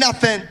see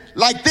nothing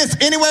like this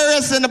anywhere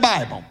else in the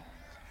Bible.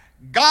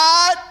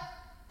 God,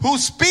 who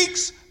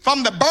speaks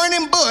from the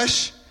burning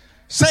bush,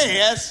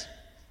 says,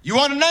 you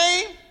want a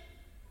name?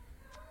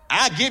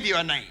 I'll give you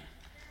a name.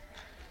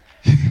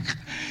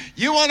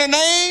 You want a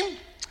name?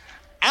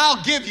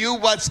 I'll give you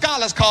what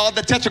scholars call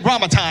the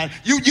tetragrammaton.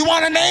 You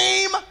want a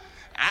name?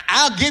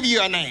 I'll give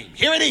you a name.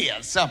 Here it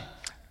is.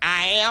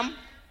 I am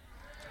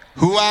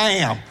who I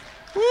am.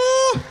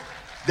 Woo,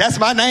 that's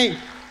my name.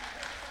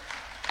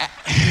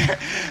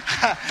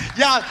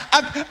 Y'all,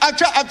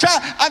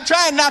 I'm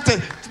trying not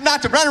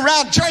to run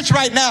around church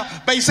right now,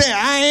 but you say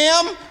I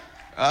am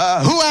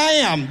who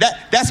I am.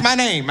 That's my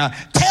name.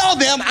 Tell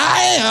them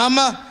I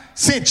am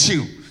sent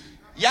you.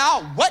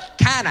 Y'all, what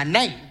kind of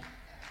name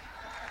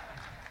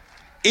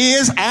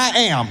is I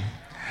am?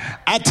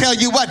 I tell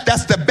you what,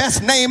 that's the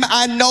best name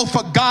I know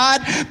for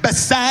God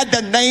beside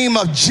the name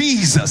of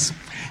Jesus.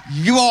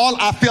 You all,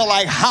 I feel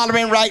like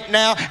hollering right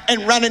now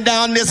and running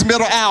down this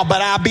middle aisle,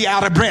 but I'll be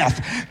out of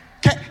breath.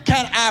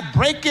 Can I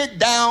break it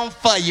down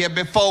for you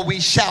before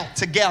we shout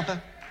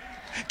together?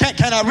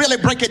 Can I really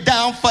break it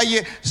down for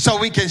you so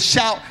we can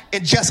shout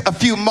in just a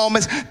few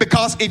moments?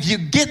 Because if you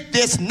get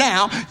this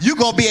now, you're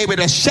going to be able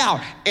to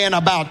shout in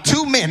about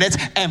 2 minutes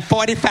and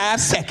 45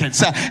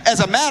 seconds. As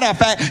a matter of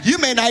fact, you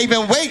may not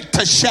even wait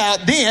to shout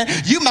then.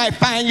 You might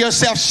find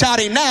yourself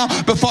shouting now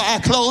before I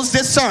close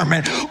this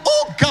sermon.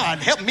 Oh, God,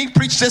 help me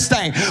preach this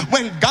thing.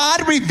 When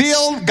God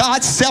revealed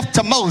God's self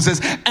to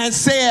Moses and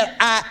said,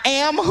 I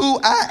am who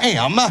I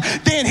am,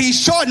 then he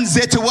shortens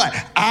it to what?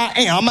 I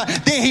am.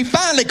 Then he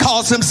finally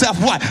calls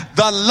himself what?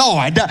 The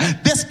Lord.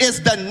 This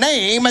is the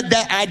name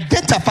that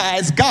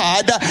identifies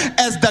God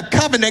as the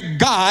covenant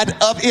God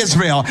of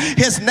Israel.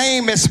 His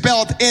name is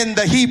spelled in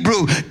the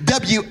Hebrew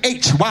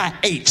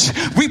W-H-Y-H.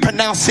 We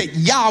pronounce it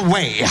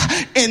Yahweh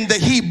in the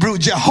Hebrew,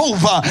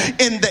 Jehovah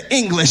in the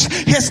English.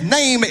 His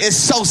name is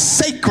so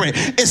sacred,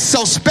 it's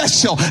so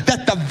special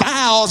that the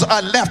vowels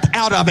are left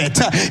out of it.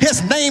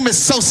 His name is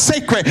so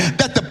sacred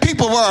that the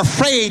people were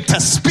afraid to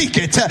speak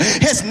it.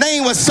 His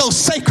name was so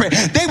sacred,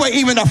 they were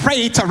even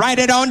afraid to write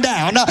it on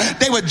down.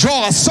 They would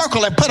draw a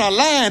circle and put a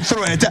line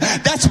through it.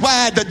 That's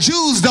why the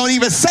Jews don't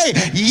even say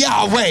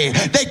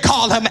Yahweh. They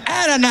call him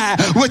Adonai,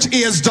 which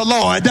is the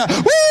Lord.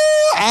 Woo!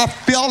 I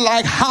feel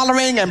like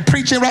hollering and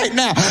preaching right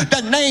now.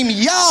 The name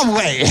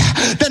Yahweh,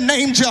 the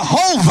name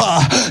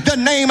Jehovah, the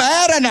name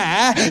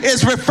Adonai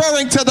is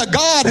referring to the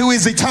God who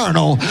is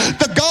eternal,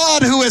 the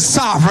God who is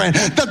sovereign,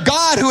 the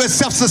God who is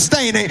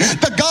self-sustaining,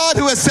 the God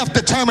who is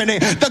self-determining,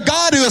 the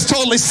God who is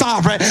totally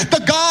sovereign,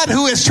 the God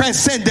who is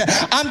transcendent.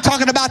 I'm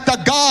talking about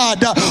the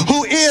God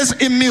who is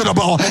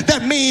immutable.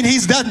 That means he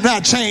does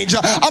not change.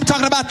 I'm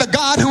talking about the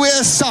God who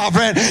is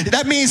sovereign.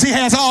 That means he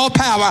has all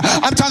power.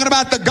 I'm talking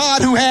about the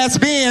God who has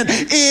been,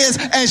 is,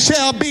 and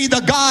shall be,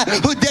 the God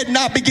who did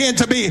not begin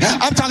to be.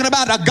 I'm talking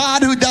about a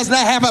God who does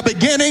not have a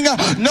beginning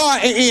nor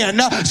an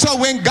end. So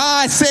when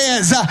God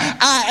says,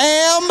 I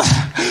am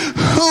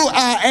who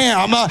I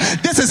am,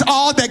 this is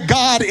all that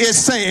God is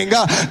saying.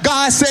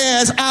 God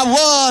says, I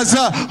was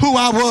who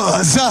I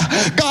was.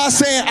 God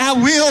said, I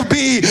will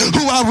be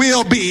who I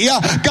will be.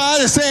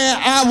 God is saying,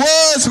 I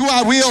was who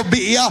I will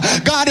be.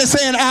 God is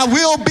saying, I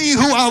will be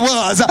who I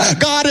was.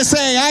 God is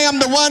saying, I am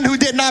the one who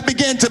did not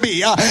begin to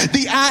be.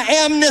 The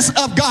I amness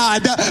of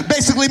God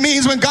basically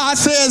means when God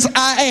says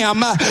I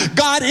am,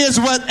 God is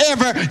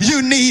whatever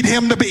you need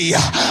him to be.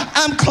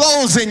 I'm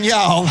closing,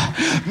 y'all.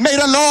 May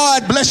the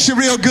Lord bless you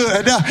real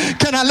good.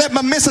 Can I let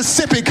my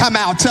Mississippi come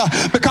out?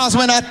 Because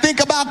when I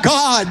think about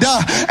God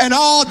and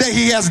all that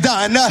he has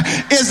done,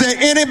 is there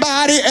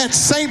anybody at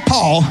St.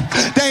 Paul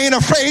that ain't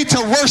afraid to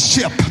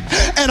worship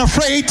and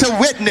afraid to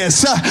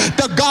witness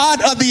the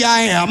God of the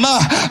I am?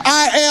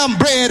 I am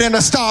bread in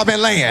a starving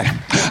land.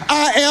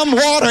 I am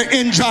water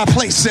in dry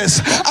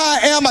places. I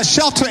am a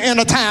shelter in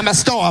a time of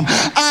storm.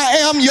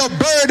 I am your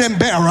burden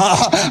bearer.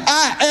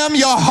 I am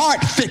your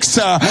heart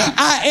fixer.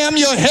 I am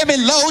your heavy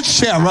load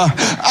sharer.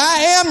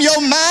 I am your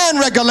mind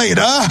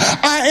regulator.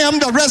 I am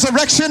the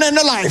resurrection and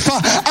the life.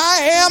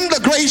 I am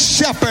the great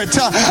shepherd.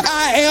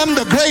 I am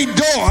the great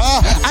door.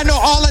 I know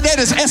all of that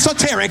is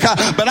esoteric,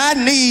 but I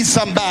need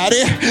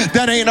somebody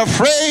that ain't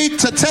afraid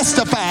to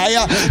testify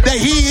that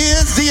he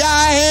is the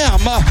I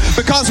am.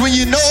 Because when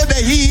you know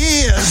that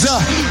he is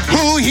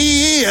who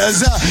he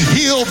is,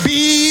 he'll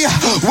be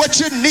what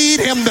you need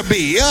him to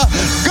be.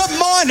 Good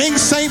morning,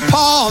 St.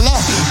 Paul.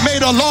 May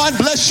the Lord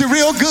bless you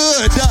real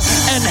good,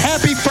 and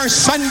happy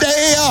first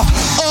Sunday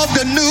of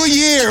the new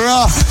year.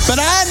 But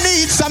I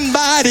need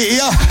somebody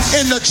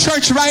in the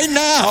church right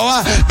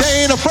now.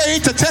 They ain't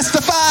afraid to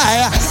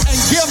testify and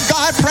give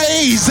God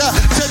praise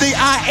to the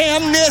I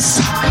amness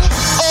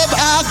of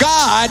our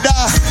God.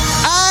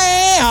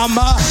 I am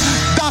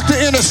doctor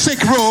in a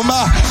sick room.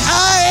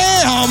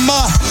 I am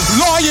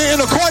lawyer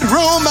in a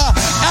courtroom.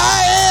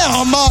 I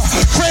am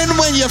friend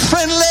when you're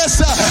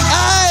friendless.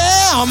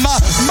 I am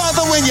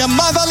mother when you're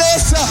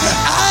motherless.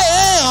 I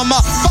am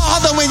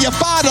father when you're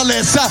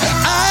fatherless.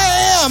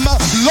 I am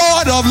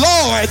Lord of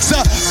lords.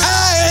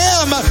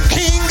 I am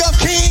King of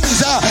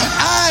kings.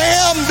 I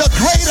am the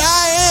great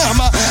I am.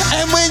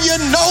 And when you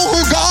know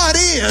who God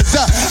is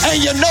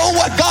and you know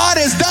what God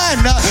has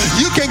done,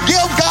 you can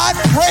give God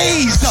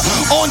praise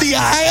on the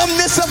I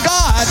amness of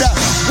God.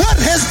 What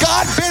has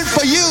God been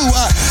for you?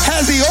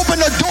 Has he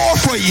opened a door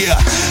for you?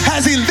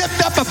 Has he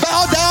lifted up a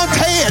bowed down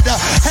head?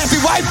 Has he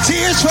wiped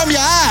tears from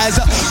your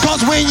eyes?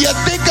 Because when you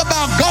think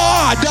about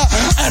God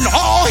and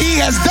all he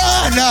has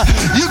done,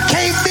 you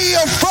can't be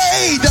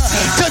afraid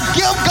to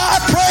give God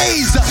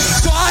praise.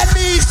 So I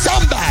need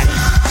somebody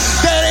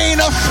that ain't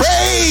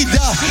afraid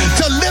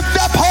to lift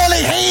up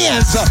holy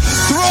hands,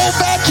 throw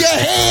back your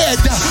head,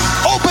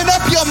 open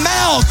up your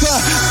mouth,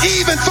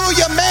 even through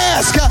your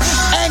mask,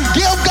 and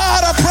give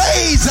God a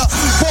praise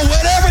for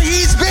whatever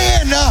he's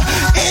been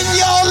in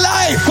your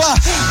life.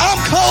 I'm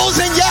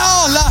closing,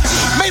 y'all.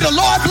 May the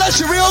Lord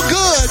bless you real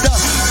good,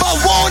 but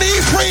won't he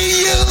free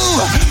you?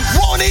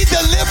 Won't he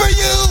deliver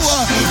you?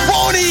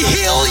 Won't he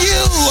heal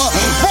you?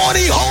 Won't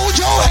he hold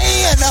your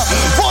hand?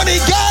 Won't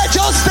he guide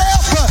your step?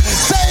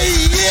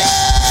 Say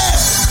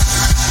yes.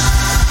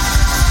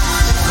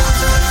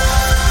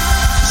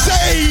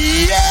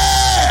 Say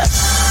yes.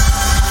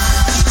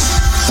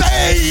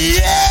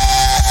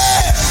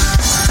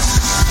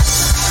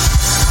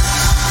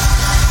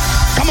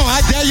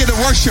 I dare you to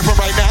worship him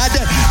right now.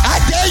 I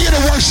dare you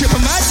to worship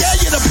him. I dare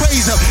you to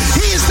praise him.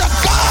 He is the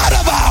God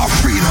of our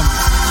freedom.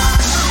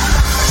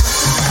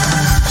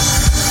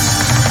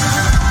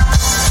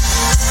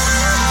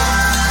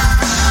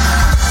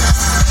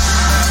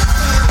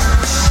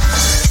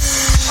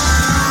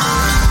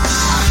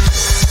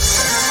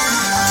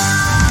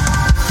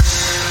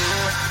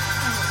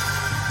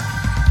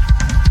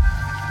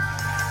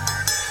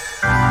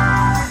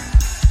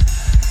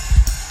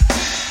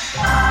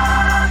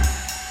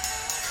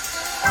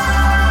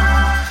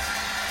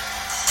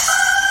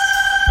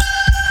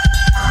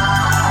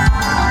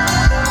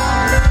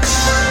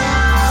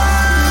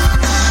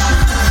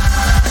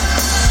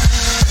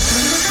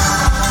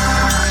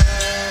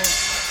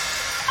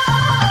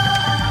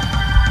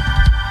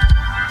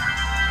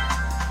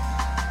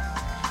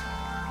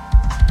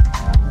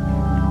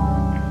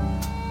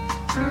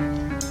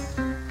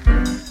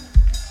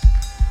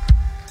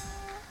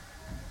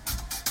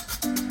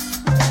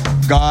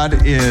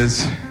 God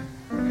is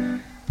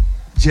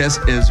just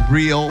as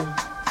real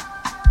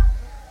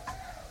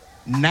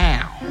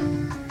now,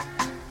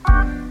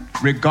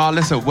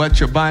 regardless of what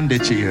your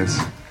bondage is,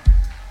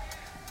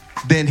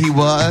 than he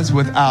was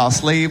with our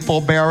slave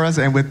forebearers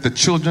and with the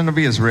children of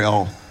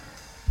Israel.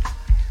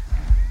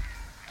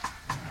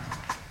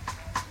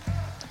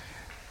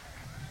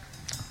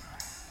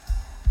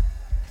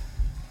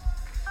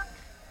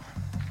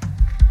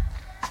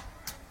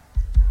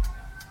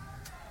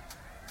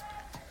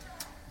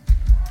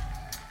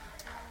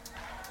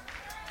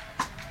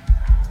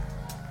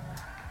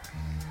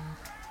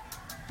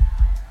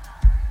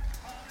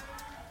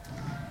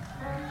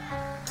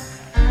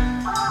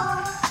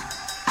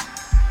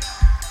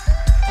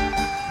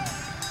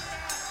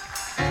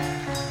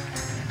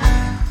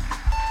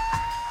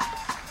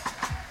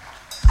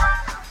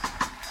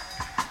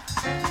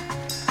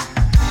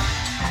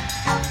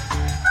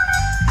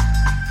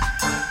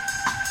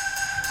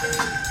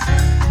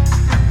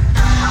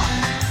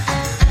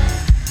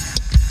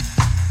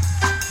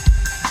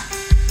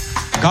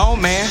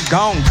 Gone, man.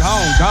 Gone.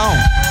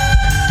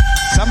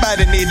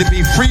 Somebody need to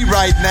be free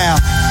right now.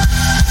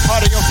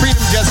 Part of your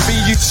freedom just be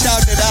you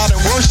shouting it out and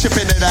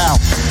worshiping it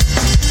out.